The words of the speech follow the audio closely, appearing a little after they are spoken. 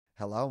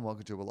Hello and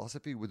welcome to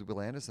Philosophy with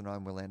Will Anderson.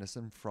 I'm Will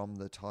Anderson from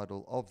the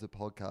title of the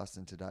podcast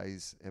in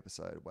today's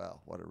episode.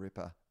 Wow, what a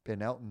ripper.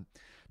 Ben Elton.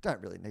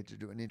 Don't really need to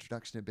do an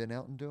introduction to Ben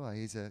Elton, do I?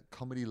 He's a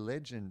comedy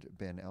legend,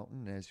 Ben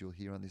Elton, as you'll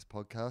hear on this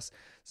podcast.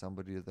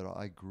 Somebody that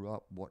I grew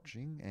up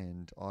watching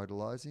and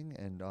idolising,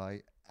 and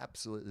I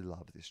absolutely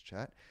love this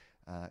chat.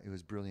 It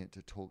was brilliant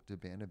to talk to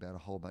Ben about a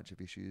whole bunch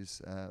of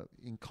issues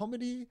in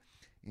comedy,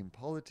 in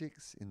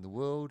politics, in the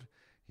world.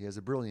 He has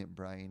a brilliant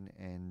brain,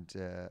 and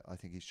I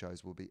think his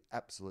shows will be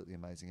absolutely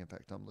amazing. In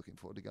fact, I'm looking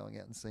forward to going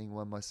out and seeing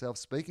one myself.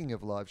 Speaking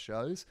of live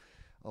shows,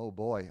 oh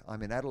boy,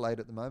 I'm in Adelaide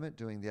at the moment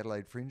doing the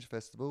Adelaide Fringe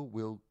Festival.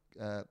 Will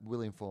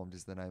Informed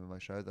is the name of my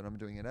show that I'm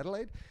doing in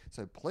Adelaide.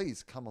 So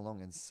please come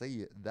along and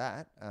see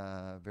that.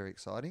 Very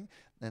exciting.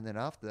 And then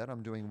after that,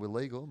 I'm doing Will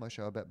Legal, my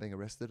show about being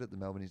arrested at the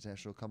Melbourne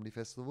International Comedy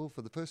Festival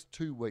for the first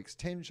 2 weeks,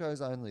 10 shows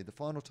only, the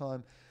final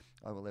time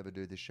I will ever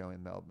do this show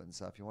in Melbourne.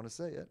 So if you want to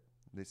see it,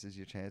 this is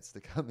your chance to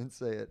come and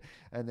see it.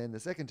 And then the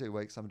second 2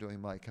 weeks, I'm doing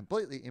my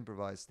completely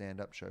improvised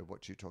stand-up show,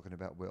 What You Talking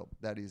About, Will.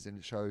 That is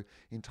a show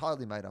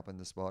entirely made up on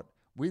the spot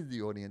with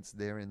the audience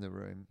there in the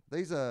room.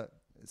 These are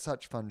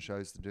such fun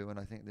shows to do, and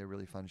I think they're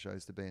really fun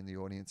shows to be in the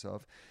audience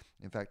of.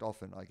 In fact,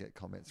 often I get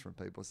comments from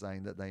people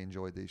saying that they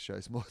enjoy these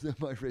shows more than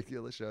my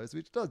regular shows,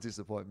 which does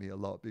disappoint me a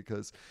lot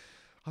because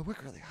I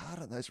work really hard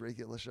on those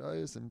regular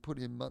shows and put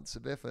in months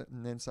of effort,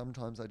 and then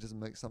sometimes I just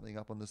make something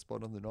up on the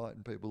spot on the night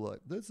and people are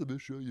like, that's the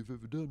best show you've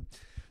ever done.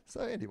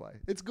 So anyway,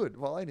 it's good.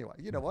 Well, anyway,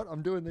 you know what?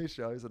 I'm doing these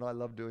shows and I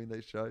love doing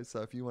these shows.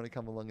 So if you want to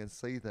come along and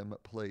see them,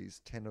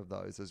 please, 10 of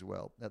those as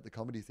well at the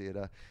Comedy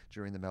Theatre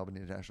during the Melbourne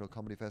International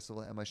Comedy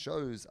Festival. And my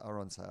shows are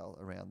on sale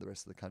around the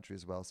rest of the country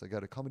as well. So go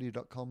to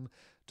comedy.com.au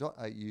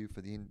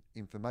for the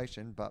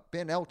information. But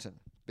Ben Elton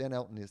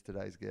is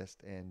today's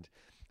guest, and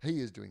he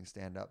is doing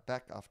stand-up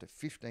back after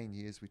 15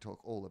 years. We talk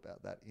all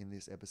about that in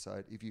this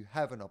episode. If you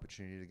have an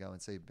opportunity to go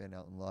and see Ben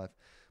Elton live,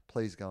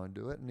 please go and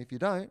do it. And if you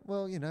don't,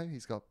 well, you know,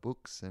 he's got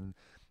books and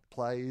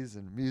plays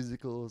and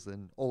musicals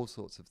and all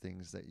sorts of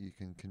things that you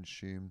can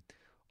consume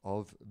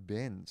of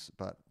Ben's.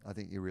 But I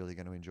think you're really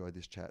going to enjoy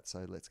this chat,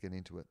 so let's get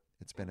into it.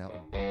 It's Ben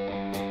Elton.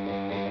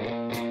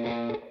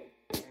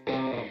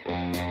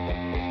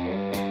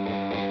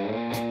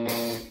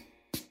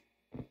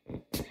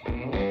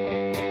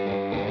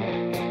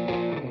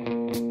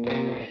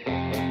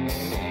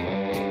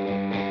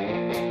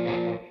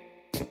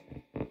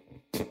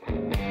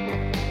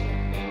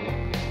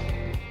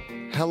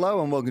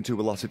 Hello and welcome to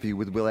Philosophy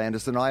with Will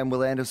Anderson. I am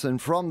Will Anderson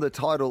from the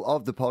title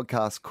of the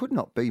podcast. Could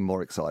not be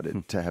more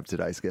excited to have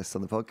today's guest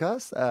on the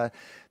podcast.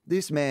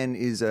 This man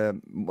is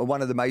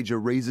one of the major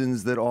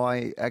reasons that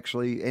I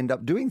actually end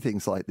up doing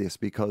things like this,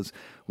 because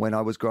when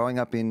I was growing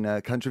up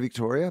in country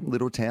Victoria,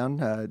 little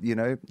town,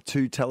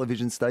 2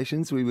 television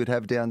stations we would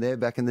have down there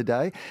back in the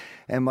day.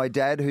 And my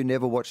dad, who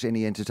never watched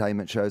any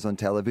entertainment shows on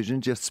television,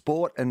 just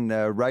sport and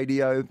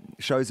radio,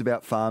 shows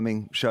about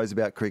farming, shows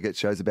about cricket,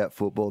 shows about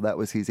football. That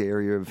was his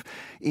area of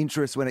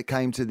interest when it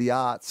came to the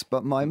arts.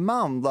 But my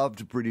mum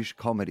loved British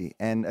comedy,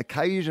 and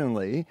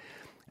occasionally,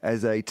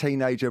 as a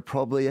teenager,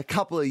 probably a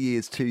couple of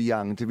years too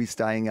young to be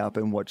staying up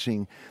and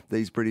watching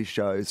these British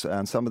shows.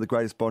 Some of the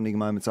greatest bonding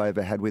moments I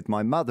ever had with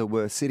my mother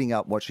were sitting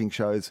up watching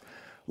shows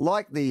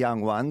like The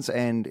Young Ones,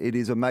 and it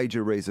is a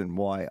major reason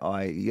why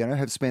I,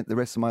 have spent the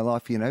rest of my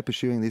life,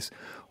 pursuing this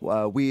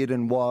weird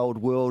and wild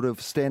world of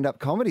stand-up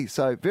comedy.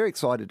 So very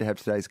excited to have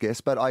today's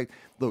guest. But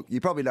look, you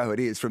probably know who it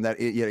is from that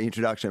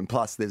introduction.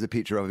 Plus, there's a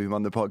picture of him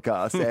on the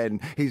podcast,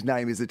 and his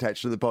name is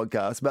attached to the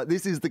podcast. But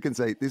this is the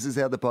conceit. This is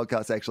how the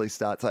podcast actually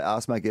starts. I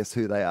ask my guests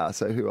who they are.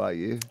 So who are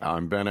you?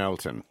 I'm Ben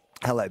Elton.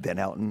 Hello, Ben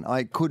Elton.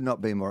 I could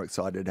not be more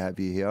excited to have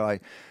you here. I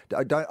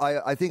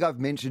think I've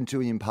mentioned to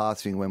you in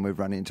passing when we've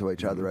run into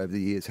each other over the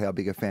years how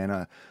big a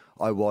fan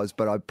I was,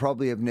 but I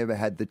probably have never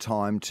had the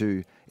time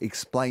to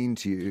explain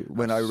to you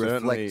when I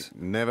reflect.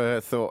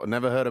 Never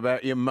heard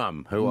about your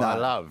mum, who I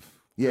love.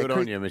 Yeah, Good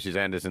on you, Mrs.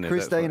 Anderson.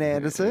 Christine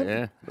Anderson.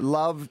 Yeah.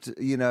 Loved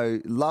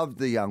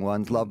The Young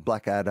Ones, loved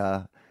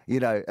Blackadder.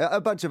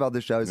 A bunch of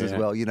other shows as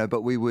well,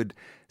 but we would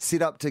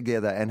sit up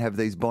together and have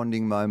these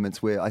bonding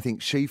moments where I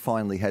think she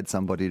finally had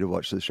somebody to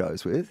watch the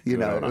shows with. It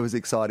was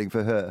exciting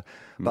for her.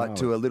 But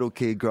to a little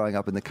kid growing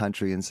up in the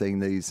country and seeing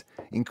these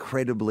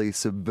incredibly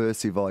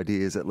subversive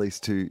ideas, at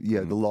least to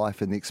the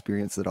life and the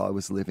experience that I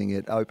was living,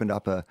 it opened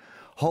up a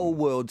whole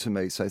world to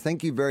me. So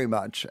thank you very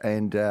much.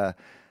 And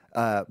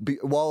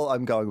while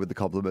I'm going with the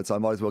compliments, I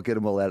might as well get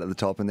them all out at the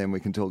top, and then we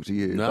can talk to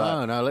you.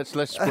 No, let's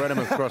spread them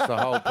across the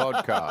whole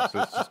podcast.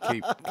 Let's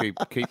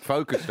just keep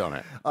focused on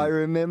it. I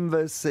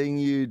remember seeing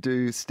you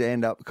do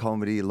stand-up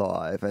comedy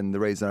live, and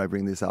the reason I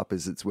bring this up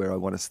is it's where I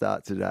want to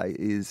start today.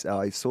 Is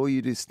I saw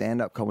you do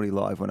stand-up comedy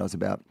live when I was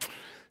about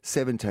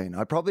 17.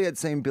 I probably had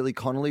seen Billy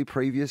Connolly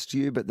previous to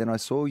you, but then I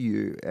saw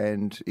you,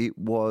 and it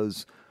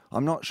was.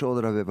 I'm not sure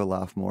that I've ever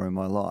laughed more in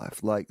my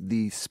life. Like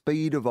the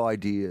speed of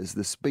ideas,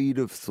 the speed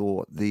of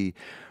thought, the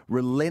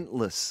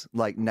relentless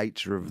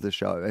nature of the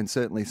show, and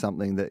certainly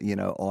something that,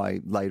 I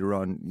later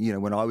on,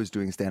 when I was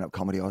doing stand-up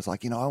comedy, I was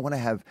like, I want to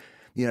have,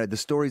 the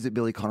stories that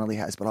Billy Connolly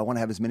has, but I want to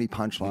have as many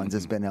punchlines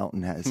as Ben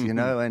Elton has,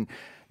 and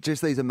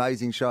just these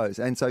amazing shows.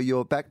 And so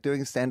you're back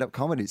doing stand-up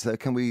comedy. So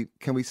can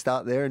we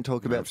start there and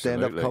talk about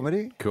stand-up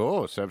comedy? Of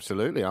course,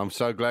 absolutely. I'm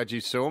so glad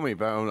you saw me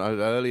on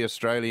early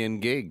Australian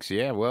gigs.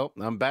 Yeah, well,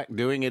 I'm back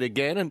doing it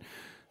again and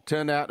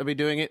turned out to be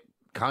doing it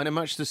kind of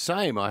much the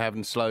same. I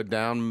haven't slowed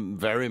down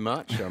very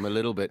much. I'm a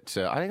little bit,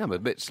 I think I'm a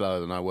bit slower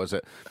than I was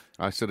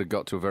I sort of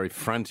got to a very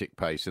frantic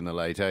pace in the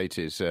late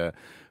 80s,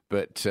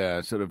 but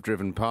sort of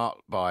driven part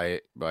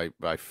by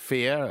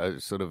fear,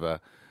 sort of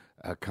a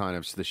kind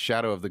of the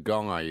shadow of the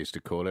gong, I used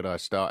to call it. I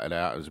started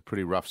out as a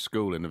pretty rough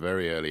school in the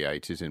very early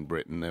 80s in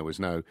Britain. There was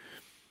no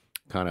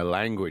kind of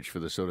language for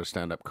the sort of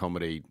stand-up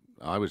comedy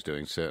I was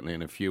doing, certainly,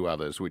 and a few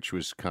others, which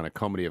was kind of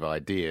comedy of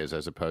ideas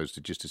as opposed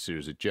to just a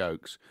series of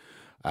jokes.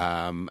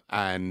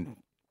 And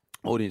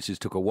audiences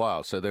took a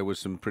while, so there was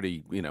some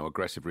pretty,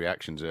 aggressive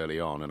reactions early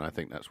on, and I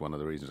think that's one of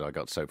the reasons I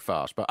got so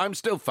fast. But I'm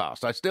still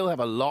fast. I still have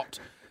a lot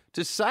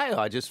to say.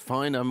 I just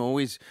find I'm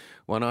always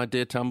one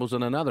idea tumbles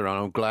on another, and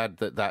I'm glad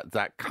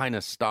that kind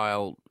of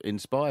style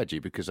inspired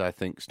you, because I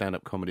think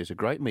stand-up comedy is a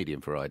great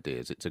medium for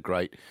ideas. It's a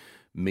great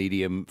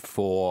medium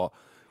for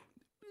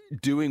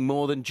doing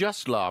more than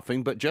just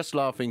laughing, but just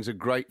laughing's a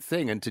great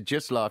thing. And to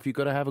just laugh, you've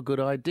got to have a good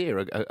idea.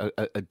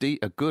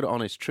 A good,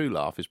 honest, true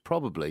laugh is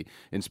probably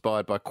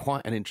inspired by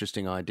quite an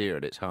interesting idea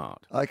at its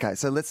heart. Okay,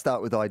 so let's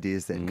start with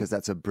ideas then, because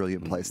that's a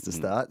brilliant place to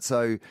start.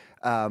 So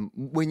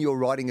when you're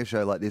writing a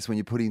show like this, when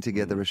you're putting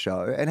together a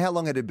show, and how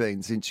long had it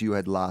been since you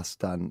had last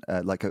done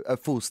like a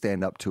full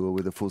stand-up tour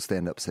with a full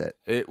stand-up set?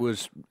 It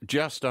was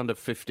just under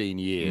 15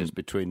 years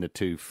between the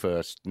two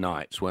first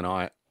nights when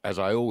as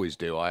I always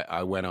do,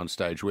 I went on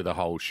stage with a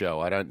whole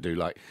show. I don't do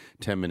like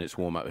 10 minutes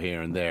warm-up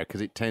here and there,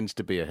 because it tends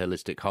to be a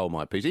holistic whole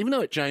my piece. Even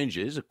though it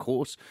changes, of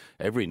course,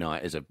 every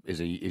night is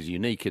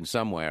unique in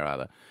some way or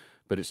other.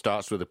 But it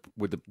starts with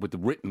the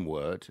written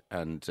word,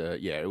 and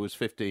it was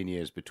 15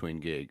 years between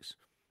gigs.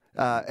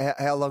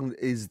 How long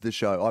is the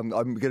show? I'm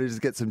going to just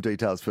get some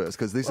details first,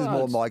 because this is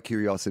more my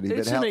curiosity.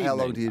 But how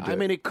long do you do? I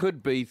mean, it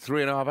could be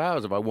 3.5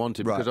 hours if I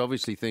wanted, because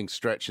obviously things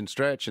stretch and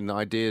the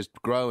ideas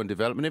grow and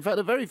develop. And in fact,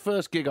 the very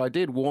first gig I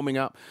did, warming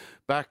up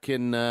back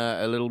in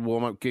a little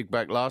warm-up gig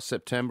back last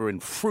September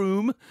in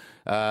Frome,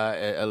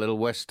 a little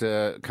west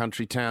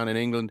country town in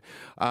England,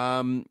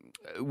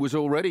 was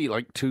already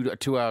like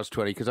 2 hours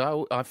 20, because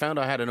I found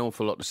I had an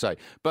awful lot to say.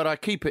 But I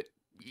keep it.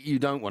 You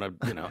don't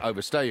want to,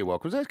 overstay your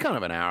welcome. So it's kind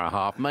of an hour and a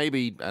half,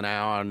 maybe an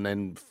hour and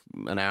then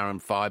an hour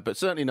and 5, but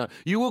certainly no.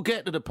 You will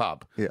get to the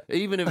pub. Yeah.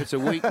 Even if it's a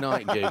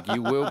weeknight gig,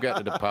 you will get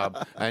to the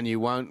pub, and you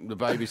won't, the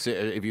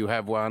babysitter, if you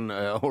have one,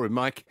 or in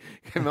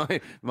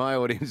my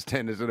audience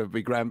tend to sort of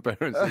be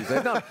grandparents these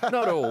days.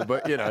 Not all,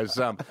 but,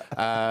 some.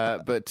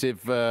 But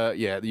if,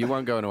 you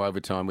won't go into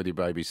overtime with your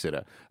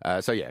babysitter.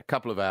 So, a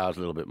couple of hours, a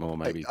little bit more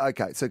maybe.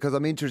 Okay, so because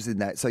I'm interested in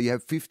that. So you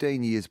have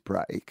 15 years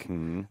break.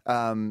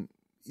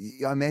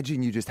 I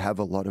imagine you just have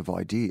a lot of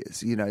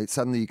ideas.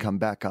 Suddenly you come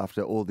back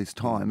after all this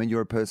time, and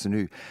you're a person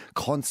who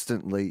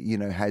constantly,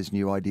 has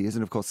new ideas.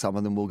 And of course, some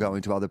of them will go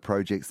into other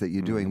projects that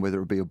you're doing,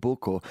 whether it be a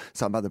book or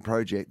some other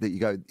project that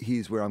you go,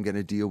 here's where I'm going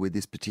to deal with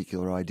this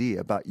particular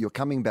idea. But you're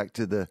coming back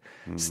to the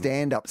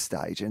stand-up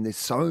stage, and there's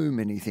so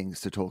many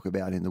things to talk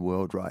about in the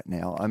world right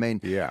now. I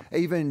mean,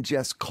 even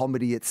just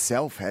comedy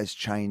itself has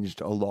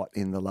changed a lot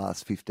in the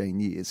last 15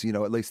 years,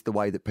 at least the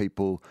way that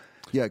people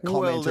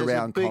comment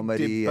around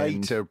comedy. There's a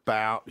big debate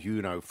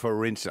about,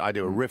 for instance, I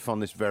do a riff on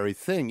this very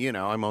thing.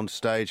 I'm on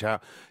stage. How,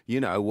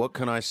 what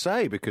can I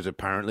say? Because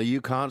apparently you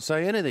can't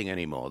say anything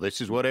anymore.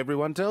 This is what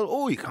everyone tells.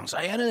 Oh, you can't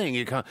say anything.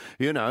 You can't,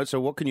 so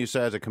what can you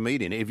say as a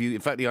comedian? In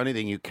fact, the only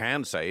thing you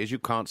can say is you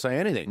can't say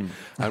anything.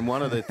 And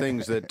one of the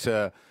things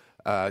that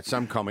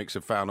some comics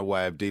have found a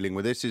way of dealing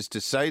with this is to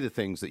say the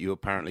things that you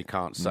apparently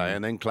can't say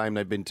and then claim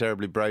they've been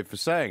terribly brave for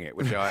saying it,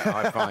 which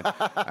I find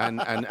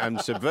and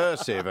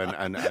subversive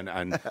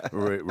and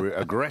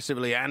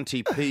aggressively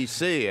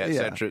anti-PC,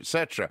 etc.,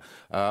 etc.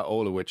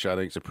 All of which I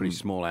think is a pretty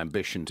small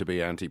ambition to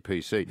be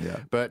anti-PC. Yeah.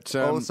 But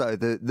also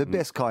the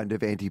best kind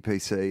of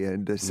anti-PC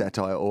and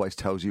satire always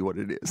tells you what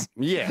it is.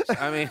 Yes,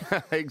 I mean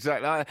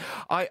exactly.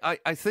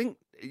 I think.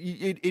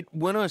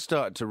 When I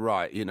started to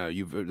write,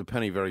 the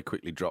penny very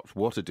quickly drops.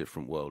 What a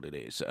different world it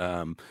is.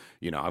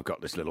 I've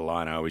got this little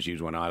line I always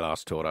use when I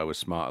last toured. I was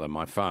smarter than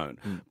my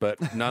phone,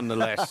 but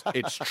nonetheless,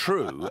 it's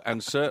true.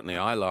 And certainly,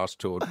 I last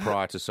toured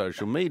prior to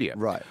social media.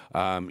 Right.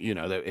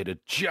 It had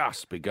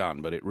just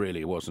begun, but it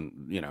really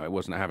wasn't. It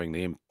wasn't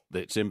having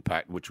its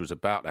impact, which was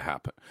about to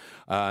happen.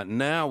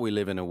 Now we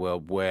live in a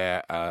world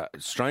where,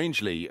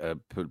 strangely,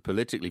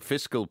 politically,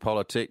 fiscal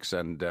politics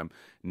and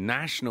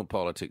national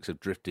politics have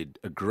drifted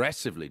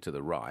aggressively to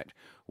the right,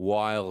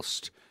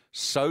 whilst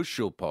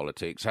social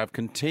politics have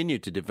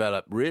continued to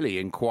develop really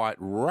in quite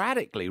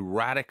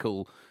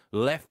radical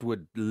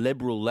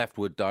liberal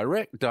leftward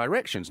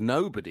directions.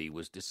 Nobody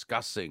was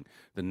discussing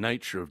the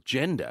nature of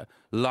gender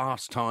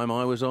last time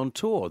I was on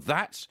tour.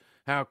 That's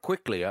how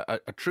quickly a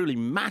truly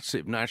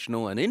massive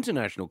national and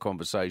international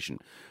conversation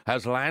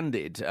has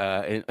landed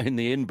in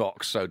the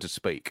inbox, so to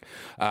speak.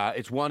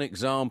 It's one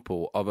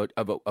example of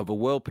a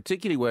world,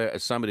 particularly where,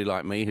 as somebody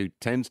like me who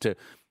tends to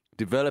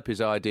develop his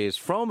ideas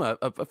from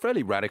a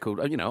fairly radical.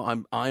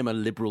 I'm a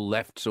liberal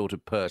left sort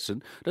of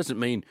person. Doesn't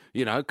mean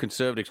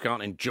conservatives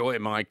can't enjoy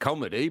my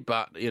comedy,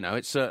 but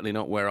it's certainly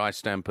not where I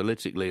stand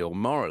politically or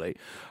morally.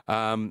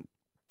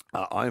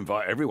 I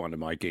invite everyone to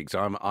my gigs.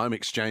 I'm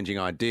exchanging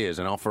ideas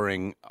and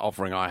offering,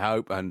 I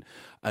hope, an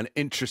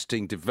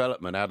interesting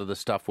development out of the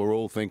stuff we're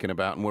all thinking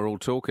about and we're all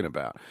talking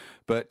about.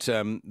 But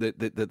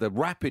the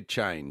rapid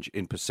change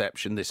in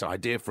perception, this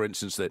idea, for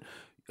instance, that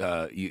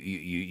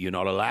you're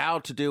not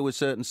allowed to deal with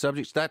certain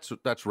subjects,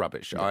 that's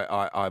rubbish.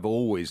 Yeah. I've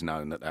always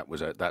known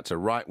that's a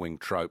right-wing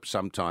trope,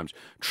 sometimes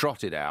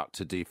trotted out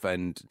to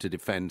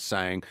defend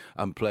saying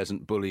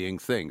unpleasant, bullying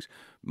things.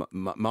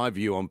 My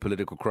view on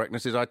political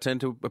correctness is I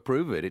tend to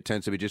approve of it. It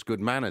tends to be just good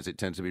manners. It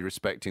tends to be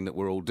respecting that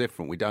we're all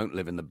different. We don't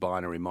live in the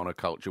binary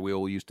monoculture we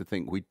all used to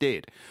think we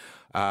did.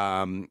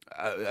 And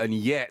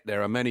yet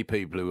there are many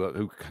people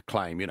who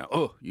claim,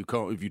 you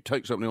can't, if you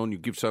take something on, you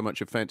give so much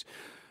offence.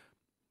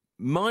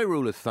 My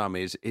rule of thumb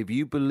is if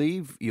you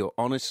believe you're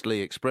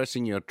honestly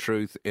expressing your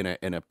truth in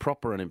a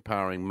proper and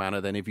empowering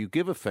manner, then if you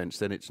give offence,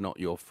 then it's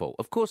not your fault.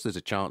 Of course, there's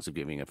a chance of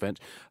giving offence,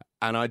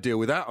 and I deal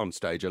with that on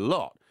stage a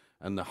lot,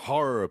 and the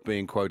horror of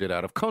being quoted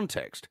out of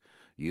context.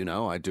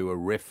 I do a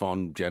riff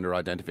on gender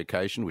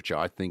identification, which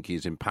I think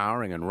is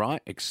empowering and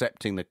right,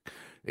 accepting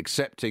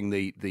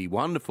the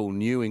wonderful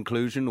new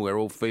inclusion we're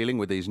all feeling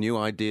with these new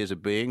ideas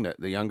of being that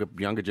the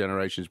younger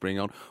generations bring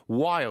on,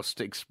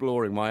 whilst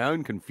exploring my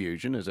own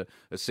confusion as a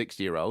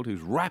 60-year-old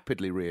who's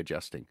rapidly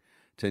readjusting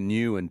to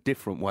new and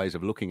different ways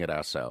of looking at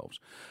ourselves.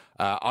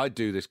 I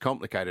do this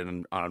complicated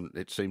and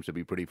it seems to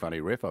be pretty funny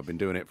riff. I've been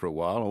doing it for a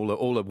while.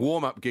 All the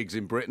warm-up gigs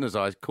in Britain, as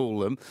I call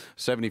them,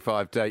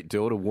 75-date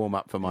tour to warm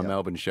up for my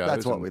Melbourne shows.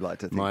 That's what we like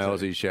to think. My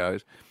Aussie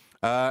shows.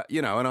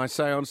 And I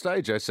say on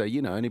stage,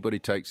 anybody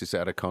takes this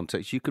out of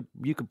context, you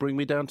could bring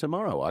me down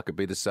tomorrow. I could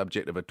be the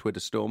subject of a Twitter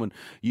storm, and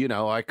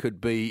I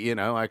could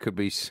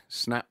be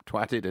snap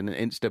twatted and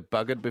insta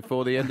buggered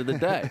before the end of the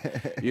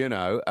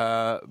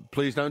day.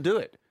 Please don't do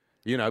it.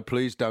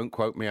 Please don't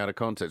quote me out of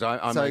context.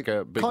 I make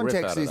a big riff out of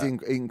that. Context is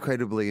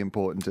incredibly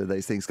important to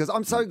these things, because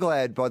I'm so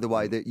glad, by the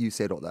way, that you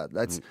said all that.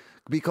 That's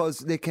because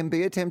there can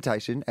be a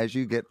temptation as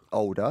you get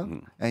older,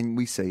 and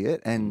we see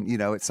it, and,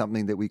 it's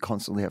something that we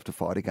constantly have to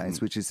fight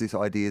against, which is this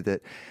idea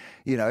that,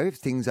 if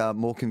things are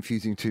more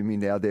confusing to me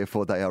now,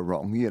 therefore they are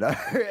wrong,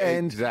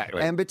 and,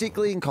 exactly. And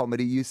particularly in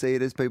comedy, you see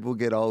it as people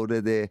get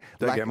older, they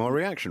get more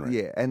reaction rate.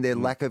 Yeah, and their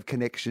lack of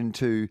connection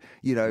to,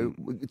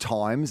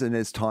 times, and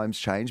as times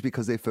change,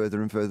 because they're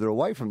further and further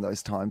away from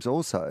those times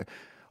also.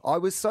 I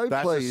was so pleased.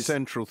 That's a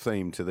central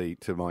theme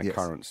to my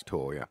current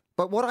tour, yeah.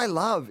 But what I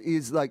love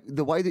is like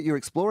the way that you're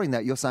exploring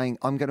that. You're saying,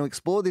 I'm going to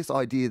explore this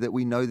idea that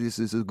we know this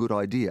is a good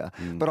idea,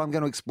 but I'm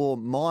going to explore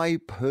my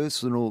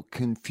personal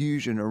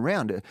confusion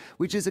around it,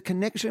 which is a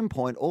connection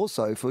point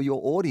also for your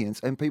audience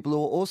and people who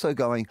are also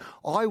going,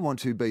 I want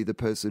to be the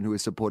person who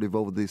is supportive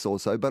of this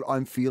also, but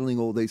I'm feeling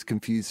all these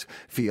confused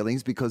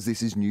feelings because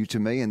this is new to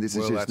me and this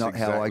is just not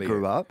how I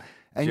grew up.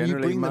 And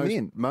generally, you bring them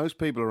in. Most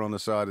people are on the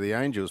side of the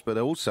angels, but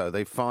also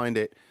they find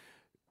it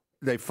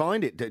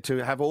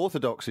to have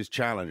orthodoxies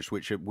challenged,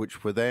 which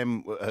for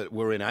them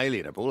were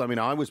inalienable. I mean,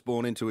 I was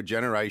born into a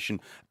generation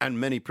and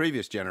many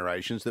previous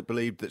generations that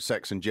believed that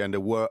sex and gender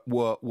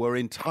were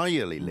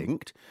entirely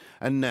linked,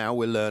 and now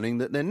we're learning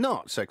that they're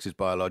not. Sex is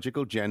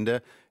biological,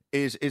 gender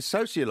is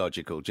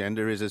sociological.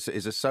 Gender is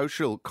a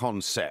social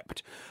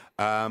concept.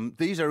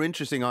 These are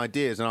interesting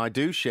ideas, and I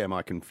do share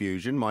my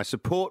confusion, my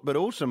support, but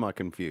also my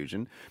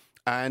confusion.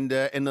 And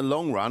in the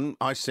long run,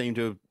 I seem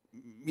to,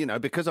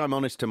 because I'm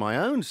honest to my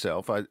own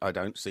self, I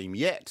don't seem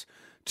yet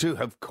to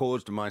have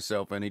caused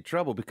myself any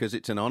trouble because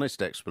it's an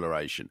honest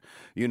exploration.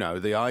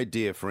 The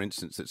idea, for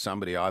instance, that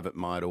somebody I've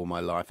admired all my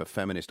life, a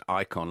feminist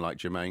icon like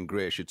Germaine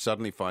Greer, should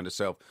suddenly find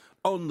herself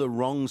on the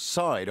wrong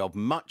side of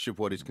much of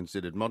what is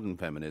considered modern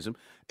feminism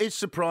is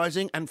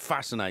surprising and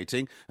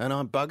fascinating, and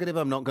I'm buggered if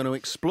I'm not going to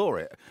explore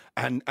it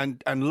and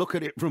look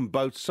at it from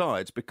both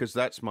sides, because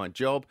that's my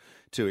job,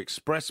 to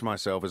express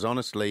myself as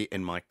honestly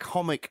in my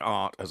comic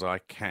art as I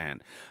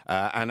can.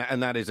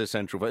 And that is a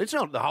central... It's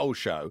not the whole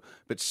show,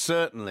 but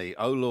certainly,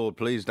 oh Lord,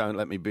 please don't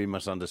let me be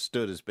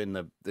misunderstood has been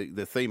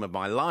the theme of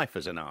my life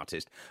as an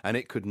artist, and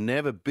it could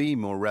never be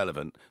more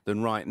relevant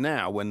than right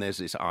now when there's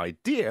this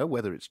idea,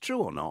 whether it's true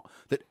or not,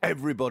 that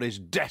everybody's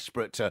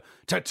desperate to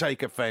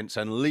take offence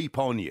and leap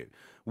on you.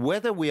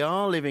 Whether we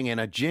are living in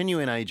a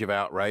genuine age of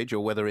outrage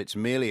or whether it's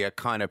merely a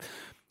kind of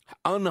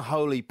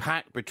unholy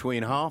pact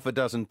between half a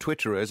dozen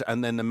Twitterers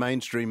and then the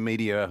mainstream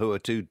media who are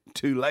too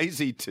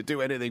lazy to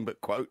do anything but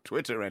quote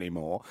Twitter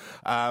anymore,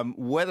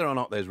 whether or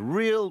not there's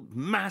real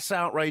mass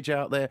outrage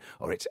out there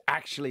or it's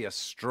actually a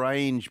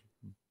strange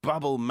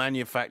bubble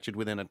manufactured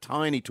within a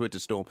tiny Twitter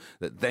storm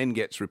that then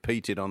gets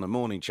repeated on the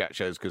morning chat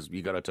shows because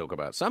you got to talk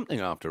about something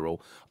after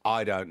all.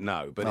 I don't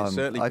know, but it's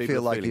certainly I people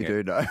feel like you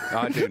do know.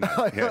 I do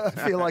know. Yeah. I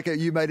feel like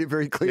you made it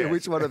very clear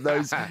which one of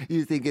those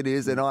you think it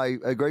is, and I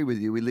agree with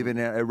you. We live in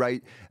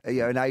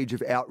an age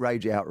of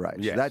outrage.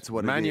 Yes. That's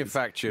what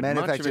manufactured, it is.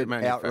 much of it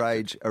manufactured.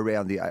 Outrage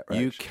around the outrage.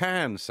 You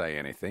can say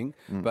anything,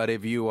 but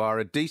if you are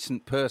a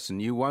decent person,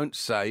 you won't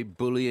say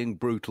bullying,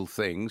 brutal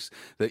things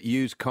that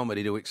use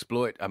comedy to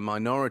exploit a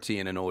minority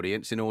in an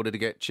audience in order to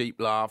get cheap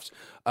laughs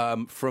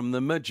from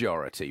the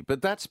majority.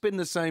 But that's been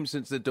the same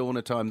since the dawn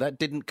of time. That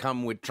didn't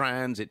come with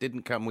trans, it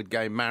didn't come with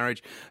gay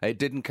marriage, it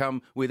didn't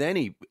come with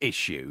any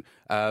issue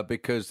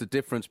because the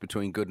difference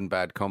between good and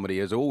bad comedy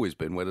has always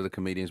been whether the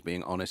comedian's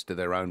being honest to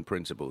their own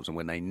principles. And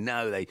when they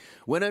know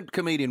when a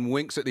comedian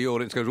winks at the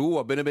audience, goes, "Oh,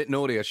 I've been a bit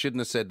naughty, I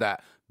shouldn't have said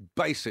that,"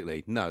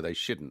 basically, no, they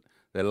shouldn't.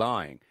 They're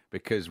lying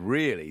because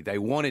really they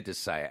wanted to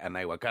say it and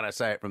they were going to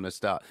say it from the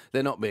start.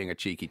 They're not being a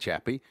cheeky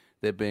chappy,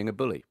 they're being a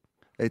bully.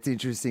 It's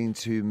interesting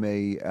to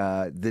me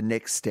the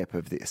next step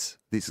of this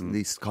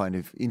kind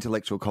of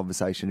intellectual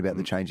conversation about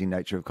the changing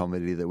nature of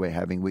comedy that we're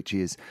having, which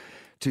is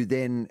to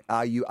then,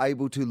 are you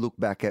able to look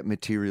back at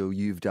material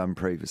you've done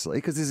previously?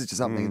 Because this is just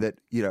something that,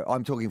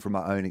 I'm talking from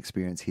my own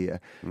experience here,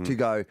 to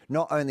go,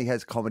 not only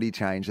has comedy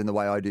changed and the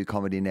way I do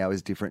comedy now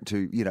is different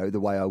to, the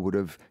way I would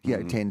have,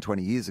 10,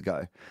 20 years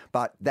ago,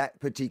 but that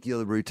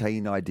particular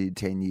routine I did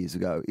 10 years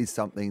ago is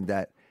something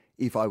that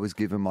if I was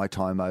given my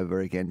time over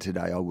again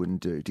today, I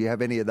wouldn't do. Do you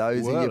have any of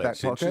those in your back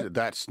pocket?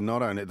 That's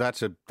not only,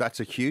 that's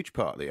a huge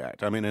part of the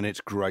act. I mean, and it's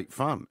great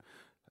fun.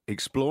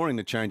 Exploring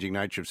the changing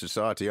nature of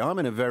society. I'm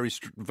in a very,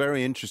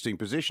 very interesting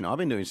position. I've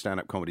been doing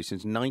stand-up comedy since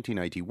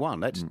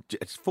 1981.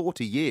 It's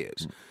 40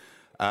 years.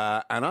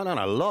 And I've done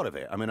a lot of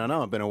it. I mean, I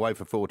know I've been away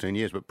for 14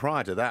 years, but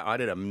prior to that, I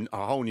did a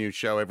whole new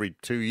show every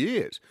 2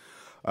 years.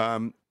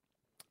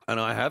 And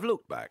I have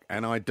looked back,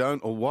 and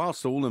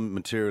whilst all the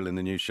material in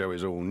the new show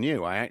is all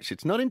new,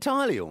 it's not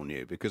entirely all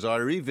new, because I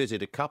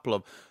revisit a couple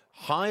of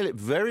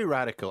very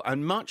radical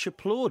and much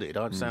applauded.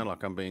 I'd sound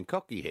like I'm being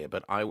cocky here,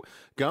 but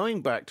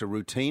going back to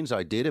routines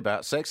I did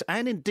about sex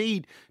and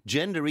indeed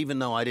gender, even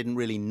though I didn't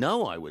really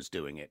know I was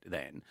doing it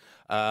then,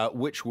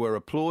 which were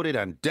applauded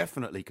and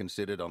definitely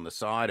considered on the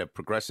side of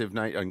progressive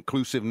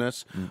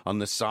inclusiveness, on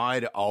the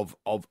side of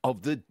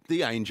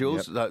the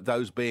angels,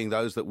 those being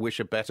those that wish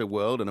a better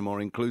world and a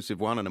more inclusive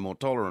one and a more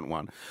tolerant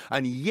one,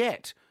 and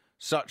yet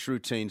such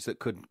routines that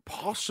could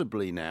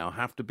possibly now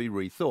have to be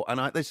rethought.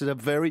 And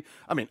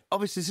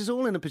obviously this is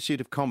all in the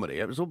pursuit of comedy.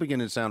 It was all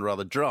beginning to sound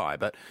rather dry,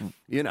 but,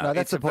 No,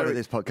 that's the point of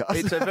this podcast.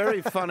 It's a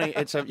very funny,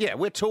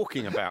 we're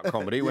talking about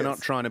comedy. We're not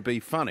trying to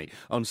be funny.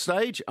 On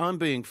stage, I'm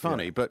being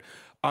funny, but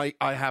I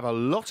have a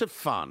lot of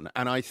fun,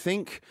 and I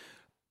think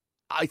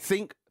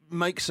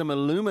make some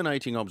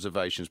illuminating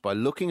observations by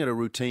looking at a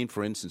routine.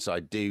 For instance, I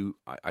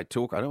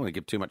talk, I don't want to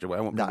give too much away,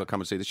 I want people to come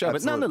and see the show,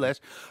 but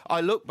nonetheless,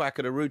 I look back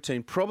at a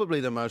routine,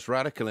 probably the most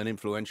radical and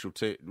influential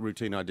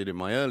routine I did in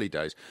my early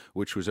days,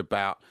 which was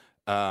about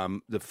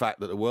the fact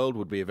that the world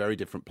would be a very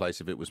different place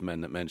if it was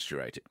men that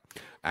menstruated.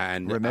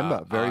 And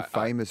remember, very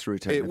famous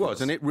routine. It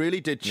was, and it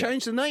really did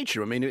change the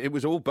nature. I mean, it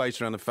was all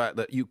based around the fact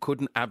that you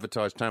couldn't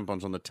advertise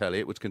tampons on the telly.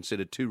 It was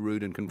considered too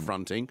rude and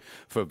confronting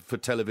for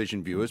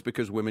television viewers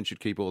because women should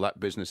keep all that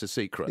business a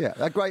secret. Yeah,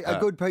 a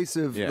good piece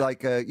of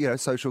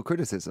social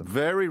criticism.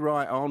 Very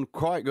right on,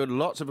 quite good.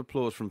 Lots of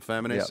applause from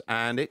feminists,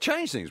 and it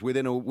changed things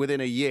within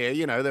a year.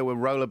 There were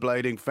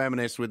rollerblading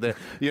feminists with the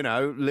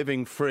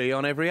living free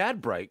on every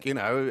ad break.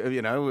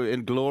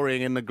 And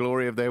glorying in the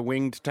glory of their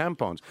winged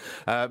tampons,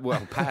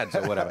 pads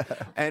or whatever.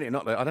 And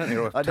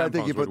I don't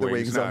think you put the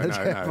wings on the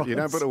tampons. No, you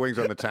don't put the wings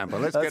on the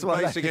tampon. Let's get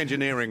basic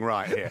engineering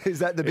right here. Is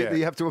that the bit that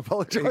you have to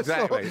apologise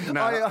exactly. for?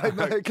 No,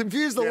 I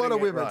confused a lot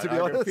of women, to be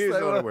honest. Confused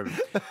a lot of women.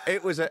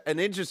 It was an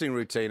interesting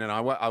routine, and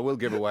I will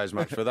give away as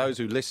much for those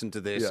who listen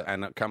to this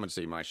and come and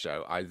see my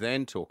show. I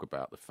then talk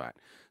about the fact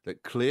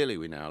that clearly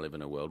we now live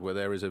in a world where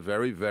there is a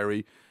very,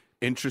 very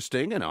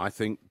interesting, and I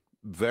think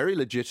very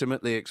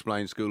legitimately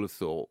explained school of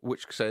thought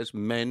which says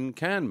men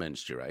can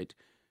menstruate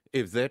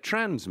if they're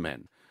trans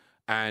men.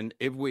 And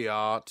if we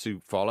are to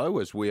follow,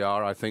 as we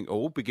are, I think,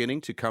 all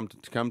beginning to come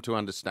to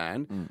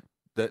understand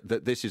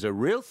that this is a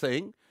real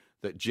thing,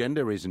 that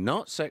gender is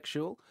not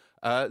sexual,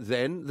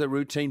 then the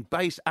routine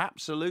based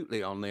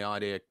absolutely on the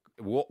idea,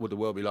 what would the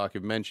world be like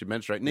if men should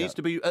menstruate, needs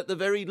to be at the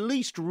very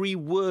least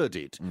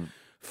reworded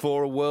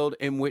for a world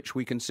in which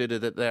we consider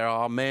that there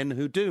are men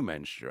who do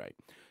menstruate,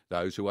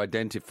 those who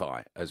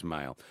identify as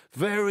male.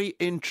 Very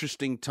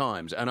interesting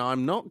times, and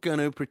I'm not going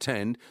to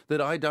pretend that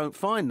I don't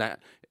find that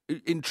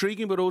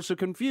intriguing but also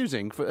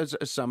confusing as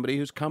somebody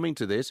who's coming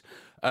to this,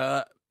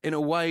 in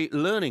a way,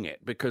 learning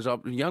it, because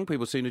young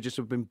people seem to just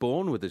have been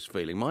born with this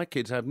feeling. My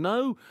kids have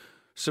no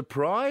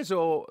surprise,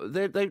 or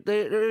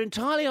they're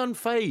entirely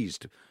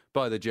unfazed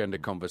by the gender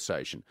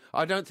conversation.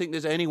 I don't think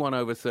there's anyone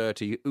over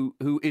 30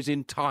 who is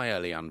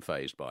entirely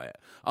unfazed by it.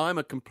 I'm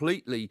a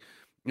completely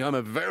I'm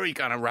a very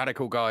kind of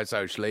radical guy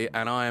socially,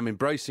 and I am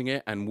embracing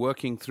it and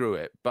working through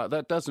it. But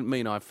that doesn't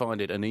mean I find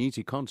it an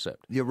easy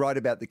concept. You're right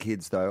about the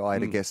kids, though. I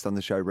had a guest on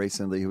the show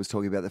recently who was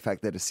talking about the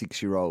fact that a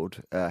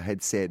 6-year-old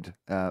had said,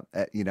 so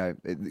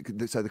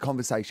the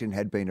conversation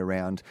had been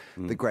around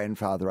the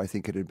grandfather, I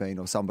think it had been,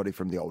 or somebody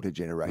from the older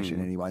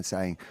generation anyway,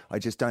 saying, I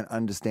just don't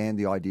understand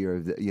the idea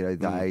of,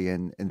 they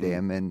and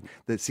them. And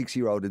the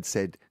 6-year-old had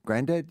said,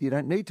 Granddad, you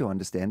don't need to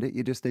understand it.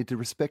 You just need to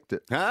respect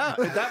it. Ah,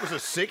 that was a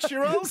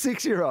 6-year-old?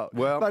 6-year-old.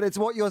 Well, but it's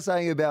what you're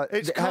saying about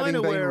it's having kind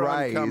of been where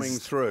raised. I'm coming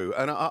through,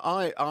 and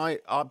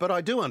but I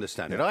do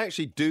understand it. I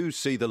actually do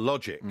see the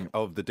logic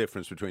of the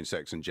difference between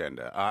sex and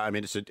gender. I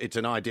mean, it's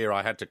an idea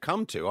I had to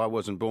come to. I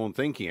wasn't born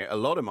thinking it. A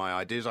lot of my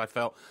ideas I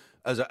felt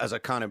as a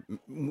kind of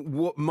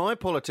my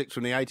politics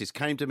from the 80s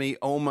came to me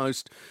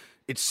almost.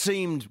 It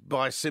seemed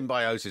by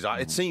symbiosis.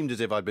 It seemed as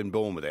if I'd been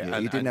born with it. Yeah,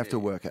 you didn't have to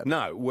work at it.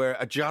 No, where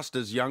just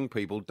as young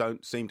people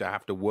don't seem to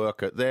have to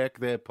work at their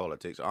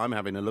politics, I'm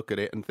having a look at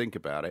it and think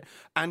about it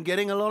and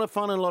getting a lot of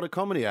fun and a lot of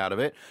comedy out of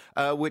it,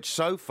 which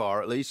so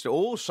far, at least,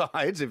 all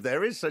sides, if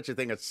there is such a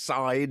thing as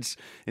sides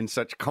in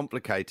such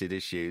complicated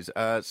issues,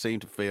 seem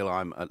to feel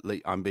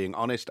I'm being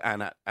honest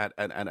and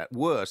at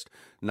worst,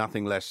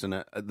 nothing less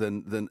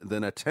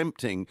than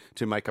attempting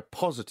to make a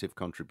positive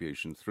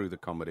contribution through the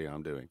comedy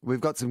I'm doing. We've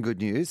got some good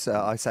news.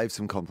 I saved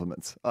some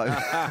compliments.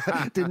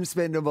 I didn't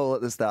spend them all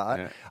at the start.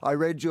 Yeah. I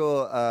read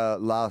your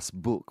last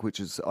book, which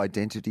is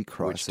Identity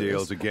Crisis. Which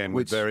deals again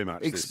with very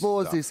much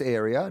explores this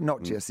area,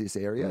 not just this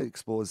area. It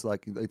explores,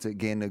 it's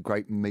again a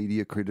great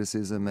media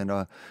criticism and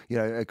a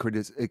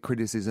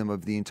criticism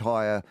of the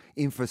entire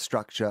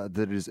infrastructure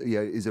that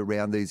is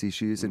around these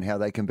issues and how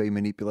they can be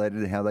manipulated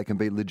and how they can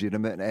be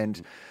legitimate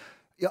and.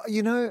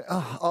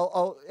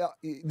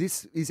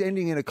 This is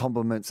ending in a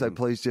compliment, so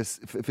please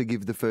just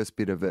forgive the first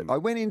bit of it. I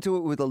went into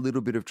it with a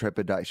little bit of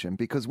trepidation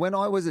because when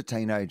I was a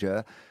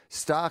teenager,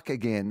 Stark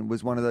Again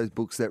was one of those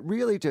books that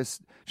really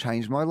just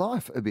changed my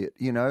life a bit.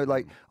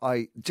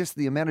 Just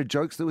the amount of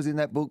jokes that was in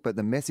that book, but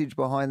the message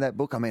behind that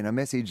book, I mean, a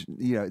message,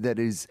 that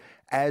is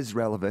as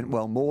relevant,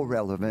 more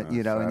relevant,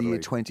 in the year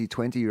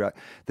 2020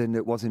 than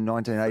it was in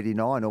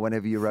 1989 or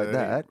whenever you wrote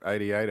that.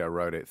 88, I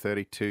wrote it.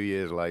 32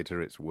 years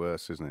later, it's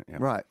worse, isn't it? Yeah.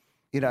 Right.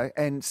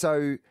 And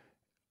so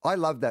I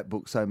love that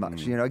book so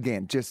much.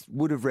 Again, just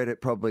would have read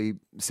it probably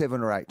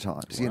 7 or 8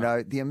 times.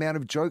 Wow. The amount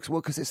of jokes,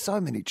 because there's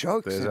so many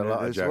jokes there's in a lot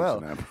it of as jokes well.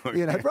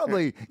 In that book.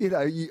 Probably,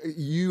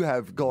 you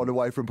have gone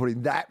away from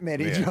putting that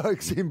many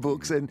jokes in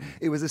books, and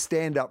it was a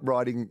stand-up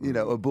writing,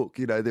 a book.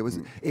 There was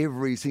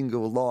every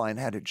single line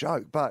had a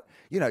joke, but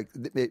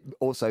it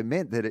also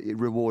meant that it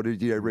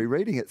rewarded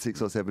rereading it 6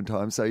 or 7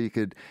 times so you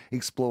could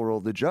explore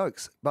all the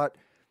jokes. But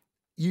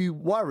you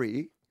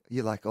worry.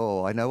 You're like,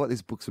 oh, I know what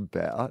this book's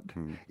about.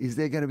 Is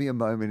there going to be a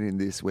moment in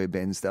this where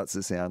Ben starts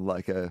to sound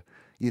like a,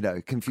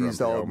 confused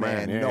grumpy old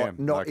man, not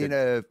like in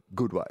a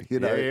good way,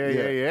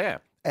 Yeah.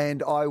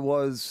 And I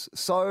was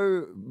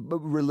so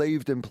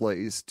relieved and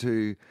pleased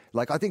to,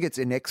 I think it's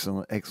an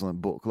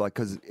excellent book,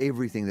 because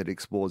everything that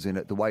explores in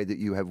it, the way that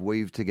you have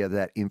weaved together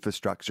that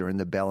infrastructure and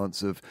the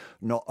balance of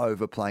not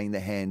overplaying the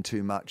hand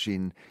too much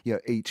in,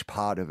 each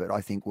part of it,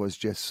 I think was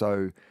just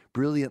so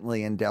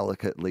brilliantly and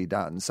delicately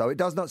done. So it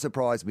does not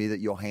surprise me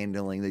that you're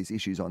handling these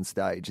issues on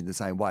stage in the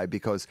same way,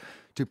 because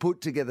to put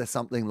together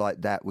something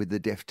like that with the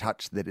deft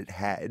touch that it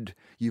had,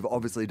 you've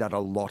obviously done a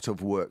lot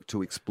of work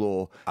to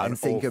explore and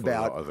think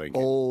about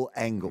all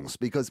angles.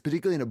 Because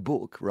particularly in a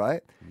book,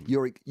 right,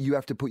 you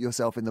have to put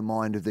yourself in the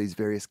mind of these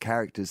various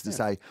characters to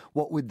say,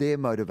 what would their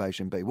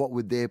motivation be? What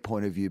would their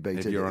point of view be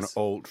if to you're this?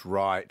 An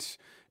alt-right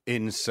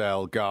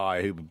incel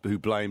guy who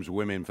blames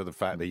women for the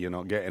fact that you're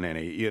not getting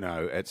any,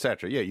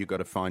 etc. Yeah, you've got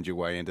to find your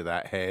way into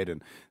that head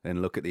and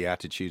then look at the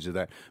attitudes of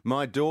that.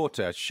 My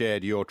daughter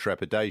shared your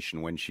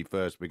trepidation when she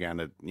first began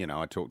to,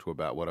 I talked to her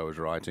about what I was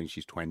writing.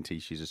 She's 20,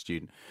 she's a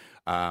student.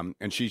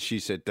 And she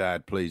said,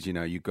 Dad, please,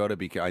 you've got to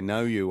be, I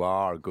know you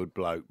are a good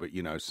bloke, but,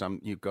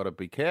 you've got to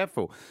be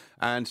careful,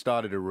 and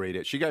started to read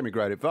it. She gave me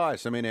great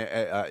advice. I mean,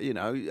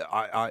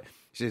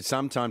 she said,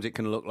 sometimes it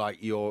can look like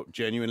you're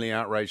genuinely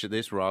outraged at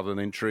this rather than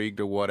intrigued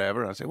or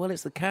whatever. I said, well,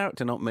 it's the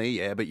character, not me.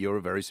 Yeah, but you're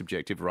a very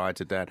subjective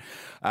writer, Dad.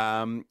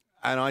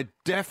 And I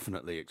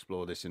definitely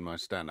explore this in my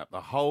stand-up. The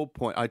whole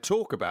point, I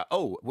talk about,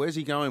 where's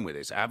he going with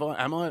this? Have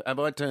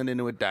I turned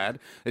into a dad?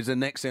 Is the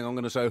next thing I'm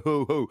going to say,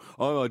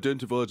 I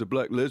identify as a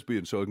black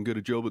lesbian so I can get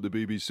a job at the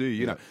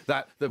BBC.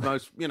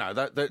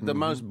 The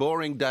most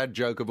boring dad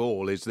joke of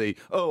all is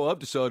I've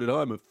decided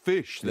I'm a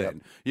fish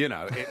then.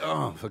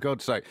 For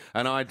God's sake.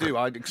 And I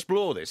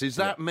explore this. Is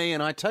that me?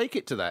 And I take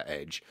it to that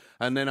edge.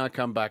 And then I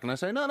come back and I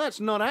say, no, that's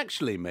not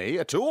actually me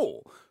at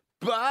all.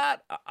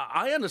 But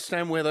I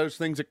understand where those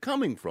things are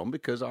coming from,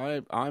 because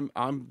I'm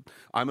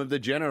of the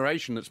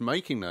generation that's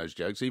making those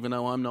jokes, even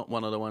though I'm not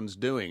one of the ones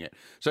doing it.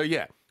 So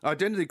yeah,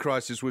 Identity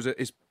Crisis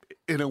is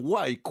in a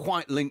way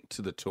quite linked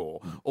to the tour,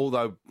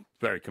 although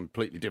very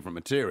completely different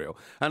material.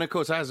 And of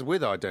course, as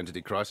with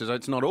Identity Crisis,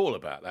 it's not all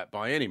about that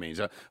by any means.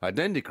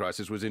 Identity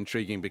Crisis was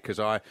intriguing because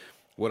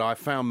what I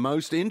found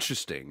most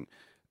interesting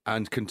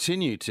and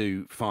continue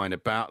to find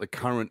about the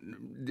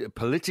current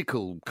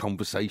political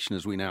conversation,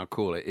 as we now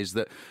call it, is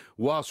that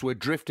whilst we're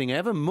drifting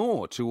ever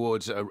more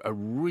towards a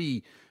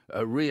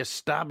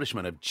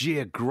re-establishment of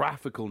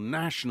geographical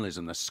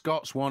nationalism, the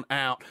Scots want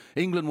out,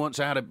 England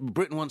wants out of,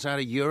 Britain wants out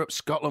of Europe,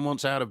 Scotland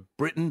wants out of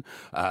Britain,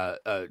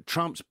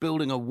 Trump's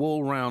building a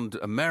wall around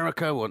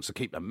America, wants to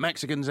keep the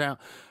Mexicans out.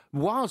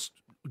 Whilst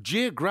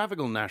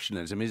geographical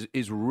nationalism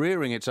is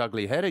rearing its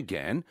ugly head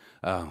again.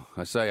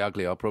 I say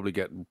ugly, I'll probably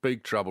get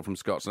big trouble from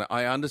Scots.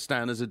 I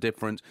understand there's a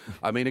difference.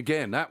 I mean,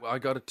 again, I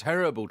got a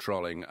terrible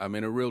trolling. I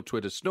mean, a real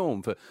Twitter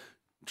storm for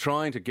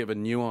trying to give a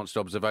nuanced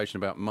observation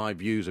about my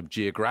views of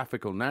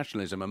geographical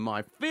nationalism and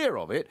my fear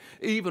of it,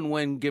 even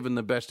when given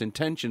the best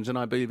intentions, and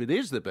I believe it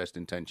is the best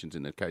intentions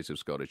in the case of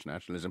Scottish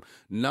nationalism.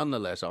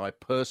 Nonetheless, I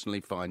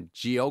personally find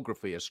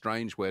geography a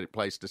strange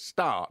place to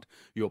start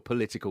your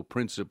political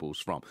principles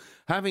from.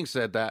 Having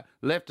said that,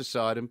 left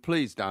aside, and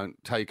please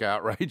don't take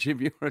outrage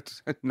if you're a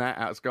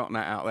Scot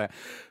Nat out there,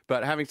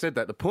 but having said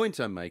that, the point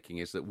I'm making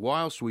is that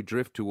whilst we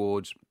drift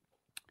towards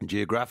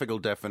geographical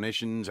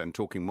definitions and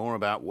talking more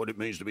about what it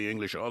means to be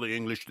English, are the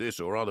English this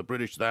or are the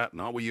British that,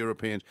 and are we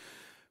Europeans?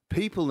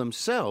 People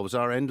themselves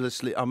are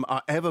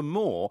are ever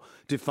more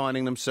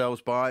defining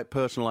themselves by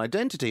personal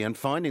identity and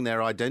finding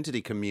their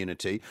identity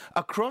community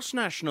across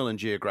national and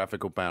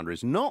geographical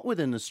boundaries, not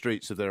within the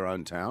streets of their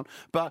own town,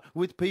 but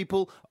with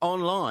people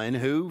online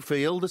who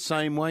feel the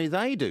same way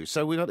they do.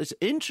 So we've got this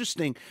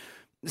interesting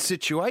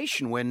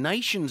situation where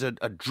nations are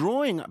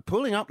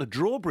pulling up the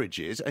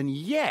drawbridges, and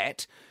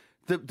yet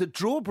the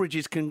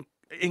drawbridges can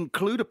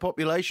include a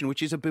population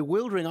which is a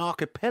bewildering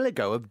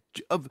archipelago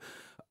of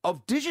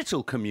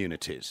digital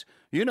communities.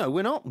 You know,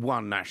 we're not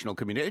one national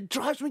community. It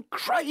drives me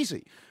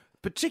crazy,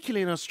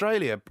 particularly in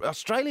Australia.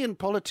 Australian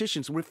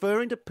politicians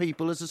referring to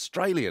people as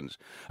Australians.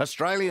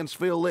 Australians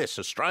feel this.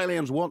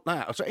 Australians want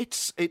that. So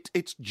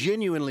it's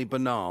genuinely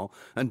banal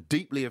and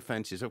deeply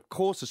offensive. Of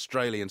course,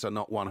 Australians are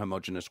not one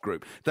homogenous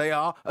group. They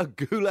are a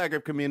gulag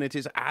of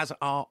communities, as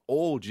are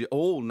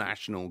all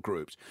national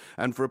groups.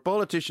 And for a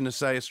politician to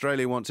say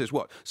Australia wants this,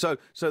 what? So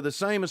the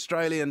same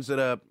Australians that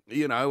are,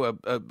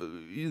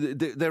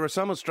 there are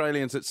some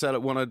Australians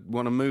that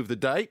want to move the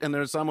date, and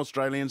there are some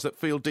Australians that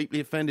feel deeply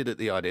offended at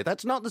the idea.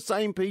 That's not the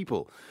same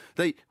people.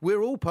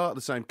 We're all part of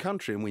the same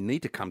country, and we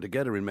need to come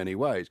together in many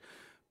ways.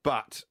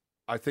 But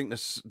I think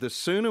the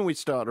sooner we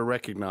start to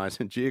recognise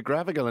that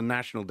geographical and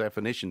national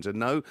definitions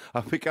are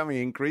becoming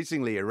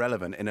increasingly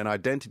irrelevant in an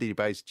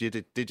identity-based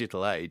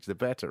digital age, the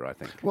better, I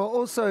think. Well,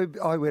 also,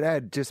 I would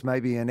add just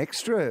maybe an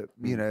extra,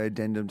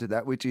 addendum to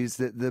that, which is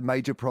that the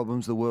major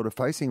problems the world are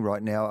facing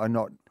right now are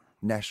not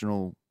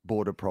national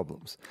border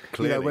problems.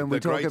 Clearly, when we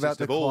talk about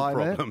the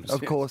climate, problems,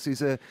 of course,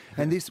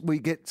 and this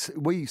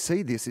we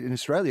see this in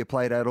Australia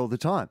played out all the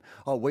time.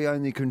 Oh, we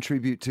only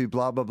contribute to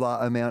blah blah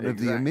blah amount of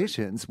the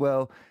emissions.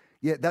 Well,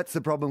 yeah, that's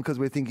the problem because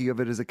we're thinking of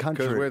it as a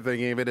country. Because we're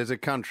thinking of it as a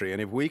country,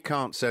 and if we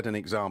can't set an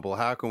example,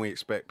 how can we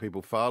expect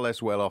people far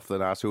less well off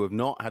than us who have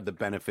not had the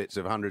benefits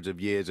of hundreds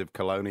of years of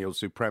colonial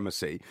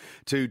supremacy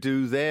to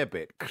do their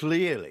bit?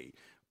 Clearly,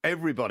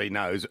 everybody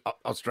knows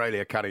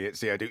Australia cutting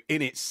its CO2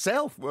 in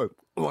itself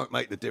won't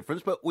make the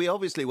difference, but we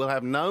obviously will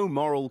have no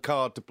moral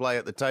card to play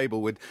at the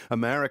table with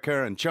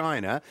America and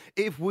China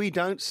if we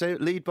don't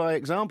lead by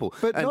example.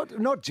 But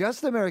not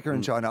just America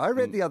and China. I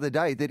read the other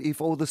day that if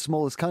all the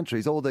smallest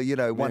countries, all the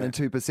 1 and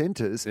 2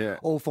 percenters,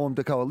 all formed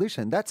a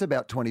coalition, that's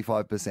about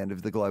 25%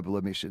 of the global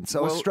emissions.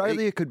 So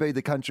Australia could be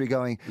the country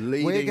going,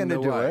 we're going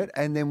to do it,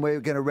 and then we're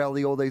going to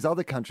rally all these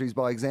other countries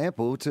by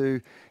example to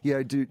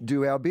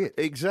do our bit.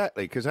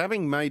 Exactly, because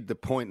having made the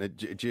point that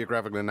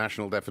geographical and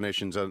national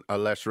definitions are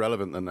less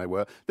relevant than they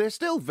were, they're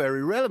still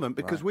very relevant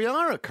because we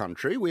are a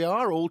country. We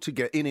are all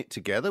in it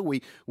together.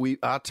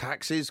 Our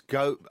taxes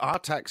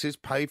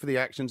pay for the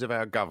actions of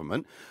our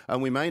government,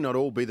 and we may not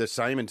all be the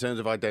same in terms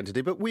of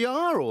identity, but we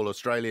are all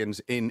Australians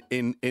in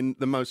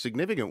the most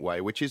significant way,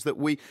 which is that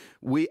we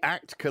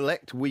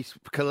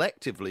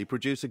collectively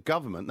produce a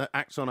government that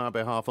acts on our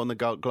behalf on the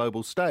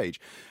global stage.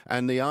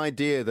 And the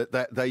idea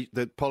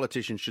that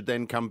politicians should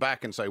then come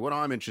back and say, well,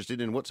 I'm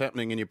interested in what's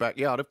happening in your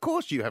backyard. Of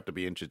course you have to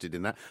be interested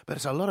in that, but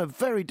it's a lot of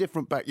very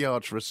different backyards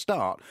for a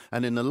start,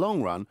 and in the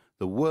long run,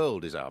 the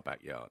world is our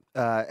backyard.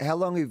 How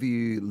long have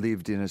you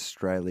lived in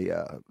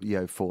Australia,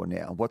 for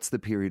now? What's the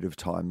period of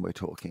time we're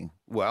talking?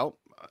 Well,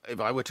 if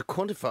I were to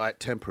quantify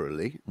it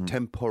temporally,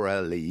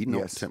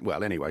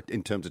 anyway,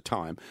 in terms of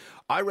time,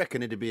 I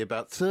reckon it'd be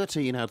about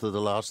 13 out of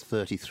the last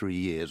 33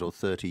 years or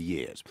 30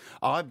 years.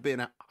 I've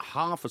been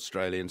half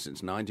Australian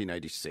since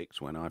 1986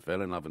 when I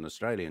fell in love with an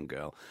Australian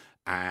girl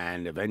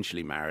and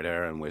eventually married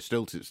her, and we're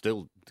still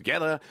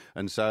together.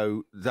 And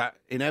so that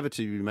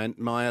inevitably meant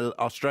my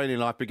Australian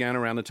life began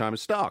around the time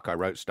of Stark. I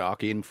wrote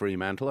Stark in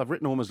Fremantle. I've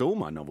written almost all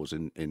my novels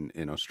in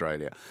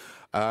Australia.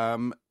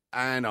 And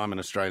I'm an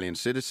Australian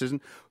citizen.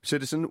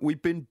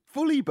 We've been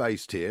fully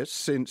based here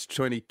since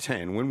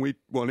 2010 when we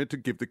wanted to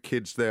give the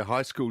kids their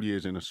high school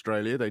years in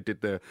Australia. They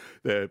did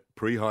their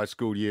pre-high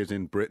school years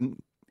in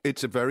Britain.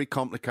 It's a very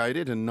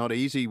complicated and not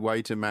easy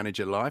way to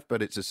manage a life,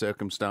 but it's a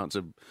circumstance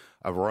of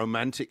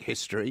romantic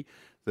history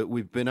that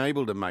we've been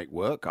able to make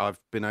work. I've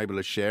been able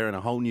to share in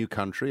a whole new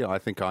country. I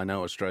think I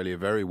know Australia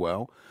very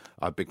well.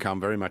 I've become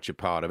very much a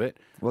part of it.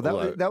 Well,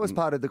 that was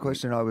part of the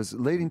question I was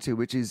leading to,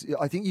 which is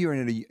I think you're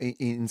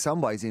in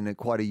some ways in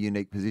quite a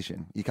unique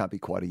position. You can't be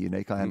quite a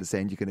unique. I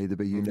understand you can either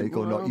be unique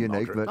or not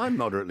unique. But I'm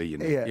moderately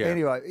unique. Yeah.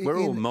 Anyway, we're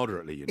all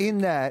moderately unique. In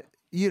that,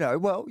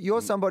 you're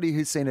somebody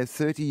who's seen a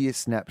 30-year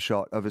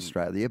snapshot of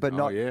Australia, but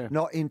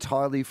not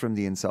entirely from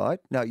the inside.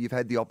 No, you've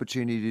had the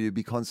opportunity to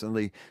be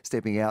constantly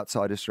stepping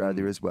outside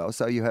Australia as well.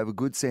 So you have a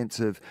good sense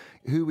of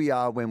who we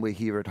are when we're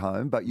here at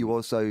home, but you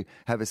also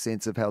have a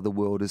sense of how the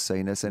world has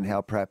seen us and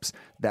how perhaps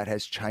that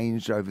has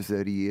changed over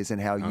 30 years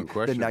and how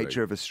the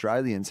nature of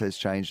Australians has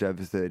changed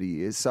over 30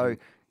 years. So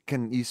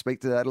can you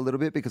speak to that a little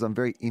bit? Because I'm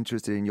very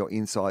interested in your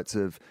insighs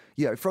of,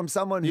 from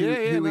someone who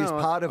is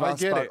part of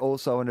us, but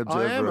also an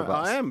observer of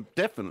us. I am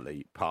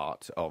definitely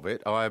part of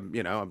it. I've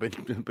paid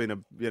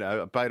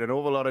an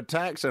awful lot of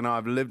tax, and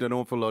I've lived an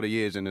awful lot of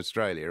years in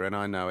Australia, and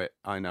I know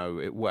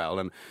it well.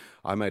 And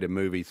I made a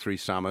movie, 3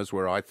 Summers,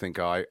 where I think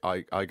I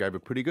gave a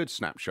pretty good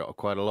snapshot of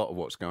quite a lot of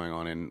what's going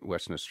on in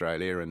Western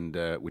Australia, and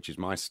which is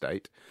my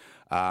state.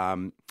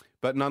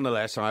 But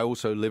nonetheless, I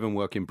also live and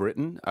work in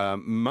Britain.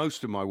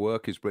 Most of my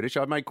work is British.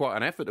 I've made quite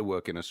an effort to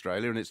work in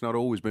Australia, and it's not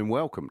always been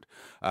welcomed.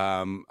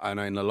 And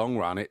in the long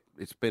run,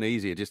 it's been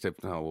easier just to,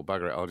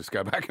 bugger it, I'll just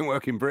go back and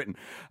work in Britain.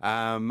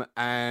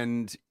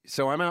 And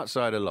so I'm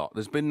outside a lot.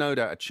 There's been no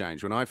doubt a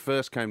change. When I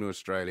first came to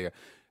Australia,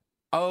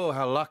 oh,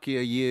 how lucky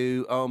are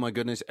you? Oh, my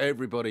goodness.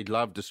 Everybody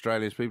loved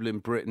Australians, people in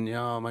Britain.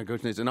 Oh, my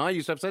goodness. And I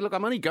used to have to say, look,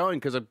 I'm only going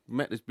because I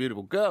met this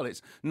beautiful girl.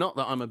 It's not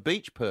that I'm a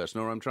beach person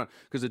or I'm trying,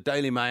 because the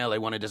Daily Mail, they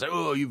wanted to say,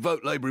 oh, you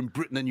vote Labour in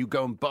Britain and you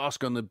go and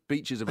bask on the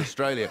beaches of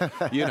Australia.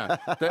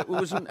 That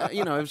wasn't,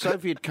 if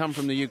Sophie had come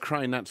from the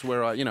Ukraine, that's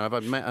where if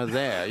I'd met her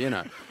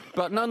there,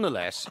 But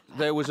nonetheless,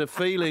 there was a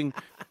feeling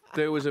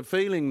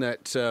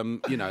that,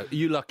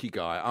 you lucky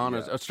guy.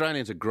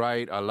 Australians are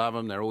great. I love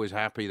them. They're always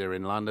happy. They're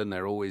in London.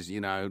 They're always,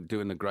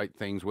 doing the great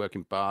things,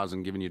 working bars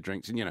and giving you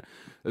drinks. And,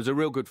 there's a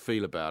real good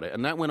feel about it.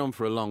 And that went on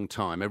for a long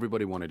time.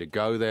 Everybody wanted to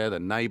go there. The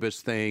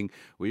neighbours thing,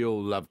 we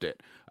all loved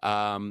it.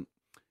 And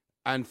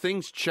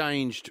things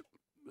changed,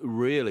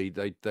 really.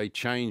 They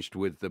changed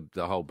with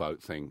the whole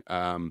boat thing.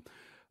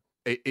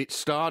 It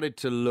started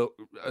to look,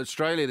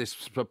 Australia, this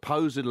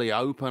supposedly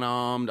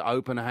open-armed,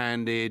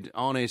 open-handed,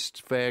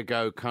 honest,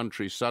 fair-go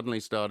country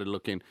suddenly started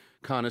looking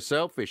kind of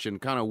selfish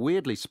and kind of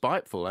weirdly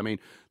spiteful. I mean,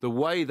 the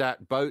way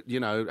that boat,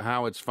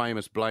 Howard's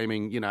famous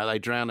blaming, they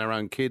drown their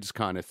own kids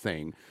kind of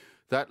thing,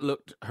 that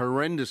looked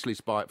horrendously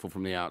spiteful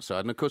from the outside.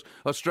 And, of course,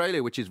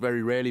 Australia, which is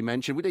very rarely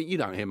mentioned, you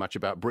don't hear much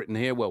about Britain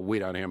here. Well, we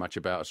don't hear much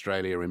about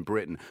Australia in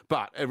Britain.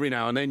 But every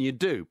now and then you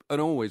do,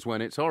 and always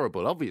when it's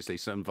horrible, obviously,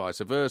 some vice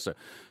versa.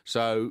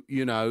 So,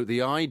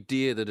 the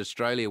idea that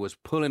Australia was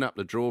pulling up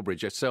the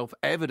drawbridge, a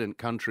self-evident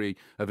country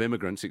of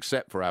immigrants,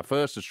 except for our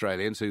first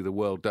Australians, who the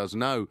world does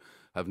know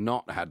have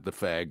not had the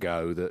fair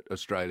go that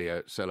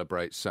Australia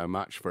celebrates so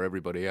much for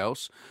everybody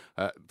else.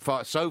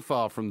 So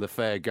far from the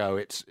fair go,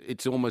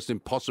 it's almost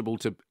impossible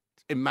to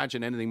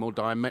imagine anything more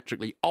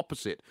diametrically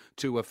opposite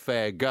to a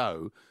fair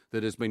go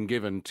that has been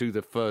given to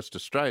the first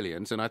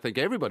Australians. And I think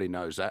everybody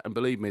knows that, and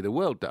believe me, the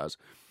world does.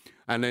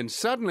 And then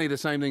suddenly the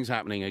same thing's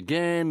happening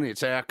again.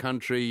 It's our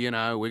country,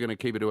 we're going to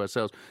keep it to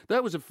ourselves.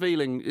 That was a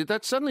feeling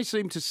that suddenly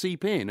seemed to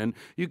seep in. And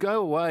you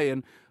go away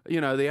and,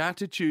 the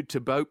attitude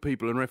to boat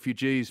people and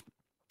refugees,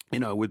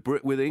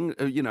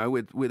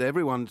 with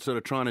everyone sort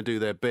of trying to do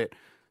their bit.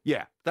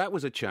 Yeah, that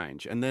was a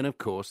change. And then, of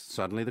course,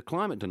 suddenly the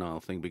climate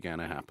denial thing began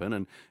to happen.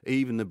 And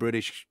even the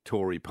British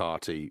Tory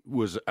party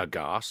was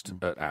aghast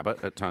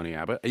at Tony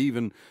Abbott.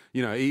 Even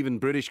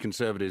British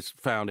Conservatives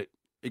found it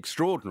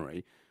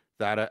extraordinary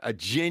that a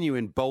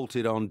genuine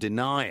bolted-on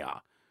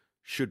denier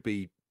should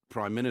be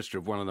Prime Minister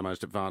of one of the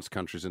most advanced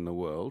countries in the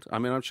world. I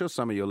mean, I'm sure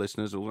some of your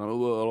listeners will go,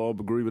 well, I'll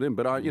agree with him,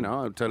 but I'll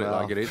tell it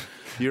like it is.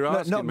 You're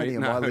asking not many me.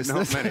 Of my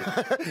listeners.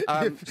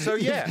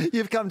 Not many.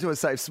 You've come to a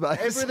safe space.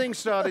 Everything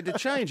started to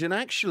change, and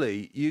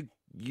actually, you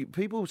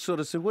people sort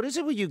of said, what is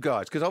it with you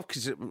guys?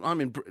 Because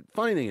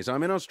funny thing is,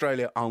 I'm in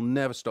Australia, I'll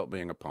never stop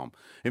being a POM.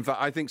 In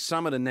fact, I think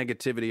some of the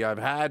negativity I've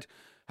had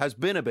has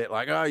been a bit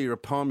like, oh, you're a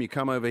POM, you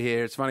come over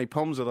here. It's funny,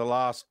 POMs are the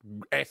last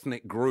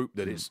ethnic group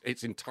that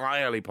it's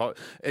entirely,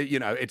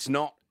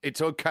 it's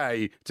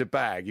okay to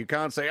bag. You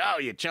can't say, oh,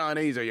 you're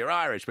Chinese or you're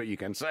Irish, but you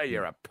can say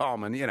you're a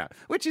POM, and,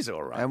 which is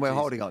all right. And we're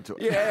holding on to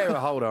it. Yeah, we'll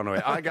hold on to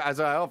it. As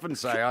I often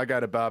say, I go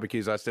to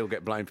barbecues, I still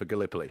get blamed for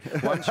Gallipoli.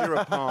 Once you're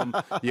a POM,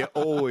 you're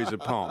always a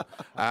POM.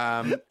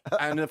 And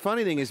the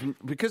funny thing is,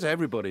 because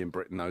everybody in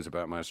Britain knows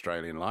about my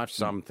Australian life,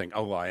 some think,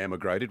 oh, I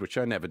emigrated, which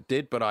I never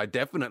did, but I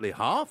definitely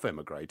half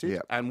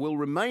emigrated and will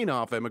remain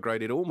half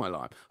emigrated all my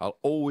life. I'll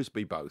always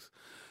be both.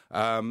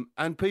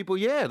 And people,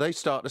 they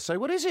start to say,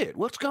 what is it?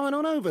 What's going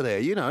on over there?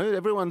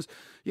 Everyone's,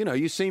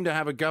 you seem to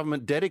have a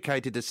government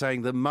dedicated to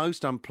saying the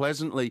most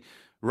unpleasantly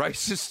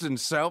racist and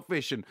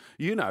selfish and,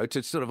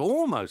 to sort of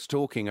almost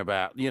talking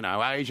about,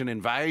 Asian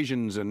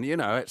invasions and,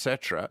 et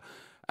cetera.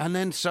 And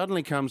then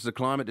suddenly comes the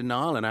climate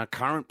denial, and our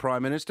current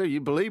Prime Minister,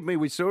 you believe me,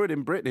 we saw it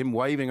in Britain, him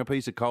waving a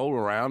piece of coal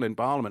around in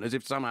Parliament as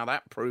if somehow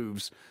that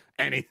proves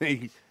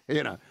anything,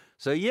 you know.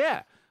 So,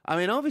 yeah. I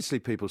mean, obviously,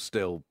 people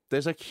still...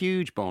 There's a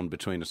huge bond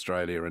between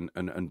Australia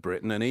and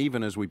Britain, and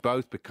even as we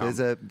both become... There's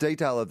a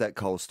detail of that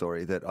coal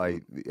story that I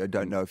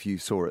don't know if you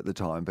saw at the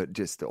time, but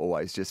just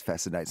always just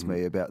fascinates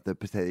me about the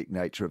pathetic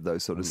nature of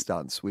those sort of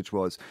stunts, which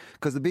was...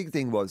 Because the big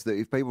thing was that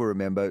if people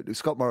remember,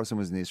 Scott Morrison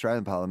was in the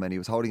Australian Parliament, he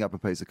was holding up a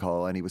piece of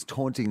coal and he was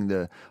taunting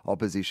the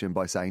opposition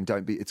by saying,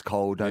 it's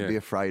coal, don't be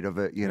afraid of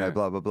it, you know,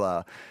 blah, blah,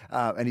 blah.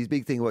 And his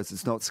big thing was,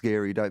 it's not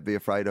scary, don't be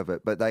afraid of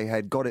it. But they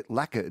had got it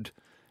lacquered.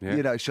 Yeah.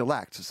 You know,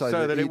 shellacked, so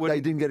that they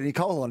didn't get any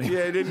coal on him.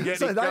 Yeah, didn't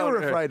get any coal. So they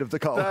were afraid of the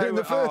coal in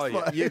the first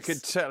place. Yeah, you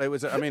could tell it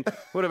was. I mean,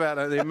 what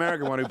about the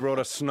American one who brought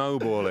a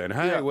snowball in?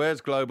 Hey, where's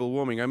global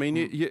warming? I mean,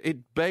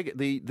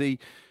 the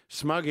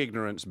smug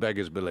ignorance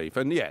beggars belief.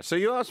 And yeah, so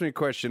you asked me a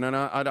question, and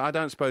I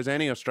don't suppose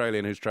any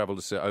Australian who's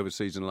travelled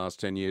overseas in the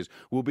last 10 years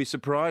will be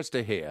surprised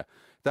to hear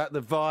that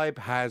the vibe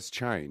has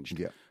changed.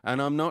 Yeah.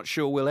 And I'm not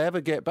sure we'll ever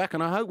get back,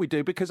 and I hope we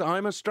do, because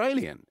I'm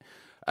Australian.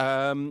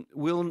 I'm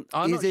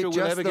Is it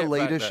just the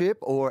leadership,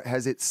 or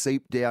has it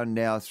seeped down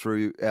now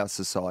through our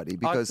society?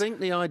 Because I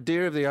think the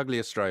idea of the ugly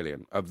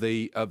Australian, of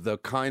the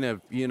kind of,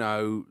 you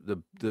know,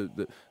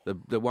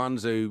 the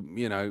ones who,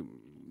 you know,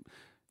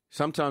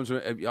 sometimes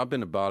I've been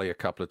to Bali a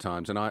couple of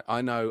times, and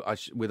I know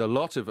with a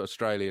lot of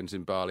Australians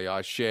in Bali,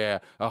 I share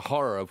a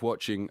horror of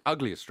watching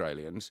ugly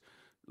Australians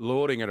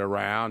lauding it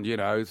around, you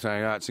know,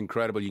 saying, "Oh, it's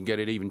incredible. You can get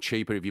it even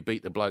cheaper if you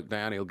beat the bloke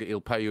down.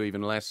 He'll pay you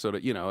even less." Sort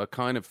of, you know, a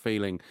kind of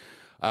feeling.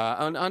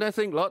 And I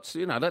think lots,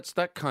 you know, that's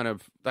that kind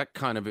of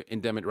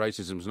endemic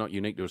racism is not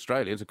unique to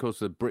Australians. Of course,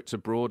 the Brits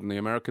abroad and the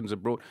Americans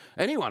abroad,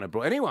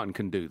 anyone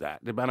can do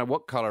that, no matter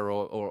what colour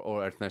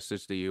or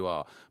ethnicity you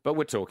are. But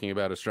we're talking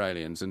about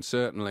Australians, and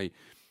certainly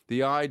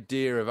the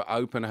idea of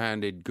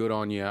open-handed, good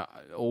on you,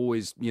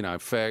 always, you know,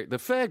 the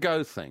fair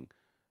go thing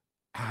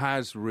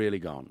has really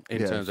gone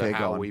in terms of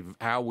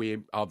how we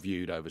are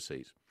viewed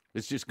overseas.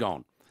 It's just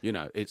gone. You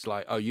know, it's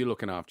like, oh, you're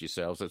looking after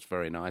yourselves. That's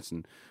very nice.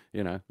 And,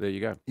 you know, there you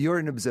go. You're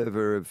an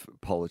observer of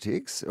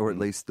politics, or at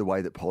least the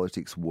way that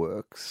politics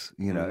works,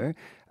 you know.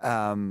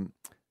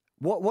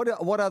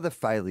 What are the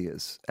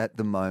failures at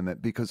the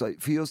moment? Because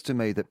it feels to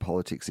me that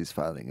politics is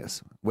failing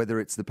us, whether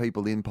it's the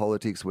people in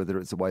politics, whether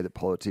it's the way that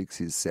politics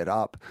is set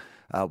up,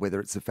 whether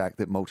it's the fact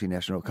that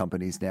multinational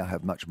companies now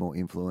have much more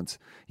influence,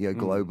 you know,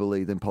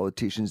 globally than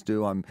politicians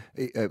do.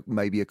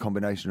 Maybe a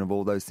combination of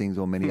all those things,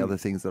 or many other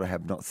things that I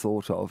have not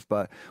thought of.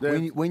 But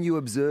when you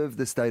observe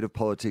the state of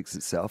politics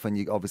itself, and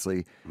you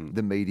obviously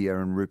the media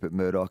and Rupert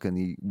Murdoch and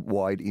the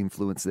wide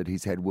influence that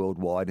he's had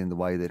worldwide in the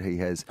way that he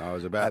has. I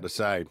was about to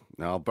say,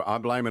 I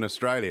blame an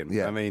Australian.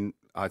 Yeah. I mean,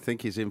 I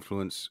think his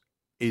influence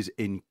is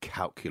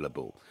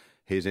incalculable.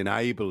 His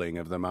enabling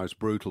of the most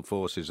brutal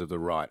forces of the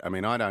right. I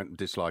mean, I don't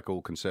dislike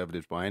all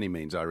Conservatives by any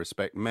means. I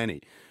respect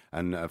many.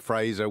 And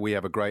Fraser, we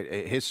have a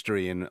great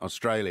history in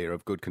Australia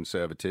of good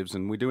Conservatives,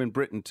 and we do in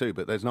Britain too,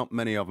 but there's not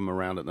many of them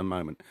around at the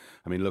moment.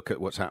 I mean, look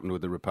at what's happened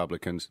with the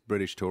Republicans,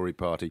 British Tory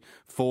party,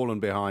 fallen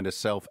behind a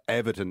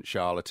self-evident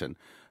charlatan.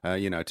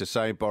 You know, to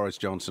say Boris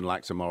Johnson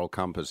lacks a moral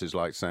compass is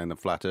like saying the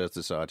Flat Earth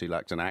Society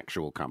lacks an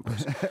actual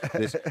compass.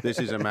 This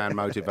is a man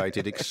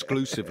motivated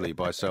exclusively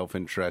by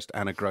self-interest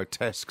and a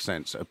grotesque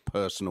sense of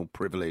personal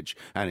privilege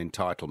and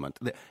entitlement.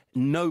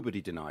 Nobody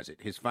denies it.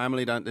 His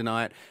family don't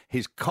deny it.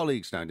 His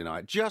colleagues don't deny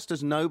it. Just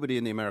as nobody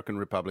in the American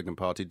Republican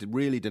Party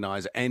really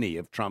denies any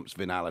of Trump's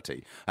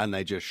venality. And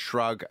they just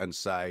shrug and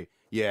say,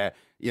 yeah,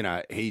 you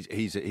know, he's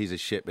a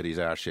shit, but he's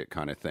our shit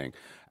kind of thing.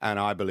 And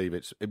I believe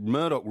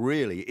Murdoch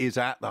really is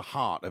at the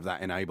heart of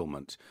that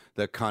enablement,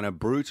 the kind of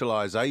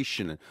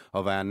brutalization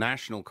of our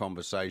national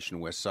conversation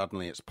where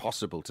suddenly it's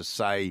possible to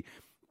say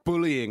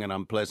bullying and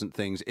unpleasant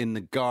things in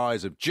the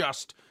guise of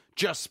just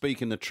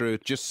speaking the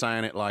truth, just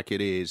saying it like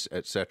it is,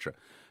 etc.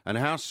 And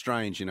how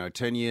strange, you know,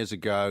 10 years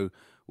ago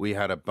we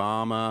had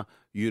Obama,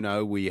 you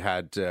know, we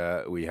had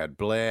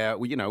Blair,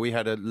 we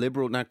had a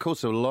liberal. Now, of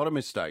course, there were a lot of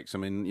mistakes. I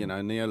mean, you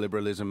know,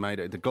 neoliberalism made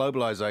it. The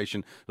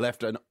globalization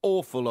left an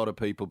awful lot of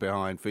people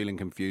behind feeling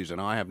confused.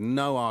 And I have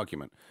no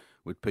argument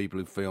with people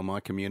who feel my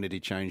community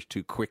changed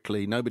too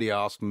quickly. Nobody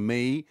asked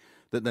me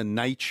that the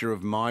nature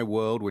of my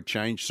world would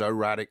change so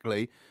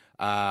radically.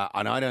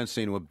 And I don't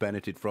seem to have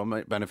benefited from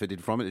it.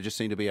 There just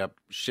seemed to be a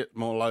shit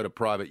more load of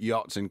private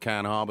yachts in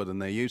Cannes Harbour than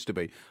there used to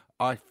be.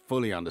 I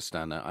fully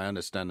understand that. I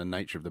understand the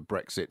nature of the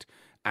Brexit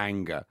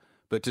anger.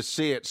 But to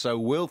see it so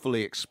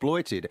willfully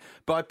exploited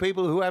by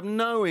people who have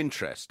no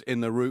interest in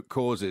the root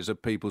causes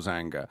of people's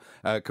anger,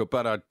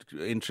 but are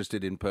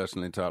interested in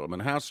personal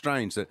entitlement. How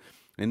strange that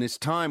in this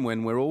time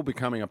when we're all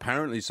becoming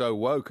apparently so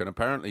woke and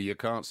apparently you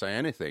can't say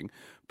anything,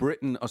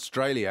 Britain,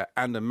 Australia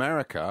and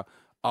America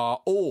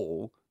are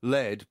all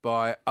led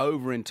by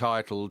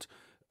over-entitled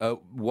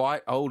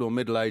white, old or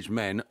middle-aged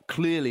men,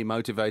 clearly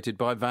motivated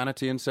by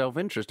vanity and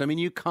self-interest. I mean,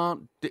 you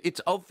can't... It's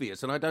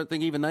obvious, and I don't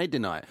think even they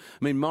deny it.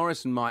 I mean,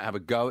 Morrison might have a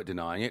go at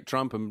denying it.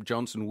 Trump and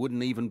Johnson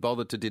wouldn't even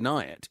bother to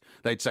deny it.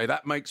 They'd say,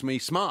 that makes me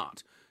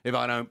smart. if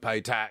I don't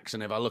pay tax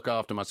and if I look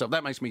after myself.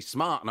 That makes me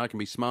smart, and I can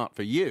be smart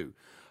for you.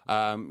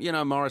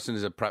 Morrison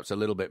is perhaps a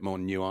little bit more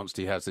nuanced.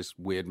 He has this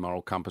weird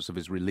moral compass of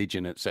his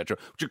religion, etc.,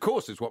 which, of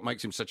course, is what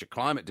makes him such a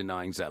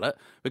climate-denying zealot,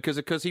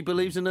 because he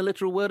believes in the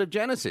literal word of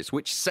Genesis,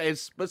 which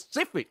says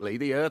specifically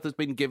the earth has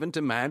been given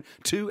to man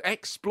to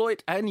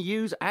exploit and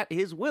use at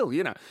his will.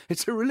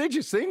 It's a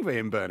religious thing for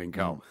him, burning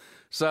coal.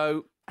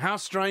 So how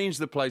strange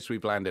the place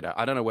we've landed at.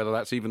 I don't know whether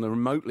that's even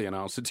remotely an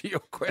answer to your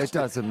question. It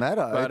doesn't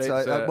matter.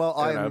 But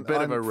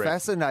I'm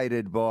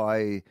fascinated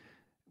by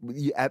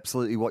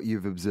absolutely what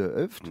you've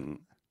observed.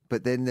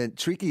 But then the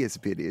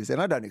trickiest bit is,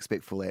 and I don't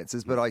expect full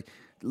answers, but I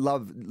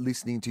love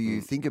listening to you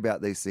think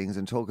about these things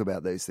and talk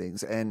about these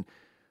things. And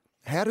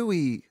how do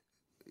we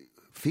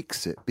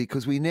fix it?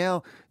 Because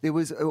there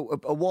was a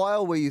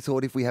while where you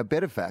thought if we have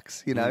better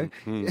facts,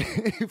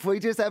 if we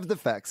just have the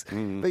facts.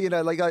 But,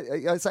 like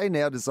I say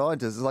now to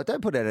scientists, it's like,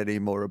 don't put out any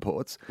more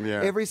reports.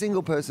 Yeah. Every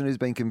single person who's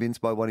been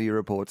convinced by one of your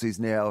reports is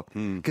now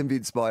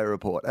convinced by a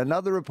report.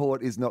 Another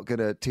report is not going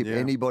to tip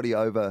anybody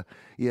over,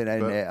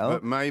 now.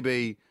 But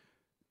maybe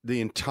the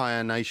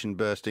entire nation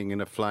bursting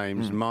into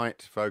flames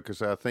might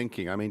focus our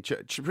thinking. I mean,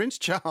 Prince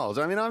Charles,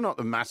 I'm not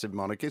a massive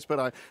monarchist,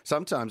 but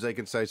sometimes they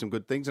can say some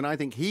good things, and I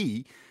think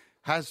he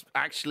has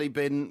actually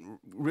been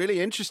really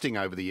interesting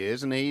over the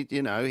years. And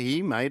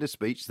he made a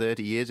speech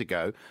 30 years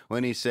ago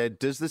when he said,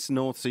 does this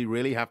North Sea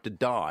really have to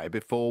die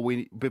before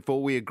we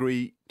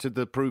agree to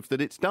the proof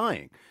that it's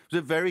dying? It was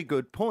a very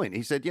good point.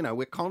 He said,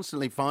 we're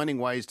constantly finding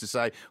ways to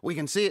say, we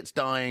can see it's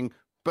dying,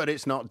 but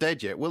it's not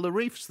dead yet. Well, the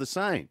reef's the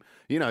same.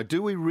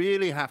 Do we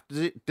really have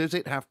to, does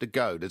it have to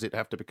go? Does it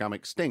have to become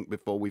extinct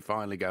before we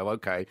finally go,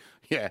 okay,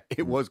 yeah,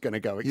 it was going to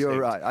go extinct? You're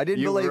right. I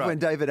didn't believe when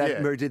David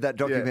Attenborough did that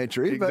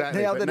documentary,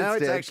 exactly. but now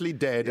it's dead, actually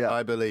dead,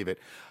 I believe it.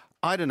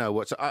 I don't know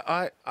what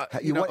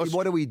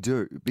do we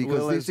do?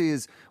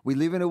 Because we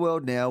live in a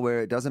world now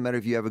where it doesn't matter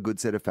if you have a good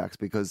set of facts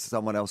because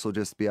someone else will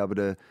just be able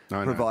to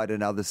provide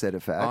another set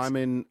of facts.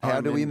 How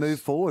do we move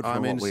forward from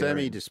I'm in what we're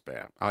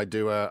semi-despair.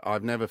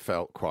 I've never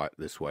felt quite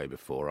this way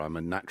before. I'm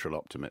a natural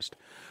optimist.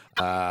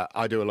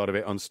 I do a lot of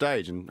it on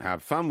stage and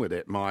have fun with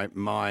it. My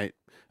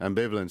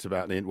ambivalence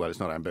about it's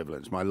not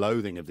ambivalence, my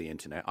loathing of the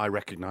internet. I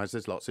recognise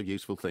there's lots of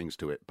useful things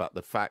to it, but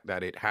the fact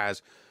that it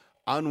has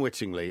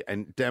unwittingly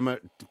and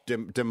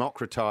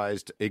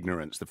democratized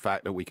ignorance, the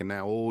fact that we can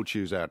now all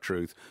choose our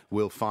truth,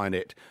 we'll find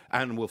it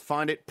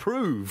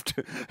proved.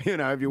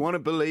 If you want to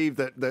believe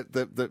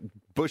that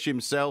Bush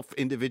himself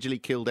individually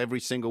killed every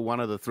single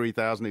one of the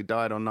 3,000 who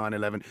died on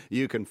 9/11,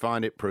 you can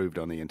find it proved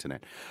on the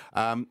internet.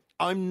 I'm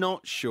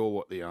not sure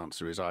what the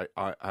answer is. I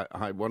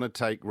want to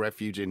take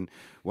refuge in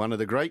one of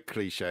the great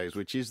cliches,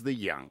 which is the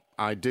young.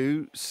 I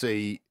do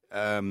see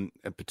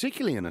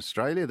particularly in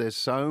Australia, there's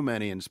so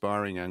many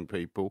inspiring young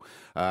people.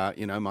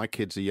 My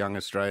kids are young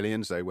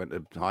Australians. They went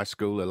to high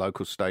school, a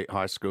local state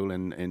high school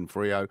in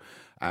Freo,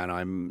 and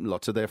I'm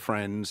lots of their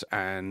friends.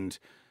 And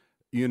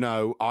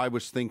I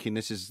was thinking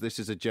this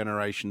is a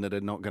generation that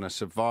are not going to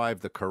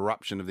survive the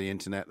corruption of the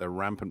internet, the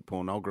rampant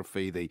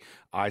pornography, the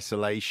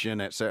isolation,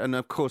 etc. And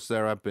of course,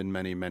 there have been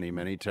many, many,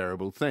 many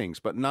terrible things.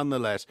 But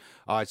nonetheless,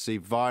 I see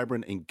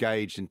vibrant,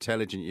 engaged,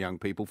 intelligent young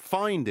people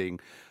finding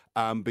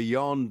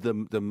beyond the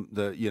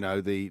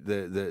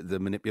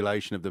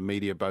manipulation of the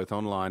media, both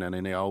online and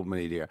in the old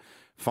media,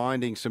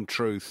 finding some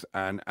truth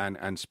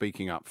and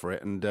speaking up for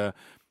it. And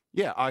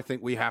I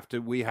think we have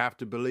to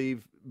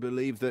believe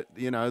that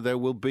there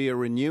will be a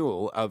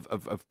renewal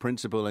of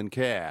principle and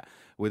care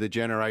with a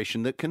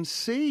generation that can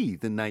see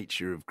the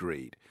nature of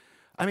greed.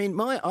 I mean,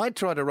 I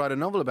tried to write a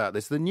novel about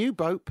this. The new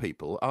boat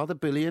people are the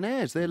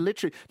billionaires. They're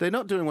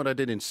not doing what I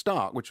did in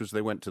Stark, which was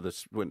they went to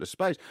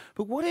space.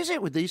 But what is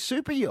it with these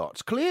super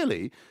yachts?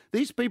 Clearly,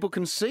 these people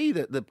can see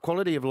that the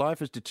quality of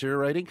life is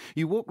deteriorating.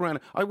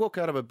 I walk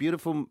out of a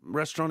beautiful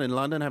restaurant in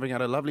London having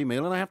had a lovely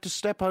meal, and I have to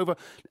step over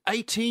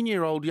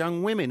 18-year-old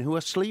young women who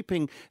are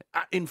sleeping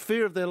in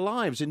fear of their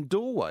lives in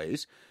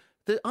doorways.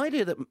 The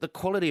idea that the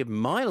quality of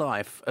my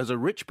life as a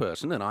rich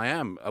person, and I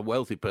am a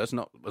wealthy person,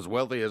 not as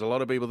wealthy as a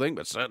lot of people think,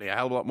 but certainly a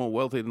hell of a lot more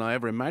wealthy than I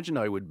ever imagined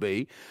I would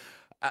be,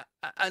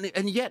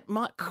 and yet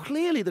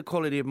clearly the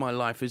quality of my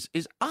life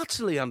is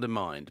utterly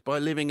undermined by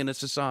living in a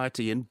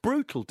society in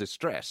brutal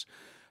distress.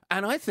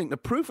 And I think the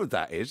proof of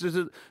that is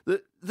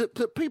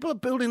that people are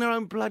building their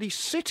own bloody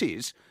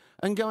cities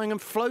and going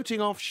and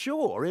floating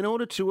offshore in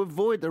order to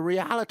avoid the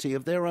reality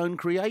of their own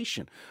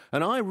creation.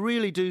 And I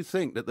really do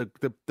think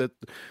that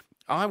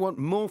I want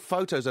more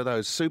photos of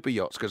those super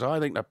yachts because I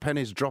think the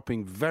penny's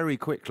dropping very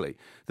quickly,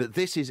 that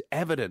this is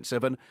evidence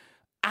of an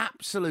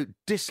absolute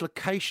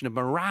dislocation of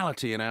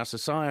morality in our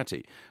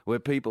society where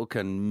people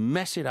can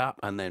mess it up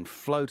and then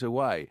float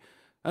away.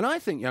 And I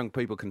think young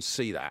people can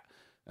see that.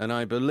 And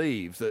I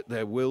believe that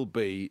there will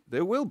be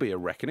a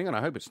reckoning, and I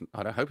hope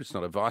it's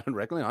not a violent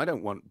reckoning. I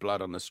don't want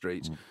blood on the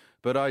streets,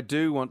 but I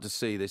do want to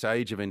see this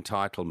age of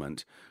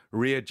entitlement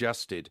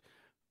readjusted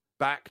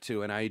back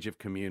to an age of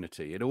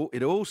community. It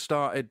all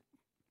started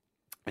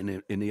in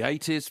the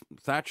 80s,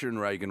 Thatcher and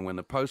Reagan, when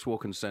the post-war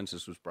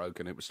consensus was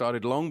broken. It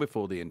started long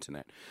before the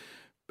internet.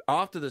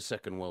 After the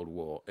Second World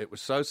War, it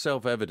was so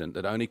self-evident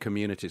that only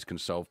communities can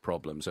solve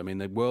problems. I mean,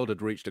 the world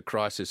had reached a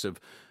crisis of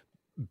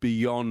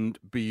beyond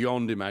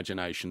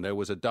imagination. There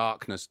was a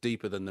darkness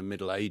deeper than the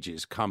Middle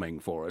Ages coming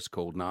for us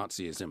called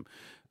Nazism,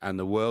 and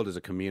the world as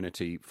a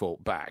community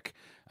fought back.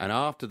 And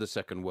after the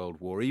Second World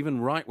War,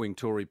 even right-wing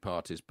Tory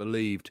parties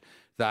believed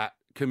that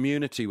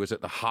community was at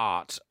the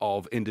heart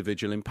of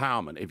individual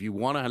empowerment. If you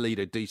want to lead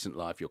a decent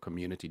life, your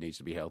community needs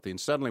to be healthy. And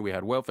suddenly we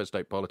had welfare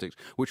state politics,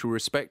 which were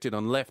respected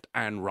on left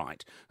and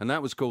right. And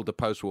that was called the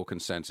post-war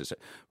consensus.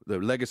 The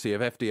legacy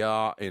of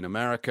FDR in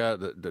America,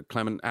 the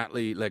Clement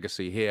Attlee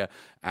legacy here,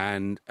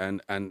 and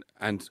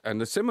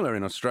the similar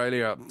in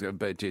Australia,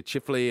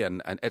 Chifley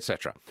and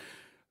etc.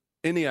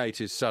 In the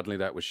 80s, suddenly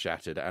that was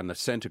shattered and the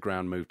centre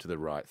ground moved to the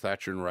right.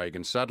 Thatcher and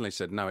Reagan suddenly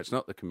said, no, it's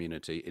not the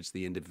community, it's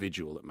the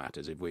individual that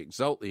matters. If we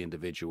exalt the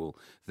individual,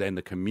 then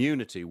the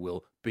community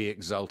will be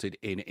exalted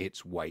in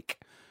its wake.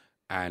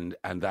 And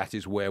that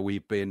is where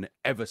we've been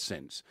ever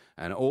since.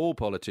 And all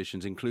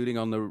politicians, including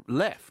on the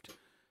left,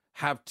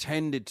 have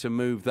tended to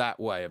move that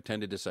way, have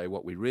tended to say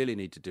what we really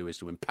need to do is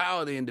to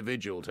empower the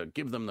individual, to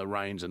give them the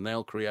reins, and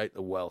they'll create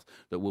the wealth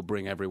that will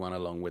bring everyone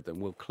along with them.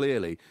 Well,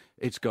 clearly,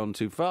 it's gone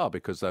too far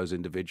because those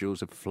individuals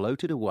have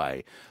floated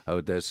away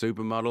with their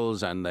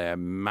supermodels and their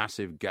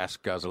massive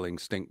gas-guzzling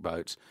stink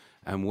boats,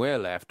 and we're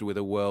left with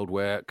a world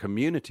where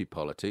community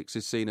politics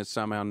is seen as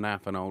somehow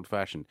naff and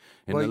old-fashioned.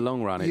 In the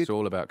long run, it's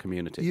all about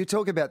community. You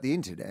talk about the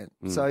internet.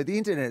 So the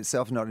internet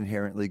itself not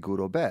inherently good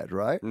or bad,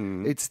 right?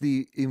 It's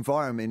the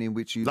environment in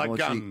which you like launch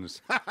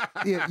guns.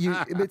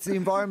 It's the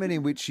environment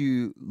in which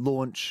you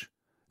launch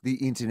the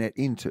internet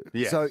into.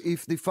 Yes. So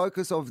if the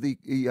focus of the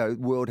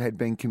world had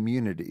been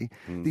community,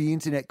 the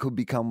internet could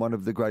become one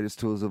of the greatest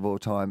tools of all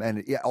time, and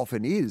it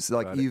often is.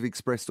 Like you've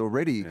expressed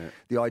already,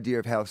 the idea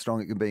of how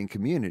strong it can be in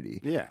community.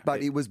 Yeah.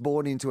 But it was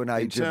born into an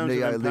age of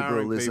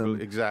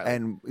neoliberalism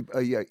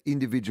and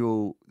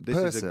individual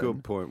person. This is a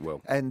good point,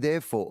 Will. And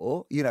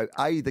therefore,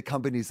 the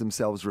companies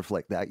themselves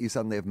reflect that. You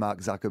suddenly have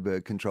Mark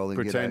Zuckerberg controlling,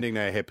 pretending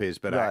they're hippies,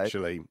 but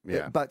actually,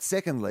 But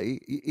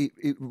secondly,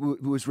 it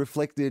was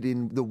reflected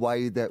in the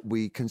way that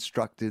we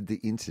constructed the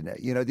internet.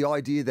 The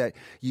idea that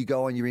you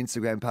go on your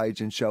Instagram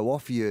page and show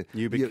off your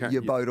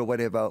boat or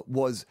whatever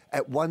was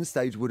at one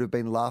stage would have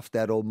been laughed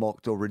at or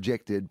mocked or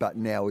rejected, but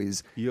now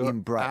is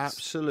embraced. You're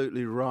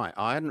absolutely right.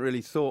 I hadn't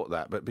really thought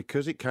that, but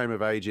because it came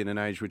of age in an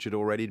age which had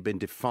already been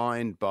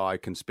defined by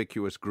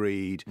conspicuous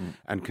greed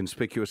and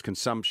conspicuous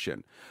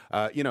consumption.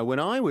 When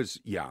I was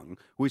young,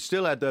 we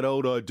still had that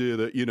old idea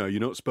that, you're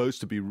not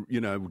supposed to be,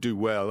 do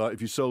well. Like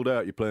if you sold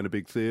out, you're playing a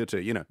big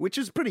theatre, which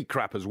is pretty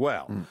crap as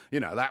well.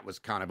 That was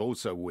kind of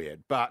also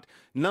weird. But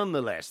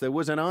nonetheless, there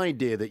was an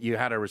idea that you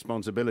had a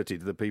responsibility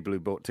to the people who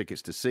bought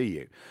tickets to see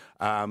you.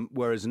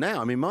 Whereas now,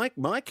 I mean,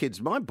 my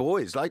kids, my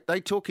boys, like they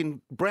talk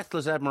in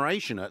breathless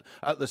admiration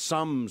at the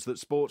sums that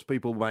sports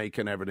people make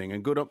and everything,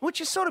 and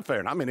which is sort of fair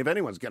enough. I mean, if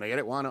anyone's going to get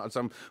it, why not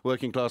some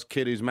working class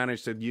kid who's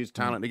managed to use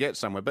talent to get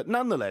somewhere? But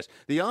nonetheless,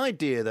 the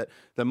idea that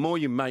the more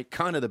you make,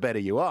 kind of the better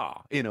you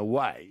are, in a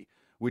way,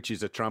 which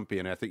is a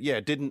Trumpian ethic.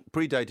 Didn't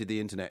predated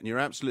the internet, and you're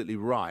absolutely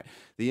right.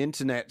 The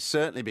internet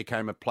certainly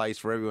became a place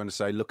for everyone to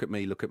say, look at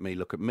me, look at me,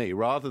 look at me,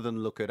 rather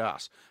than look at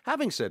us.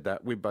 Having said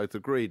that, we both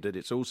agreed that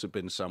it's also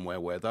been somewhere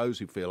where those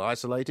who feel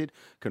isolated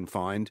can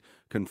find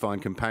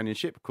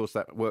companionship. Of course,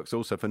 that works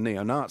also for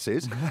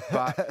neo-Nazis,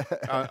 but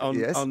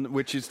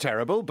which is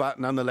terrible.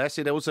 But nonetheless,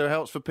 it also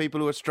helps for people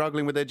who are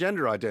struggling with their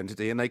gender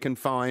identity, and they can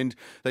find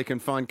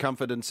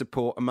comfort and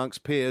support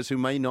amongst peers who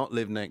may not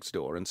live next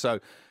door. And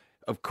so,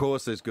 of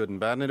course, there's good and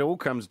bad, and it all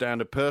comes down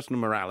to personal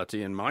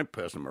morality, and my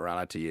personal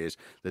morality is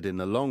that in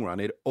the long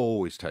run, it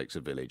always takes a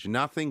village.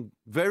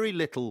 Very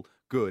little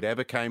good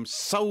ever came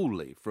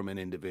solely from an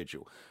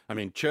individual. I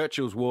mean,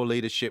 Churchill's war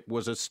leadership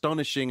was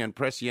astonishing and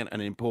prescient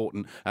and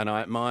important, and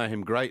I admire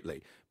him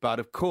greatly. But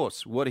of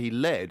course, what he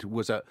led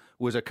was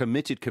a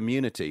committed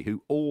community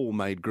who all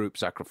made group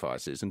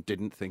sacrifices and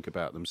didn't think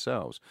about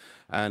themselves.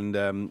 And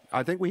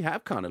I think we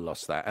have kind of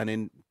lost that. And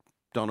in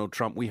Donald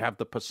Trump, we have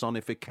the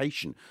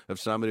personification of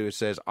somebody who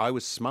says, I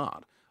was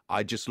smart.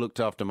 I just looked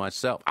after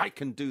myself. I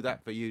can do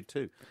that for you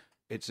too.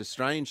 It's a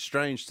strange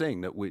thing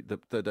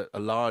that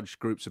large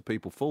groups of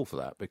people fall for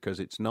that,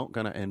 because it's not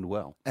going to end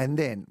well. And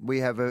then we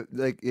have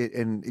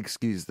and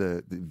excuse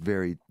the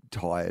very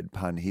tired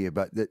pun here,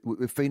 but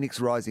with Phoenix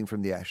rising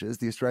from the ashes,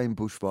 the Australian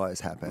bushfires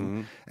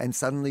happen, and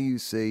suddenly you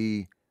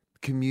see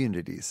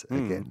communities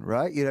again,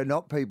 right?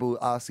 Not people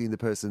asking the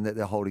person that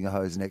they're holding a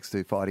hose next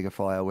to fighting a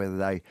fire whether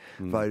they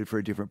voted for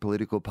a different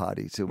political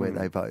party to where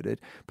they voted.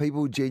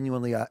 People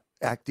genuinely are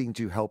acting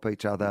to help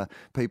each other.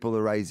 People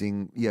are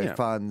raising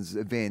funds,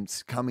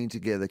 events, coming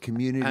together,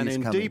 communities coming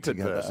together. And in deep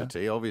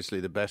adversity, obviously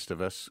the best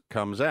of us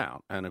comes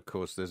out. And of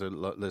course, there's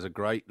a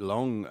great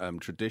long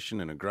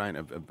tradition and a grain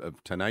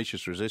of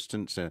tenacious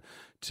resistance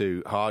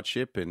to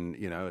hardship in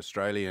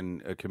Australian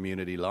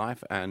community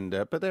life. And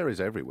but there is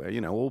everywhere.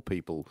 All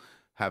people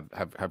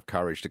have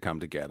courage to come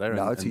together.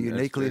 No, it's a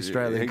uniquely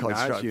Australian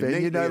construct.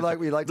 Uniquely, you know, like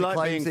we like to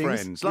claim being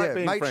things. Friends, like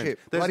being mateship.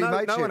 friends.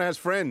 Mateship. No one has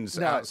friends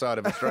outside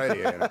of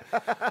Australia.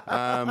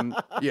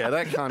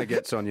 That kind of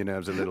gets on your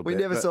nerves a little bit.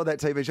 We never saw that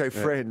TV show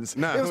Friends.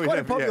 No, it was quite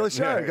a popular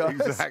show, guys.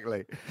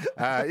 Exactly.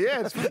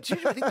 It's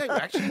I think they were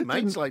actually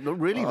mates. Like,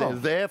 really, they're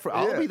there for.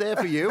 I'll be there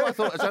for you. I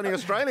thought it's only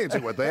Australians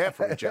who were there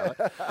for each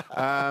other.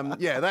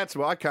 That's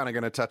why I'm kind of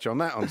going to touch on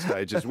that on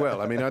stage as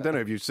well. I mean, I don't know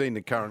if you've seen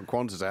the current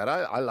Qantas ad.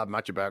 I love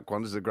much about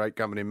Qantas. It's a great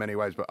company in many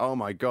ways, but oh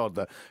my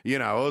God,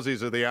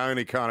 Aussies are the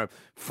only kind of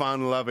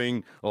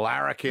fun-loving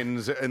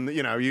larrikins, and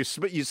you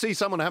see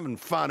someone having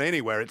fun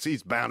anywhere,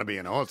 he's bound to be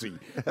an Aussie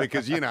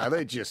because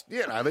they're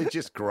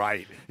just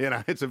great.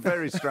 It's a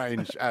very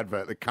strange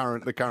advert. The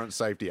current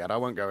safety ad. I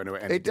won't go into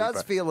it. It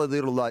does feel a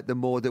little like the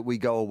more that we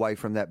go away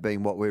from that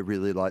being what we're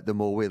really like, the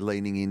more we're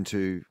leaning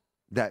into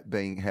that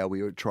being how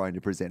we were trying to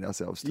present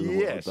ourselves to the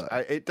world. Yes,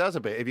 it does a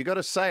bit. If you've got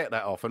to say it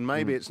that often,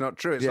 maybe it's not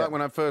true. It's like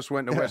when I first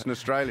went to Western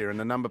Australia and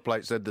the number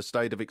plate said the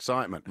state of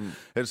excitement.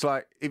 It's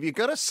like, if you've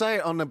got to say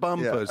it on the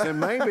bumpers, then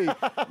maybe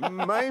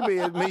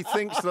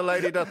methinks the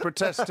lady does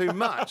protest too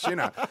much.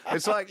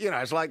 It's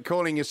like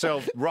calling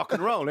yourself rock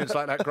and roll. It's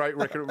like that great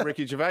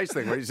Ricky Gervais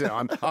thing where he said,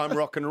 I'm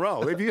rock and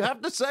roll. If you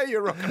have to say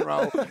you're rock and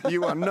roll,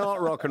 you are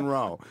not rock and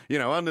roll.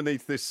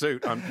 Underneath this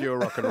suit, I'm pure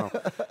rock and roll.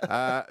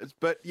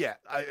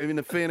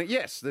 The feeling,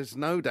 yes, there's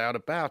no doubt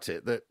about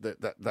it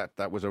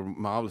that was a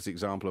marvellous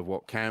example of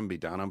what can be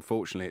done.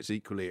 Unfortunately, it's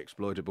equally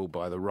exploitable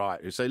by the right,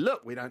 who say,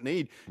 look, we don't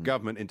need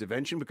government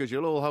intervention because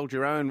you'll all hold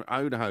your own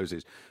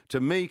hoses.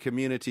 To me,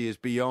 community is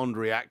beyond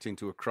reacting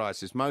to a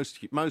crisis.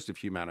 Most of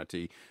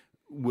humanity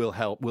will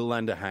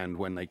lend a hand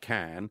when they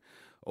can,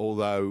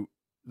 although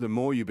the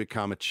more you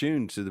become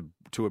attuned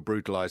to a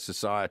brutalized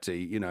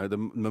society, the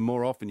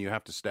more often you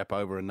have to step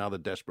over another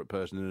desperate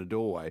person in a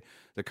doorway,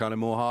 the kind of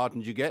more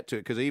hardened you get to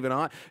it. Because even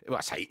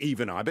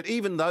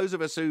those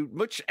of us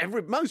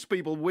most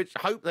people which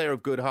hope they're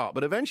of good heart,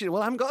 but eventually,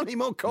 I haven't got any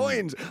more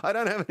coins. I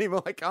don't have any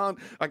more. I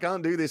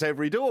can't do this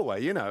every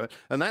doorway,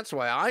 And that's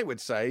why I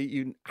would say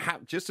you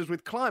have, just as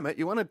with climate,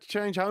 you want to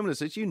change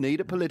homelessness, you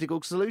need a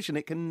political solution.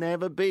 It can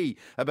never be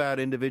about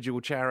individual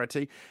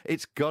charity.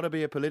 It's got to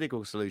be a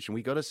political solution.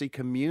 We've got to see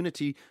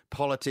community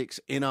politics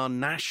in our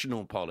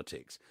national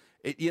politics.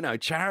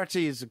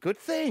 Charity is a good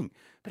thing,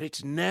 but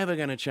it's never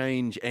going to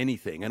change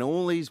anything. And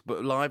all these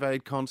Live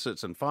Aid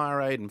concerts and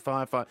Fire Aid and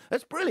Firefight,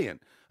 that's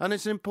brilliant. And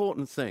it's an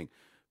important thing.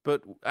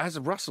 But as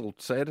Russell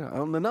said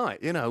on the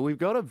night, we've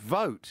got to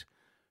vote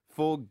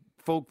for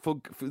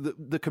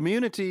the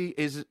community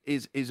is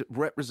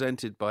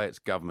represented by its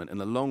government. In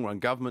the long run,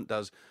 government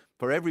does,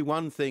 for every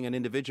one thing an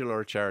individual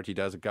or a charity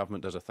does, a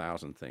government does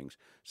 1,000 things.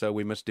 So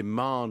we must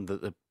demand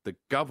that the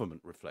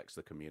government reflects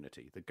the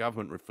community. The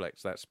government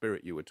reflects that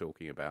spirit you were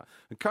talking about.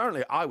 And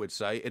currently, I would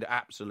say it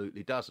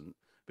absolutely doesn't,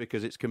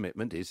 because its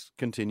commitment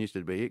continues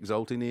to be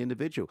exalting the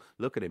individual.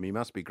 Look at him, he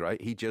must be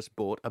great. He just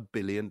bought $1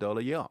 billion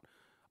yacht.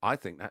 I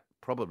think that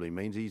probably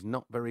means he's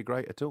not very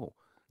great at all.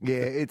 Yeah,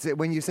 it's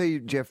when you see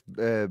Jeff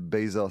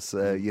Bezos,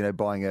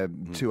 buying a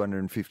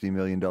 $250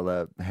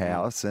 million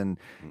house, and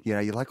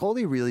you're like, all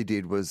he really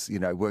did was,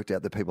 worked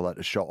out the people at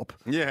the shop.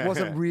 Yeah, it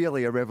wasn't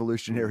really a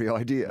revolutionary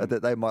idea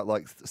that they might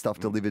like stuff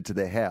delivered to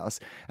their house.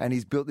 And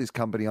he's built this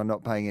company on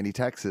not paying any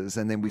taxes,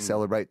 and then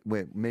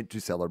we're meant to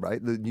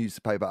celebrate. The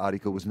newspaper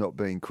article was not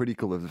being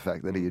critical of the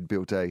fact that he had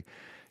built a.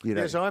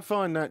 Yes, I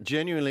find that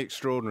genuinely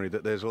extraordinary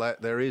that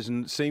there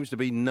seems to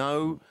be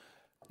no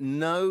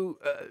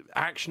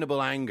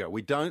actionable anger.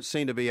 We don't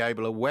seem to be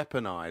able to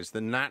weaponize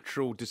the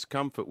natural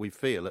discomfort we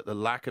feel at the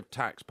lack of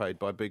tax paid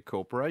by big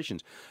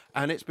corporations.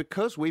 And it's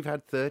because we've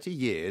had 30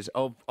 years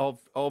of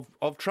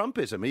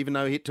Trumpism, even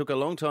though it took a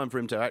long time for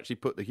him to actually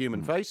put the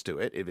human face to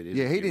it, if it is.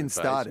 Yeah, he didn't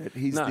start it.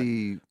 He's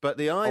the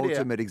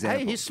ultimate example.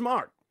 Hey, he's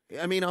smart.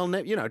 I mean,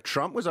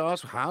 Trump was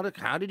asked, how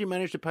did you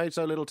manage to pay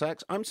so little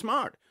tax? I'm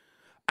smart.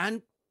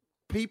 And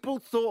people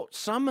thought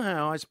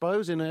somehow, I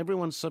suppose,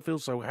 everyone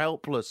feels so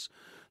helpless,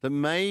 that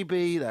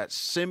maybe that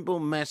simple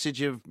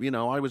message of,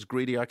 I was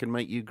greedy, I can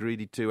make you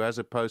greedy too, as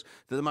opposed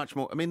to the much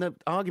more... I mean, the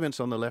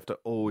arguments on the left are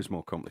always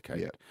more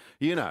complicated.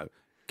 Yeah.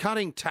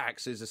 Cutting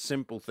tax is a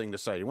simple thing to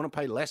say. You want to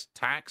pay less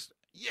tax?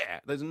 Yeah,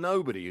 there's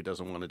nobody who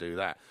doesn't want to do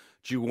that.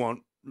 Do you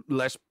want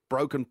less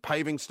broken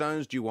paving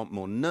stones? Do you want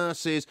more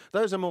nurses?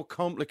 Those are more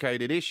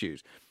complicated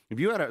issues. If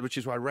you had which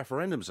is why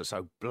referendums are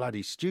so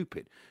bloody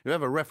stupid. You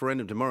have a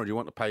referendum tomorrow, do you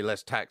want to pay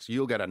less tax?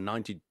 You'll get a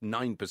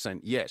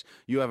 99% yes.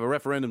 You have a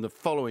referendum the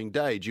following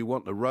day, do you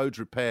want the roads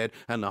repaired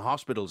and the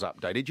hospitals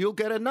updated? You'll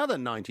get another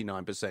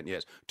 99%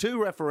 yes. Two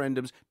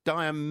referendums,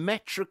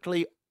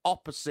 diametrically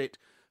opposite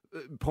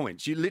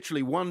points. You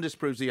literally, one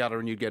disproves the other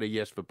and you get a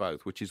yes for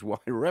both, which is why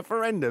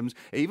referendums,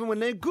 even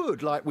when they're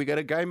good, like we get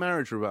a gay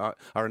marriage are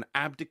an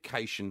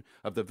abdication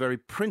of the very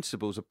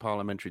principles of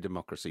parliamentary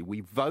democracy.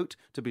 We vote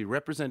to be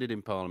represented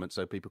in Parliament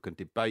so people can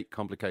debate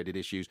complicated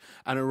issues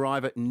and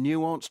arrive at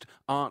nuanced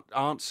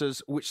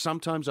answers, which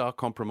sometimes are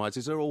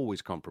compromises, are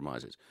always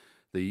compromises.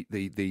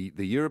 The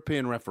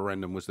European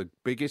referendum was the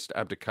biggest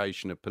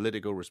abdication of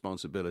political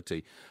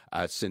responsibility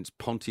since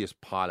Pontius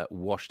Pilate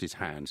washed his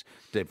hands.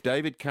 If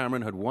David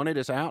Cameron had wanted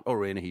us out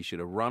or in, he should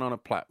have run on a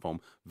platform,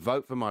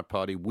 vote for my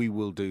party, we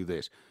will do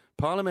this.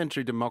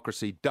 Parliamentary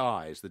democracy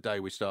dies the day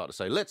we start to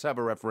say, let's have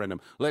a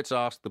referendum, let's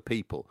ask the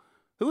people.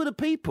 Who are the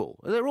people?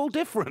 They're all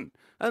different.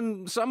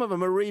 And some of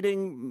them are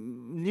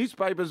reading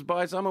newspapers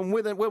by someone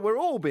with it. We're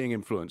all being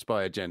influenced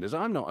by agendas.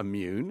 I'm not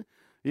immune,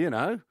 you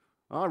know.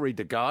 I read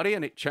The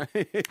Guardian.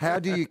 How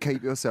do you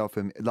keep yourself,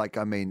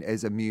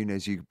 as immune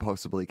as you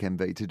possibly can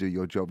be to do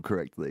your job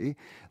correctly?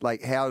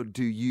 Like, how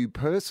do you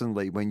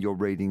personally, when you're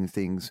reading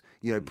things,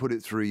 put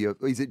it through your...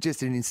 Is it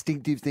just an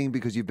instinctive thing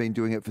because you've been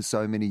doing it for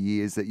so many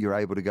years that you're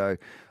able to go,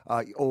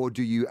 or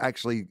do you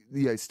actually,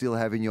 still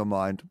have in your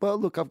mind, well,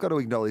 look, I've got to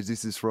acknowledge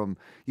this is from,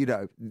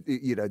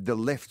 the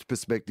left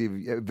perspective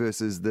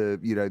versus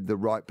the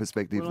right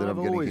perspective that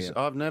I'm getting here?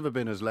 I've never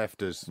been as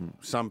left as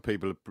some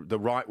people, the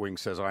right wing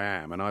says I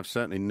am, and I've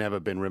certainly never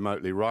been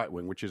remotely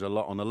right-wing, which is a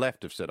lot on the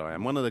left have said I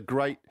am. One of the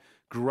great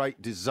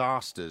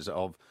disasters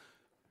of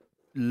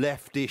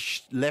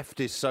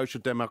leftist social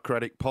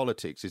democratic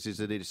politics is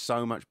that it is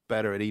so much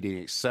better at eating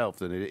itself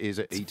than it is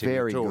at eating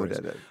very Tories.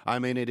 good at it. I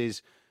mean, it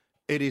is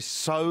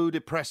so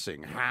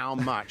depressing how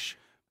much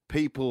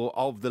people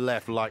of the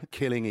left like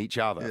killing each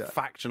other. Yeah.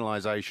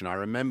 Factionalization. I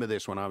remember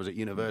this when I was at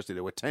university.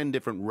 There were 10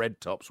 different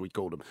red tops, we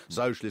called them.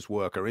 Socialist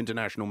worker,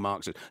 international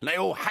Marxist. And they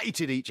all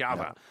hated each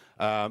other,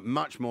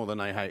 much more than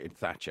they hated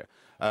Thatcher.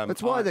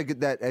 That's why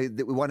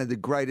one of the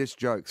greatest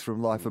jokes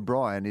from Life of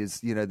Brian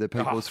is, the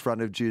People's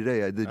Front of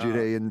Judea, the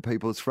Judean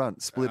People's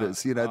Front,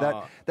 splitters.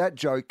 That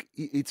joke,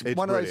 it's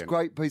one of those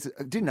great pieces.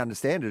 I didn't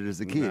understand it as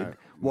a kid,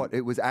 what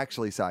it was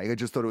actually saying. I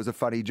just thought it was a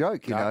funny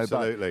joke,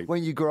 Absolutely. But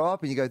when you grow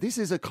up and you go, this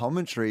is a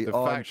commentary the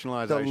on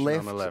factionalization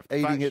on the left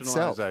eating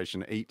itself.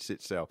 Factionalization eats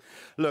itself.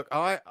 Look,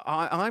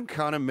 I'm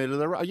kind of middle of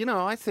the road.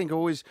 I think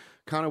always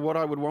kind of what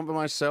I would want for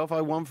myself,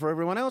 I want for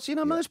everyone else.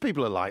 Most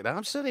people are like that.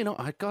 I'm certainly not.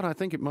 I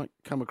think it might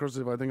come across as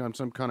if I think I'm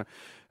some kind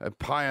of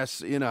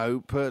pious,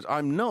 person.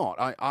 I'm not.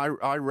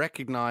 I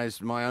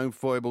recognize my own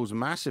foibles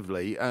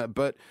massively,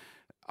 but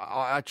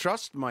I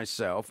trust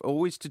myself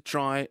always to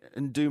try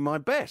and do my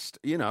best.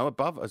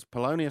 Above, as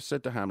Polonius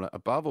said to Hamlet,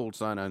 above all,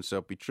 thine own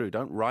self be true.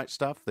 Don't write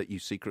stuff that you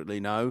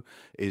secretly know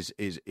is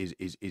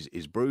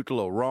brutal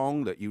or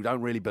wrong, that you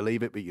don't really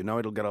believe it, but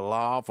it'll get a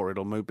laugh or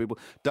it'll move people.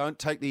 Don't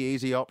take the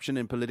easy option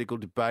in political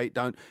debate.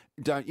 Don't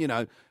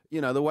the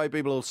way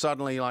people will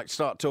suddenly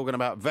start talking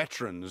about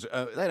veterans.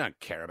 They don't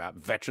care about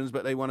veterans,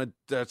 but they want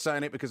to say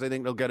it because they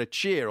think they'll get a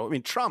cheer. Or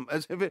Trump,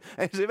 as if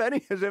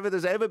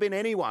there's ever been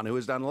anyone who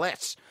has done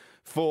less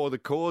for the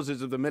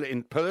causes of the military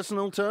in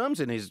personal terms,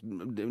 in his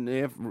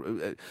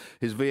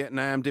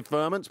Vietnam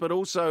deferments, but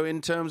also in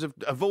terms of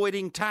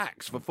avoiding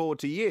tax for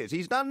 40 years.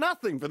 He's done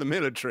nothing for the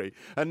military,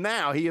 and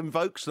now he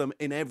invokes them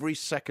in every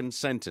second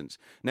sentence.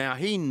 Now,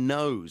 he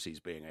knows he's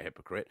being a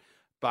hypocrite,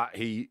 but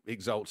he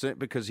exalts it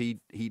because he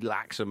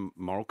lacks a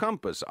moral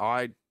compass.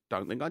 I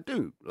don't think I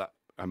do lack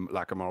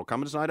a moral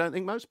compass, and I don't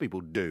think most people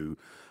do.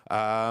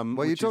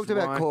 Well, you talked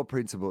about core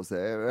principles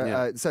there.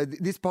 Yeah. So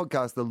this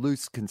podcast, the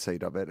loose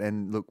conceit of it,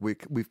 and look,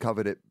 we've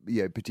covered it,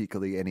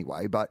 particularly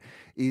anyway, but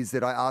is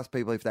that I ask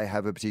people if they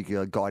have a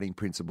particular guiding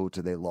principle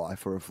to their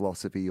life or a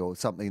philosophy or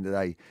something that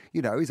they,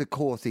 is a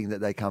core thing that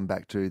they come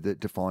back to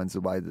that defines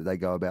the way that they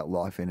go about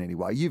life in any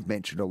way. You've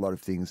mentioned a lot of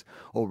things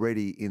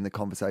already in the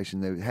conversation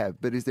that we have,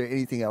 but is there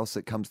anything else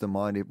that comes to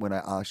mind when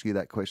I ask you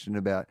that question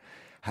about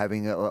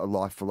having a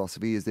life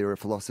philosophy? Is there a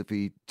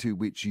philosophy to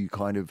which you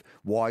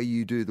why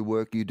you do the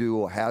work you do,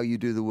 or how you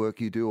do the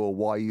work you do, or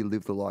why you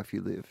live the life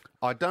you live?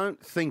 I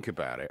don't think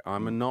about it.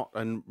 I'm not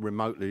a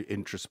remotely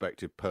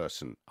introspective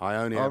person. I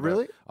only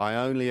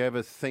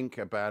ever think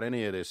about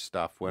any of this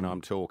stuff when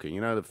I'm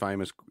talking. The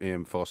famous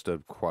Ian Foster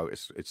quote.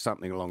 It's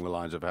something along the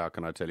lines of, "How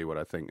can I tell you what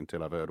I think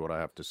until I've heard what I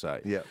have to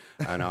say?" Yeah.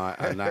 And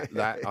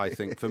that I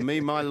think for me,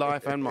 my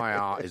life and my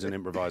art is an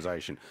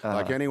improvisation.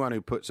 Like anyone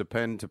who puts a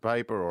pen to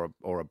paper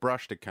or a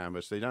brush to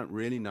canvas, they don't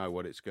really know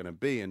what it's going to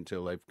be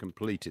until they've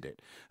completed it.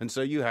 And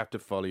so you have to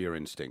follow your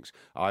instincts.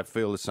 I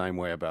feel the same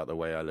way about the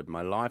way I live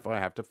my life. I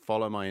have to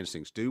follow my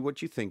instincts. Do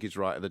what you think is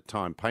right at the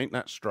time. Paint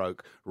that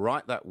stroke,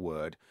 write that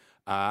word,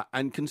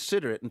 and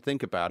consider it and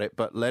think about it,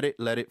 but let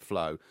it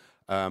flow.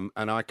 And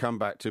I come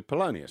back to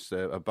Polonius,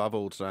 above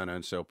all, thine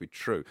own self be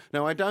true.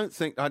 Now, I don't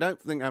think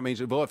that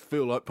means if I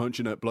feel like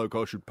punching that bloke,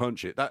 I should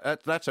punch it.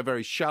 That's a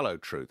very shallow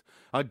truth,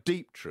 a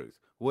deep truth.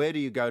 Where do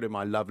you go to,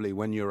 my lovely,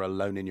 when you're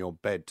alone in your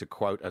bed, to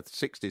quote a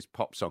 60s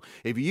pop song?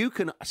 If you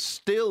can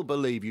still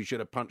believe you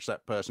should have punched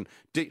that person,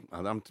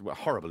 a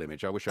horrible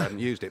image. I wish I hadn't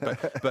used it, what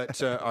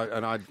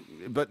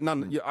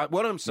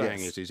I'm saying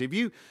is if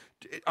you,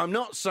 I'm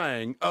not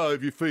saying,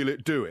 if you feel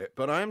it, do it,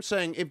 but I am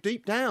saying if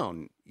deep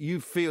down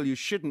you feel you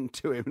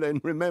shouldn't do it,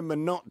 then remember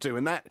not to.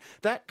 And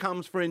that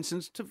comes, for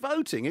instance, to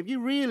voting. If you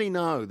really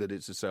know that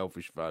it's a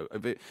selfish vote,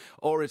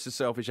 or it's a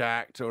selfish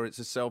act, or it's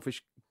a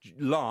selfish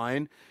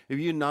line, if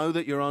you know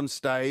that you're on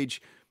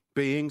stage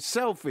being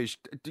selfish,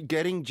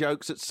 getting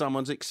jokes at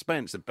someone's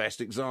expense. The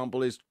best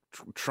example is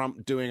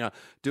Trump doing a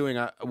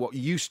what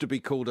used to be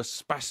called a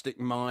spastic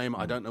mime.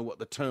 I don't know what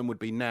the term would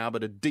be now,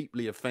 but a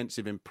deeply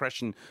offensive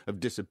impression of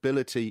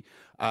disability.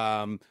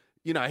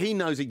 He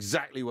knows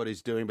exactly what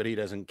he's doing, but he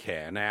doesn't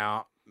care.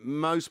 Now,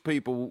 most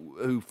people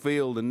who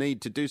feel the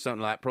need to do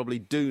something like that probably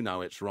do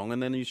know it's wrong,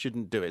 and then you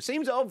shouldn't do it.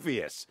 Seems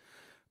obvious,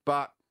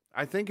 but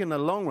I think in the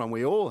long run,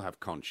 we all have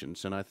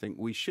conscience, and I think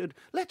we should.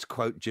 Let's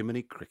quote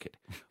Jiminy Cricket.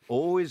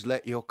 Always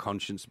let your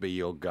conscience be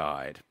your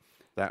guide.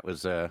 That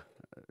was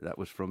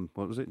from,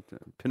 what was it?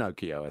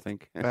 Pinocchio, I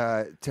think.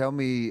 Tell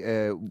me,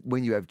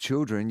 when you have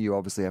children, you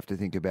obviously have to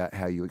think about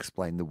how you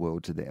explain the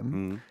world to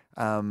them.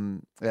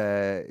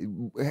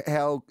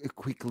 How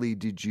quickly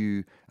did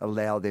you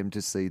allow them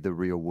to see the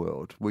real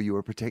world? Were you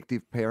a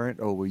protective parent,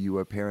 or were you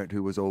a parent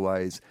who was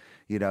always,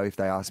 if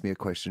they ask me a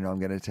question, I'm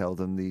going to tell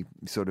them the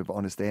sort of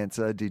honest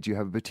answer? Did you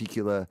have a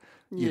particular,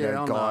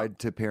 guide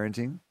to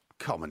parenting?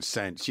 Common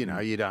sense, you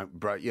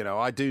don't,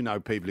 I do know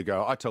people who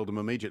go, I told them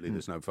immediately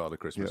there's no Father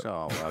Christmas. Yep.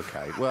 Oh,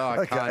 okay. Well,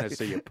 I kind of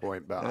see your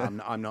point, but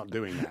I'm not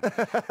doing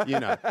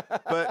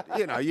that, But,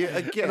 you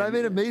again. And I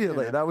mean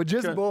immediately, they were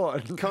just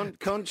born.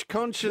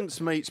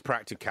 Conscience meets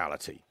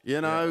practicality.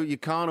 You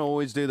can't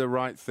always do the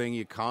right thing.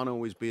 You can't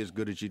always be as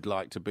good as you'd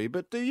like to be,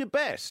 but do your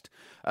best.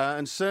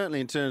 And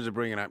certainly in terms of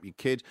bringing up your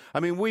kids,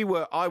 I mean,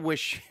 I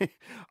wish,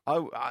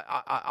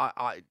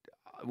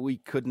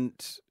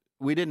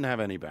 we didn't have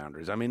any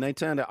boundaries. I mean, they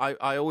turned out,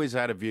 I always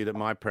had a view that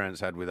my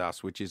parents had with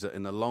us, which is that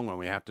in the long run,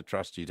 we have to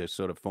trust you to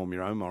sort of form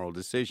your own moral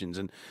decisions.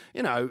 And,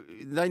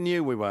 they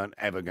knew we weren't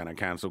ever going to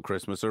cancel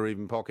Christmas or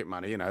even pocket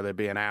money. There'd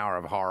be an hour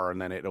of horror and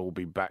then it'd all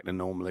be back to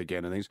normal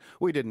again and things.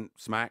 We didn't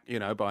smack,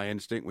 by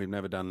instinct. We've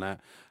never done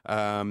that.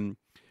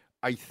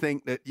 I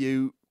think that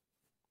you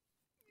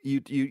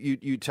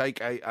take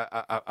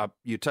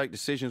you take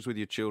decisions with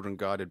your children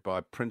guided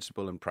by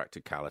principle and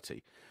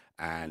practicality.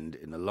 And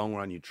in the long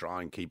run, you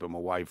try and keep them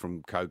away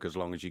from Coke as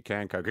long as you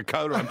can.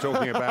 Coca-Cola, I'm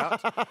talking about.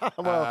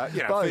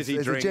 Both, fizzy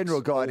drinks, a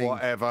general guiding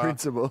whatever.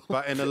 Principle.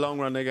 But in the long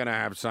run, they're going to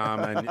have some,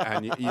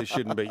 and you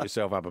shouldn't beat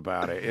yourself up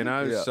about it.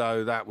 Yeah.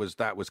 So that was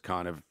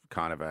kind of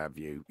our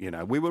view.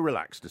 We were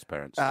relaxed as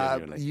parents.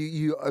 Genuinely.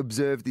 You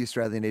observed the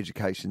Australian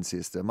education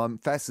system. I'm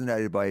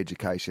fascinated by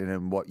education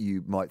and what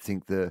you might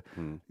think the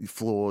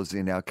flaws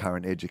in our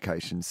current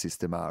education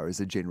system are as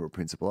a general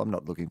principle. I'm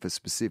not looking for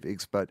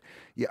specifics, but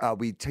are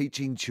we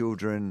teaching children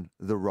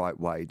the right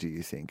way, do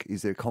you think?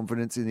 Is there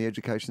confidence in the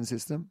education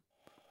system?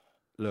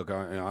 Look,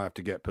 I have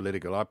to get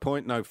political. I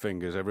point no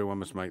fingers. Everyone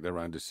must make their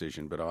own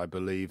decision. But I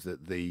believe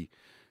that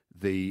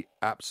the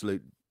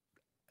absolute,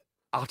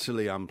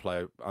 utterly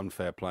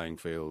unfair playing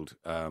field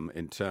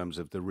in terms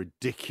of the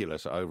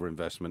ridiculous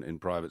overinvestment in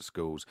private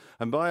schools.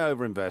 And by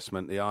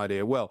overinvestment, the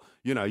idea,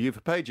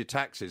 you've paid your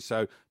taxes,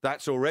 so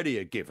that's already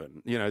a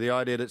given. The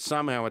idea that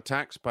somehow a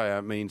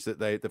taxpayer means that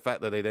the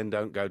fact that they then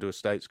don't go to a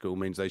state school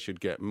means they should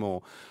get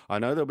more. I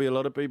know there'll be a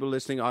lot of people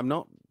listening. I'm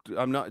not.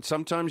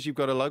 Sometimes you've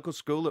got a local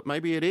school that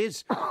maybe it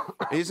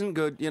isn't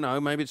good.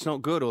 Maybe it's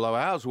not good, although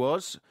ours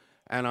was.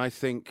 And I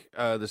think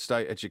the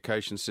state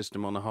education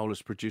system on the whole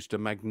has produced a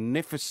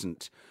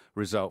magnificent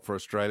result for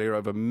Australia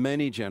over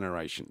many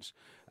generations.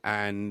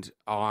 And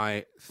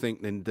I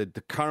think then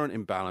the current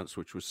imbalance,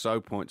 which was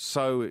underlined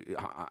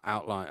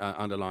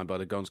by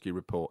the Gonski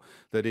report,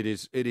 that it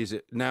is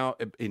now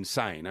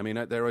insane. I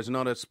mean, there is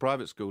not a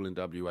private school in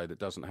WA that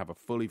doesn't have a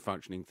fully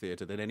functioning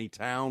theatre that any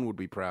town would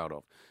be proud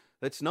of.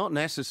 That's not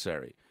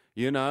necessary.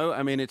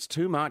 It's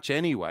too much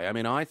anyway. I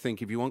mean, I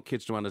think if you want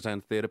kids to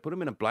understand theatre, put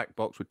them in a black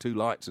box with 2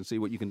 lights and see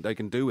what they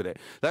can do with it.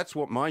 That's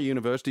what my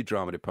university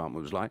drama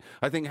department was like.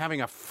 I think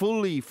having a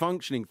fully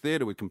functioning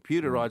theatre with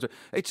computerised,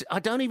 I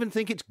don't even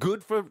think it's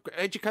good for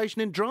education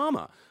in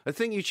drama. I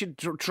think you should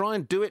try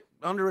and do it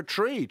under a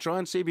tree. Try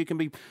and see if you can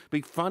be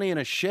funny in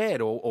a shed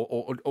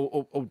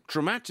or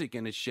dramatic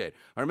in a shed.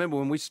 I remember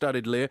when we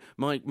studied Lear,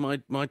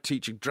 my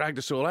teacher dragged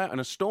us all out in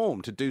a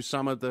storm to do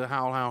some of the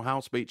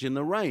Howl speech in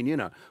the rain.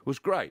 It was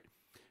great.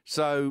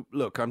 So,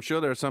 look, I'm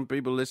sure there are some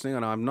people listening,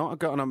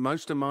 and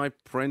most of my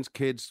friends'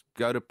 kids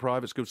go to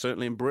private school,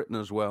 certainly in Britain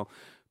as well.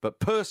 But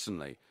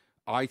personally,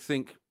 I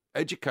think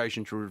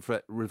education should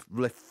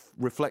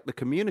reflect the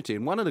community.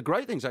 And one of the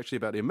great things, actually,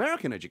 about the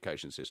American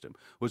education system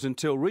was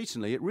until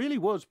recently, it really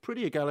was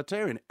pretty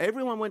egalitarian.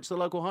 Everyone went to the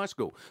local high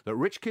school, the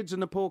rich kids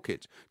and the poor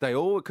kids.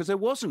 Because there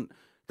wasn't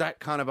that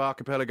kind of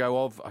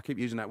archipelago I keep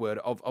using that word,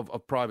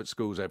 of private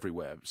schools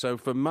everywhere. So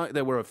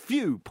there were a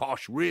few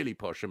really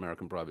posh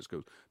American private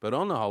schools, but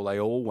on the whole, they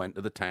all went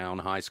to the town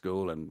high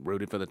school and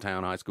rooted for the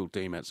town high school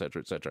team, et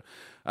cetera, et cetera.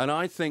 And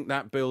I think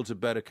that builds a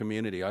better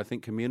community. I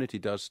think community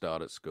does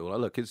start at school.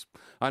 Look,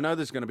 I know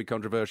this is going to be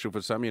controversial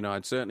for some.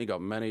 I'd certainly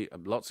got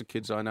lots of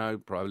kids I know,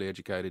 privately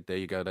educated. There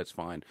you go, that's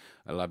fine.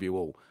 I love you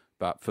all.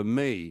 But for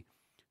me,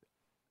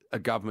 a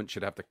government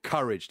should have the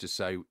courage to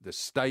say the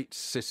state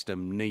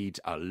system needs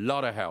a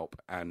lot of help,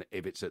 and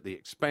if it's at the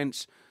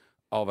expense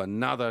of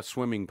another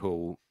swimming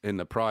pool in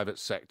the private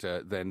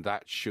sector, then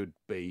that should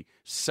be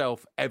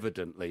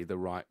self-evidently the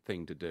right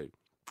thing to do.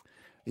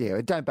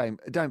 Yeah, don't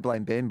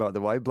blame Ben, by the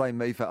way. Blame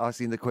me for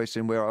asking the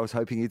question where I was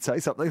hoping he'd say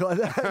something like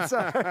that.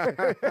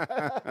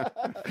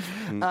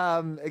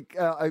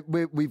 So,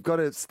 we've got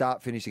to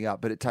start finishing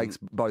up, but it takes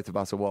both of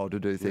us a while to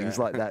do things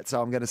like that.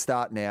 So I'm going to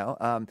start now.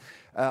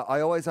 I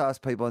always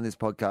ask people on this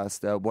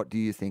podcast, what do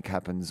you think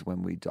happens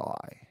when we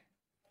die?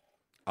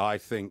 I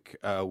think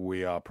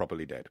we are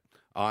properly dead.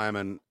 I am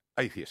an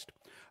atheist.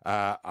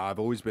 I've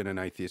always been an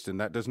atheist, and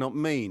that does not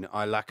mean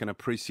I lack an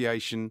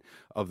appreciation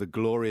of the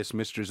glorious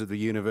mysteries of the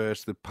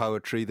universe, the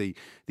poetry,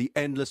 the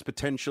endless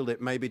potential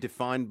that may be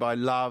defined by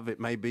love, it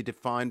may be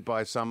defined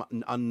by some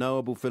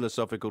unknowable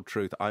philosophical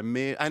truth.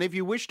 And if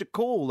you wish to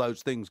call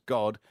those things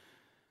God,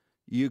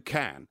 you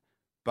can.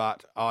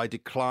 But I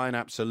decline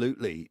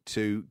absolutely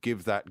to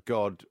give that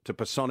God, to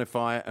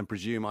personify it and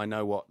presume I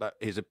know what that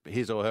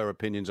his or her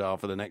opinions are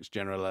for the next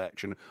general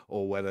election,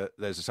 or whether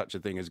there's such a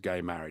thing as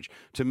gay marriage.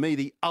 To me,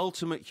 the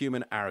ultimate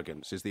human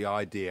arrogance is the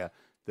idea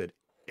that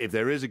if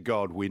there is a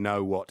God, we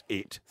know what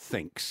it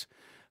thinks.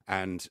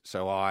 And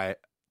so I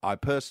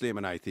personally am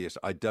an atheist.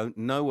 I don't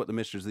know what the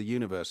mysteries of the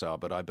universe are,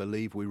 but I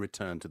believe we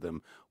return to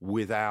them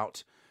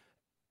without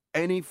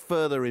any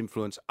further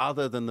influence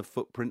other than the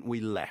footprint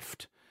we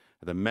left,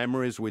 the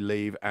memories we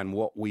leave, and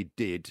what we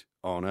did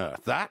on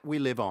earth. That we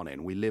live on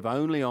in. We live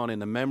only on in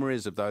the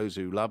memories of those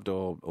who loved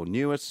or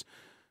knew us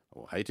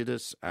or hated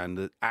us, and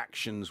the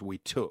actions we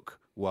took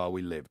while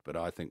we lived. But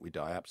I think we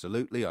die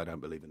absolutely. I don't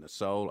believe in the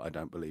soul. I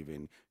don't believe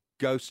in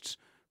ghosts.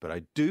 But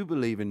I do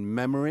believe in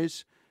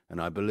memories,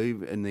 and I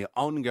believe in the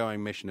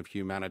ongoing mission of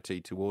humanity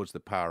towards the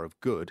power of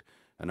good.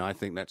 And I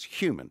think that's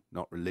human,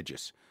 not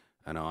religious.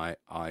 And I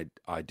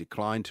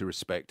decline to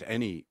respect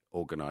any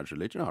organised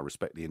religion. I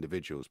respect the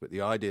individuals, but the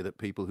idea that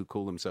people who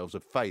call themselves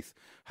of faith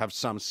have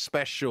some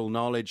special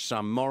knowledge,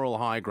 some moral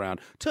high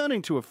ground,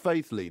 turning to a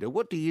faith leader,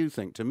 what do you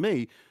think? To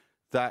me,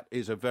 that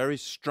is a very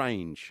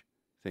strange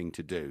thing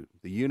to do.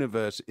 The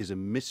universe is a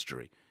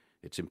mystery.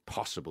 It's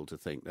impossible to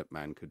think that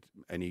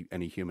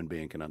any human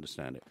being can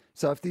understand it.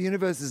 So if the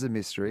universe is a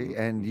mystery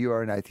and you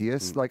are an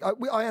atheist, like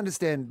I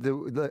understand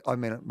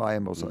I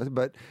am also,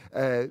 but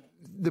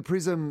the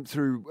prism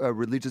through a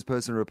religious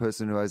person or a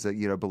person who has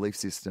a belief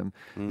system,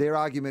 their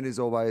argument is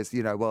always,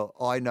 well,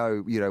 I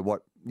know,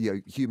 what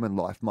human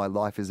life, my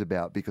life is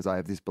about because I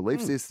have this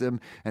belief system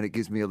and it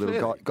gives me a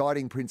little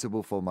guiding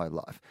principle for my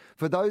life.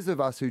 For those of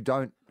us who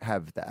don't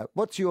have that,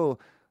 what do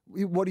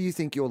you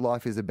think your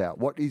life is about?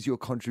 What is your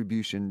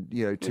contribution, to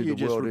the world and humanity? You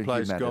just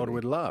replace God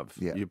with love.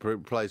 Yeah. You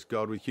replace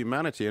God with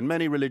humanity. And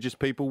many religious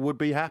people would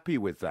be happy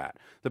with that.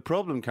 The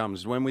problem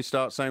comes when we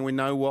start saying we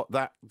know what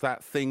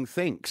that thing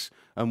thinks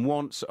and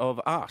wants of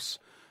us.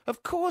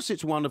 Of course,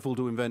 it's wonderful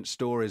to invent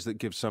stories that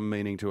give some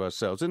meaning to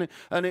ourselves and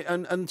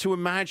to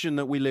imagine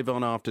that we live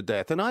on after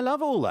death. And I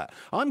love all that.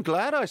 I'm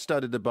glad I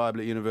studied the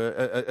Bible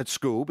at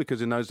school, because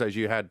in those days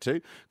you had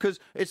to, because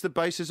it's the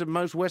basis of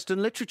most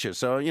Western literature.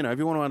 So, if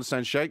you want to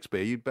understand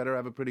Shakespeare, you'd better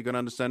have a pretty good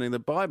understanding of the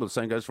Bible. The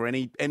same goes for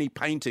any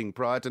painting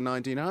prior to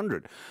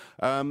 1900.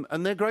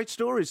 And they're great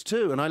stories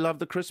too. And I love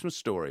the Christmas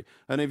story.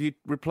 And if you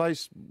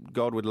replace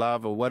God with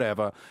love or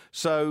whatever,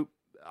 so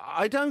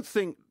I don't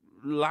think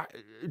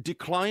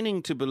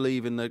declining to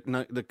believe in the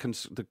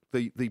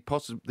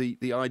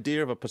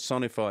idea of a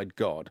personified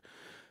God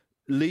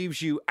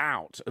leaves you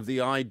out of the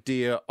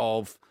idea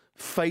of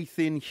faith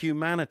in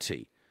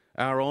humanity,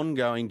 our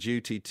ongoing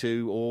duty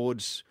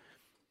towards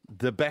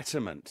the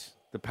betterment,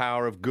 the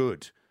power of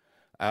good.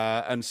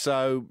 And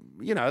so,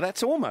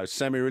 that's almost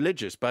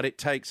semi-religious, but it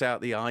takes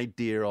out the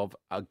idea of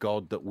a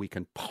God that we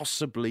can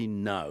possibly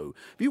know.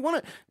 If you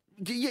want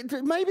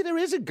to, maybe there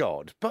is a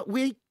God, but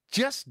we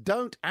just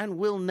don't and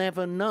will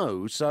never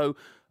know. So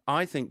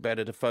I think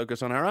better to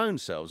focus on our own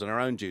selves and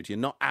our own duty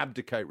and not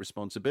abdicate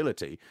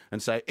responsibility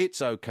and say,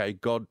 it's okay,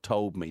 God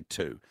told me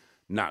to.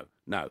 No,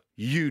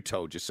 you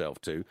told yourself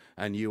to,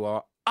 and you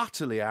are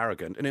utterly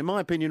arrogant and, in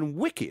my opinion,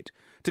 wicked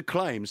to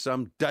claim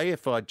some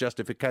deified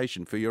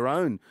justification for your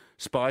own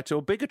spite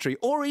or bigotry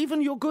or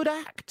even your good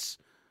acts.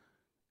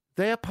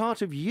 They are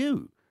part of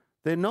you.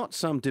 They're not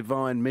some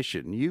divine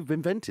mission. You've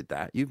invented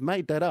that. You've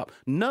made that up.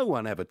 No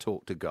one ever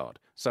talked to God.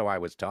 So I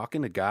was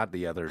talking to God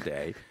the other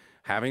day,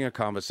 having a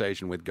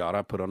conversation with God.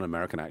 I put on an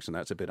American accent.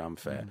 That's a bit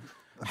unfair.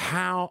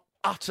 How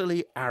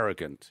utterly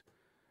arrogant.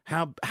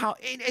 How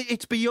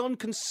it's beyond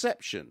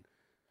conception,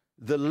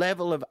 the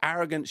level of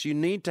arrogance you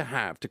need to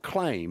have to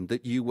claim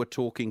that you were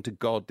talking to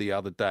God the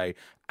other day,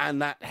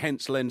 and that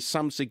hence lends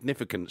some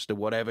significance to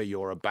whatever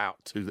you're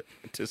about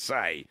to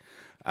say.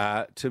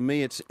 To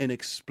me, it's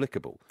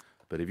inexplicable.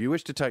 But if you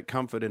wish to take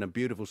comfort in a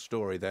beautiful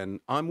story, then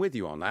I'm with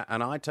you on that,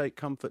 and I take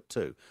comfort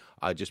too.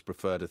 I just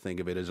prefer to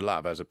think of it as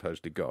love as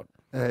opposed to God.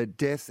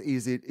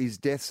 Is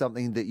death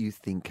something that you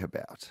think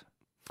about?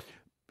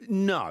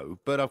 No,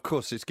 but of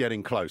course it's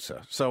getting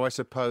closer. So I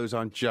suppose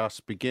I'm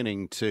just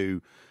beginning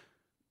to,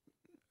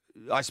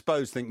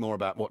 think more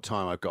about what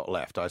time I've got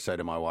left. I say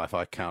to my wife,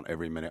 I count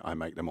every minute, I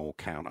make them all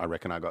count. I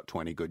reckon I got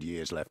 20 good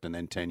years left and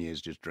then 10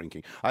 years just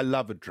drinking. I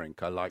love a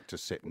drink. I like to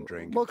sit and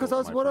drink. Well, because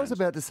what I was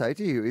about to say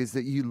to you is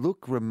that you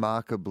look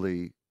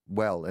remarkably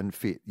well and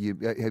fit? Have you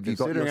got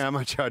Considering how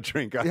much I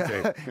drink, I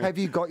do. Have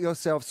you got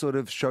yourself sort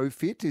of show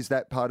fit? Is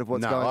that part of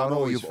what's No, going I'm on, or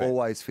always you've fit.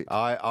 always fit?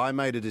 I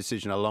made a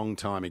decision a long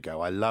time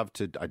ago. I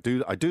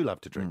do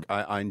love to drink.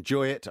 I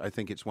enjoy it. I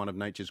think it's one of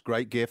nature's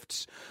great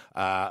gifts.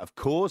 Of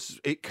course,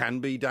 it can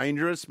be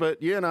dangerous, but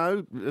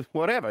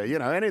whatever.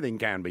 Anything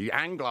can be.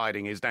 Hang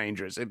gliding is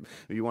dangerous if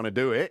you want to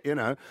do it. And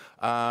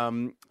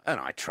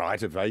I try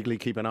to vaguely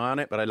keep an eye on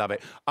it, but I love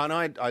it. And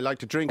I like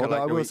to drink. Although I,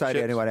 like I to will eat say to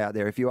chips. anyone out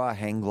there, if you are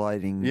hang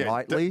gliding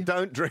lightly,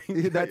 don't drink.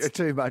 That's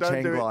too much Don't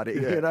hang do it.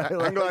 gliding. Yeah.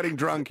 Hang gliding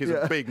drunk is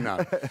a big no.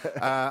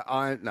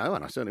 And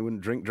I certainly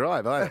wouldn't drink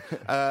drive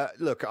either.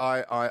 Look,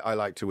 I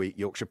like to eat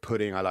Yorkshire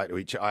pudding. I like to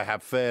eat. I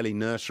have fairly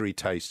nursery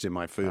tastes in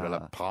my food. I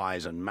like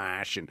pies and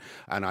mash, and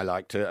I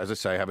like to, as I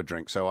say, have a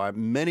drink. So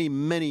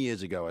many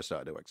years ago, I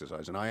started to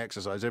exercise, and I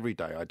exercise every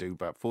day. I do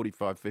about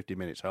 45, 50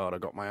 minutes hard. I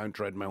got my own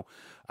treadmill.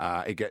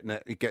 It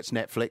gets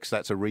Netflix.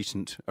 That's a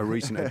recent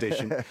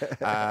addition,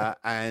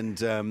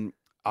 and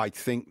I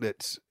think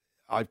that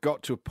I've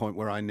got to a point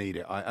where I need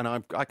it,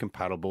 I can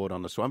paddleboard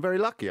on the swamp. I'm very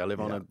lucky. I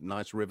live on a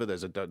nice river.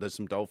 There's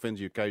some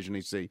dolphins you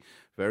occasionally see,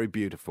 very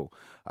beautiful.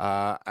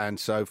 And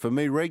so for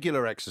me,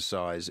 regular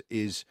exercise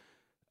is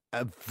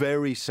a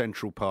very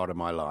central part of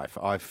my life.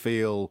 I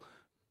feel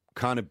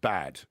kind of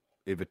bad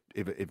if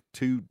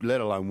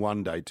let alone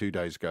one day, 2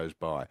 days goes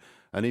by,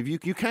 and if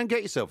you can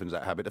get yourself into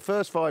that habit. The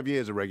first 5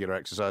 years of regular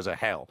exercise are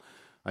hell.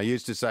 I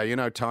used to say,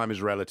 time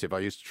is relative. I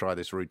used to try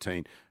this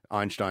routine.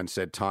 Einstein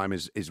said time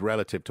is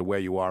relative to where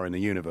you are in the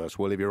universe.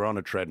 Well, if you're on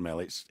a treadmill,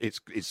 it's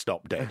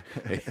stopped dead.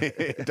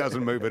 It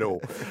doesn't move at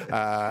all.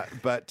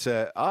 But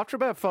after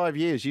about 5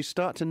 years, you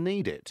start to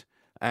need it.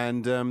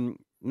 And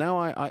now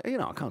I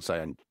can't say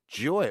I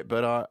enjoy it,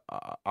 but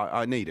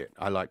I need it.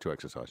 I like to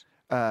exercise.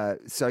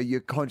 So you're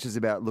conscious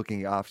about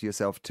looking after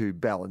yourself to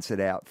balance it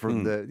out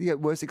from the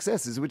worst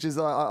excesses, which is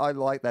I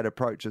like that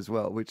approach as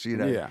well. Which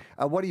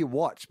what do you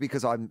watch?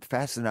 Because I'm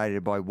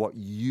fascinated by what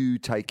you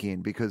take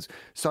in, because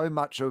so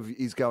much of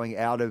is going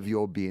out of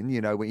your bin.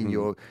 When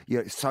you're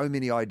so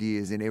many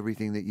ideas in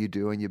everything that you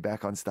do, and you're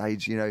back on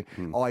stage.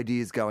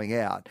 Ideas going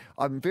out.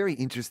 I'm very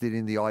interested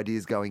in the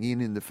ideas going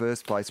in the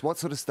first place. What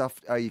sort of stuff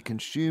are you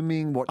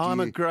consuming? What do I'm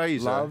you a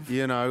grazer. love?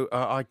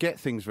 I get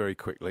things very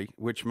quickly,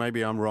 which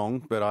maybe I'm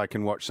wrong, but I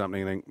can watch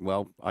something and think,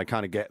 well, I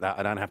kind of get that.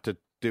 I don't have to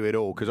do it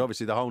all, because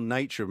obviously the whole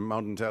nature of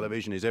modern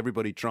television is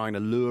everybody trying to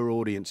lure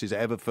audiences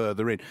ever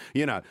further in.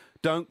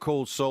 Don't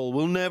Call Saul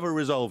will never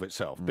resolve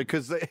itself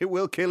because it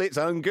will kill its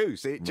own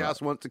goose. It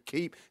just wants to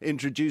keep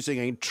introducing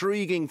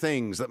intriguing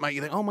things that make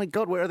you think, oh my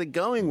God, where are they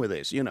going with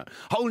this?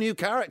 Whole new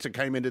character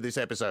came into this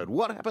episode.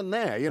 What happened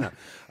there?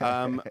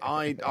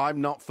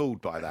 I'm not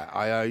fooled by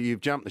that.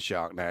 You've jumped the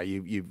shark now.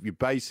 You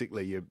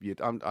basically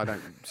I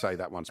don't say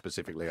that one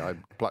specifically. I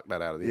plucked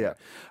that out of the air.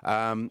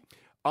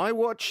 I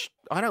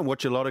don't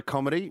watch a lot of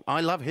comedy. I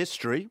love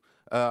history.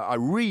 I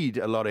read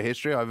a lot of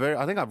history.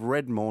 I think I've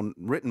written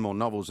more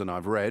novels than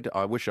I've read.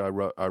 I wish I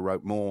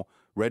read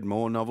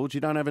more novels.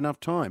 You don't have enough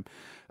time.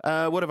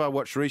 What have I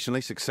watched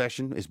recently?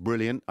 Succession is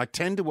brilliant. I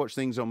tend to watch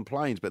things on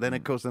planes, but then,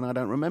 of course, I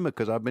don't remember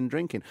because I've been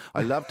drinking.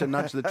 I love to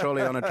nudge the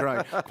trolley on a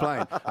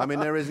plane. I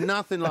mean, there is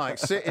nothing like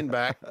sitting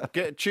back,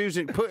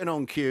 putting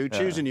on cue,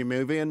 choosing your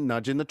movie and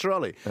nudging the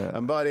trolley.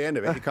 And by the end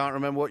of it, you can't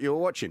remember what you were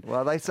watching.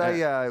 Well, they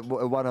say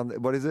one on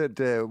what is it?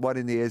 One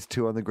in the air is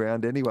two on the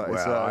ground anyway.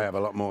 Well, so. I have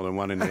a lot more than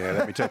one in the air,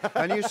 let me tell you.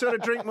 And you sort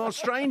of drink more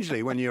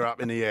strangely when you're up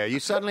in the air.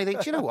 You suddenly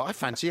think, you know what, I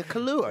fancy a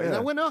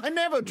Kahlua. I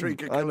never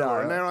drink a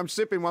Kahlua. And there I'm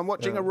sipping one,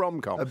 watching a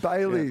rom-com. A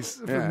Baileys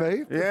for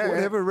me, for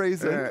whatever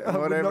reason. I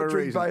would not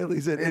drink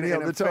Baileys at any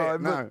other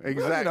time. No,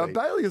 exactly.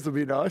 Baileys would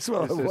be nice.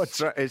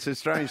 It's a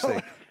strange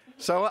thing.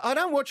 So I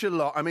don't watch a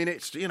lot. I mean,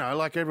 it's,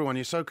 like everyone,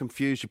 you're so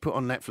confused. You put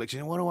on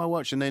Netflix, what do I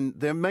watch? And then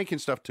they're making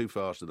stuff too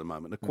fast at the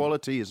moment. The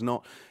quality is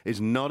not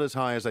as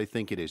high as they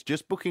think it is.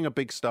 Just booking a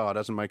big star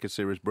doesn't make a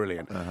series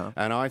brilliant.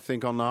 And I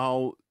think on the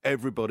whole,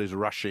 everybody's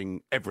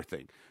rushing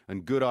everything.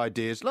 And good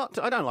ideas.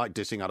 I don't like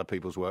dissing other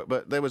people's work,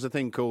 but there was a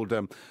thing called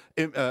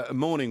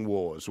Morning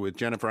Wars with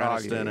Jennifer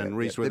Aniston and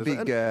Reese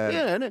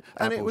Witherspoon.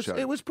 And it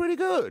was pretty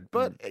good.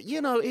 But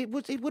it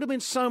would have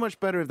been so much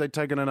better if they'd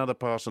taken another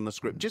pass on the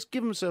script. Just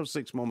give themselves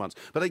 6 more months.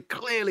 But they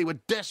clearly were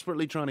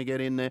desperately trying to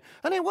get in there,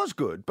 and it was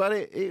good, but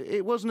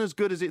it wasn't as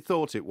good as it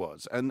thought it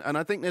was. And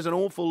I think there's an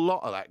awful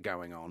lot of that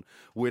going on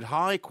with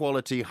high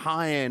quality,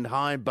 high end,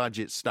 high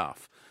budget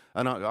stuff.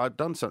 And I've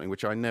done something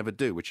which I never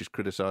do, which is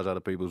criticise other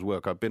people's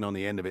work. I've been on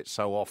the end of it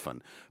so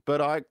often,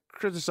 but I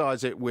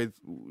criticise it with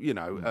with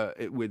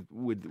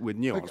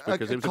nuance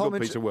because it was a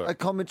good piece of work. A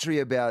commentary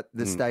about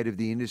the state of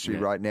the industry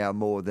right now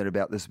more than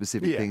about the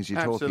specific things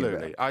you're talking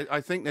about.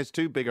 I think there's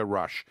too big a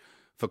rush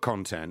for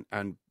content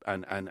and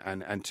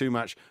too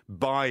much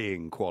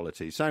buying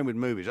quality. Same with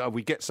movies.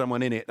 We get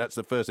someone in it, that's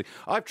the first thing.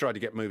 I've tried to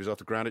get movies off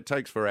the ground. It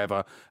takes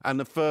forever. And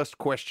the first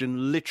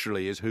question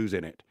literally is who's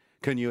in it?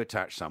 Can you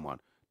attach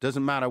someone?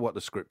 Doesn't matter what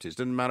the script is.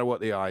 Doesn't matter what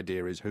the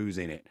idea is. Who's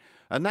in it?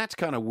 And that's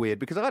kind of weird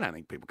because I don't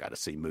think people go to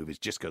see movies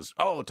just because,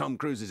 Tom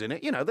Cruise is in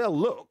it. They'll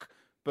look.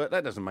 but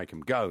that doesn't make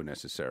them go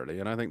necessarily.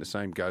 And I think the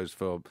same goes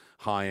for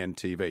high-end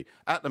TV.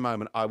 At the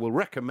moment, I will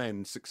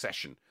recommend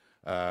Succession.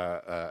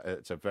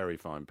 It's a very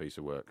fine piece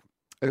of work.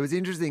 It was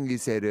interesting you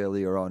said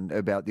earlier on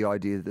about the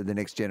idea that the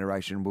next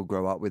generation will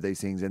grow up with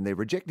these things and they're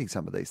rejecting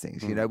some of these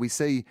things. You know, we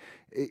see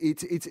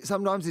it's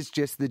sometimes it's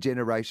just the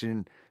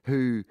generation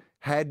who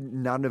had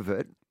none of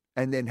it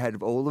and then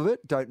had all of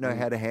it, don't know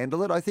how to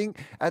handle it. I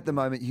think at the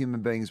moment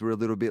human beings were a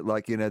little bit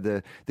like,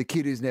 the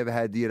kid who's never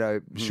had,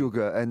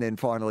 sugar, and then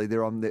finally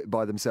they're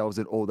by themselves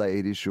and all they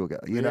eat is sugar,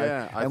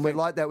 And we're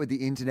like that with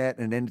the internet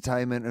and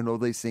entertainment and all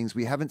these things.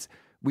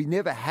 We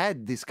never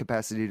had this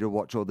capacity to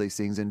watch all these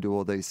things and do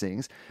all these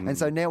things. And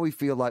so now we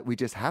feel like we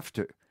just have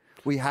to.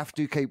 We have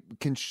to keep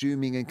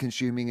consuming and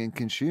consuming and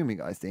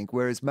consuming, I think,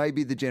 whereas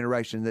maybe the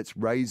generation that's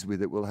raised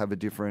with it will have a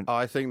different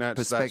I think that's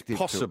perspective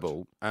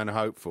possible and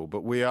hopeful,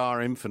 but we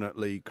are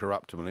infinitely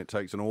corruptible, and it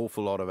takes an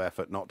awful lot of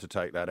effort not to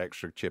take that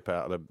extra chip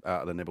out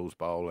of the nibbles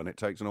bowl, and it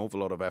takes an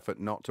awful lot of effort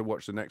not to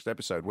watch the next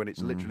episode when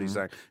it's literally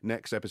saying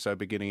next episode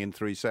beginning in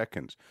 3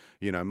 seconds.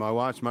 My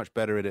wife's much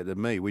better at it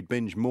than me. We'd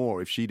binge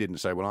more if she didn't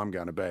say, "Well, I'm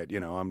going to bed.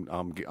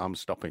 I'm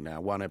stopping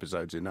now. One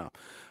episode's enough."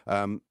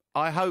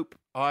 I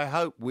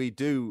hope we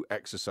do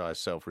exercise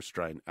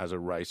self-restraint as a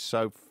race.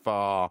 So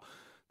far,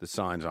 the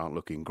signs aren't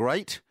looking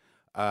great,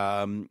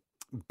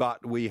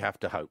 but we have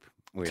to hope.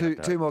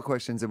 Two more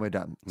questions and we're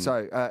done.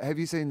 So, have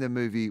you seen the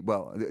movie?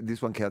 Well,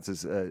 this one counts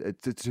as a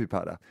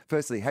two-parter.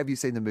 Firstly, have you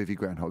seen the movie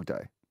Groundhog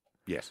Day?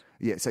 Yes.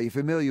 Yeah, so you're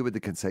familiar with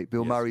the conceit.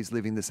 Bill Murray's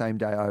living the same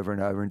day over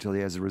and over until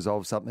he has to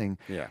resolve something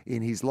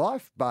in his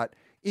life, but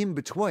in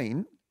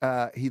between...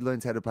 he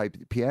learns how to play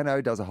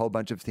piano, does a whole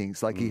bunch of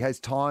things. Like he has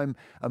time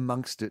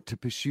amongst it to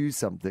pursue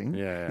something.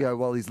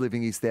 While he's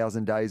living his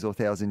 1,000 days or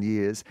 1,000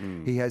 years,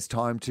 he has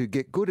time to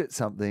get good at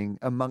something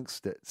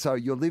amongst it. So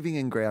you're living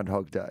in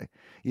Groundhog Day.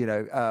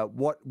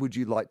 What would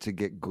you like to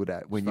get good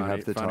at when you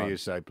have the time? Funny you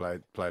say play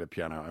the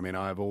piano. I mean,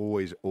 I've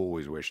always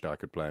wished I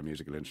could play a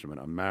musical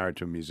instrument. I'm married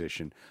to a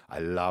musician. I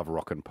love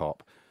rock and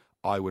pop.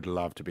 I would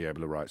love to be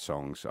able to write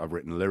songs. I've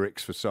written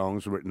lyrics for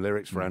songs, I've written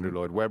lyrics for Andrew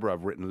Lloyd Webber,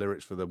 I've written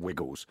lyrics for the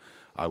Wiggles.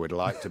 I would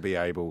like to be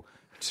able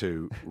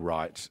to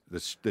write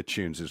the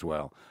tunes as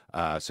well.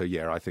 I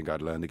think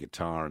I'd learn the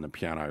guitar and the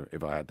piano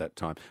if I had that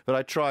time. But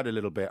I tried a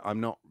little bit.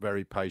 I'm not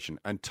very patient.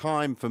 And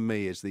time for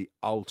me is the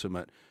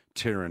ultimate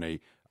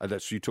tyranny.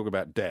 You talk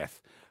about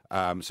death.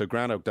 So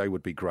Groundhog Day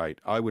would be great.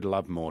 I would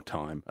love more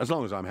time, as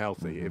long as I'm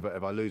healthy. If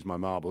I lose my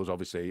marbles,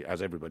 obviously,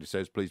 as everybody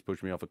says, please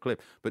push me off a cliff.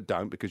 But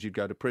don't, because you'd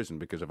go to prison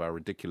because of our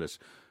ridiculous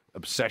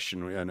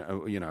obsession.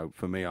 And,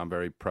 for me, I'm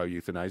very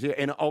pro-euthanasia.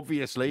 And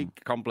obviously,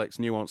 complex,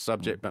 nuanced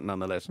subject, but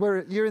nonetheless.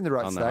 You're in the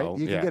right state.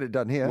 You can get it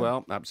done here.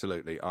 Well,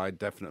 absolutely.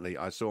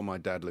 I saw my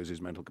dad lose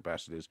his mental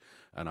capacities,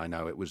 and I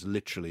know it was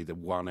literally the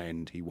one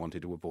end he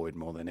wanted to avoid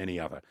more than any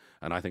other.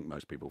 And I think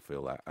most people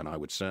feel that. And I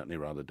would certainly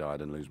rather die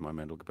than lose my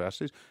mental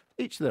capacities.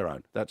 Each their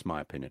own. That's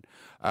my opinion.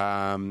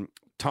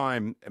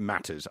 Time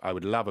matters. I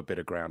would love a bit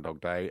of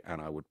Groundhog Day,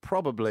 and I would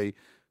probably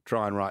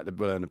try and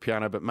learn the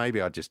piano, but maybe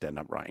I'd just end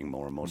up writing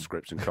more and more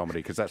scripts and comedy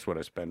because that's what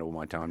I spend all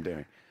my time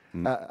doing.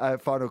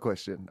 Final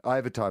question. I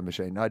have a time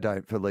machine. I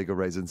don't for legal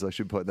reasons. I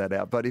should put that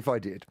out. But if I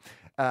did,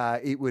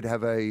 it would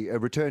have a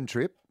return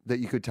trip that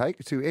you could take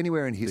to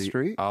anywhere in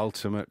history. The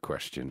ultimate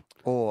question.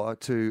 Or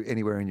to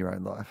anywhere in your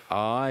own life.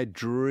 I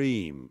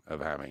dream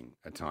of having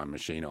a time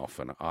machine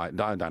often. I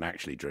don't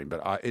actually dream,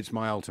 but it's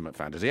my ultimate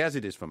fantasy, as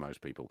it is for most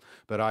people.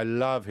 But I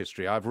love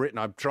history. I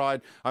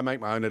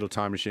make my own little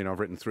time machine. I've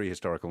written 3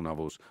 historical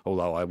novels,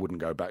 although I wouldn't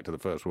go back to the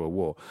First World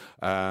War.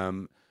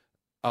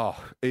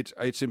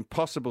 It's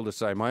impossible to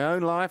say. My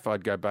own life,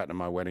 I'd go back to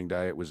my wedding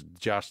day. It was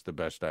just the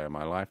best day of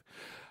my life.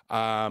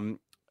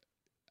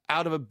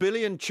 Out of a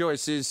billion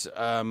choices,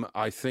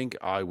 I think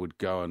I would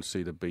go and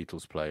see the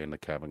Beatles play in the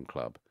Cavern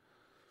Club.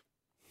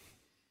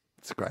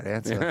 It's a great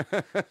answer.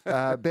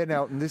 Ben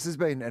Elton, this has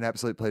been an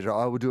absolute pleasure.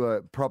 I will do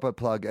a proper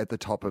plug at the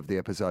top of the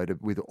episode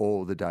with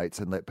all the dates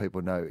and let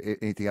people know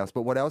anything else.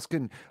 But what else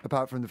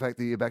apart from the fact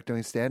that you're back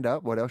doing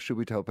stand-up, what else should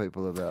we tell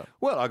people about?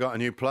 Well, I got a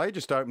new play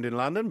just opened in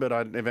London, but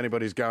if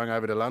anybody's going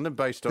over to London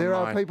based on There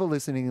are people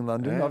listening in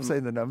London. I've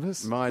seen the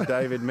numbers. My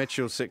David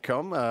Mitchell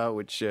sitcom,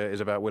 which is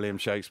about William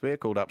Shakespeare,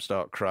 called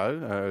Upstart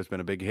Crow. It's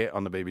been a big hit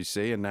on the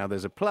BBC, and now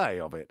there's a play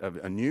of it,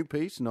 a new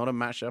piece, not a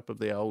mashup of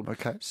the old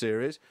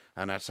series,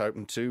 and that's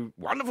open to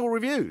wonderful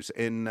reviews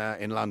in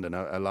London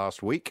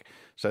last week.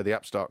 So the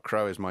Upstart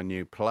Crow is my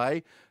new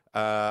play.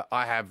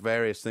 I have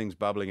various things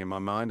bubbling in my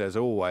mind, as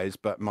always,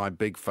 but my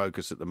big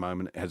focus at the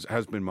moment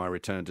has been my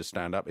return to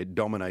stand-up. It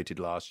dominated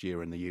last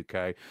year in the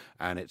UK,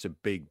 and it's a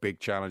big, big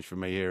challenge for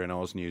me here in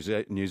Oz, New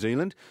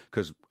Zealand,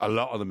 because a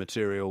lot of the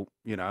material,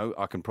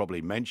 I can probably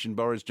mention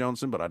Boris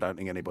Johnson, but I don't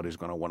think anybody's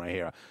going to want to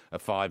hear a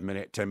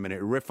 5-minute, 10-minute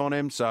riff on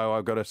him, so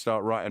I've got to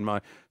start writing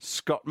my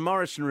Scott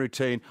Morrison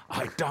routine.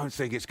 I don't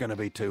think it's going to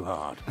be too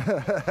hard.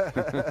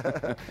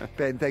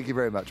 Ben, thank you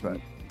very much,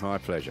 mate. My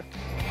pleasure.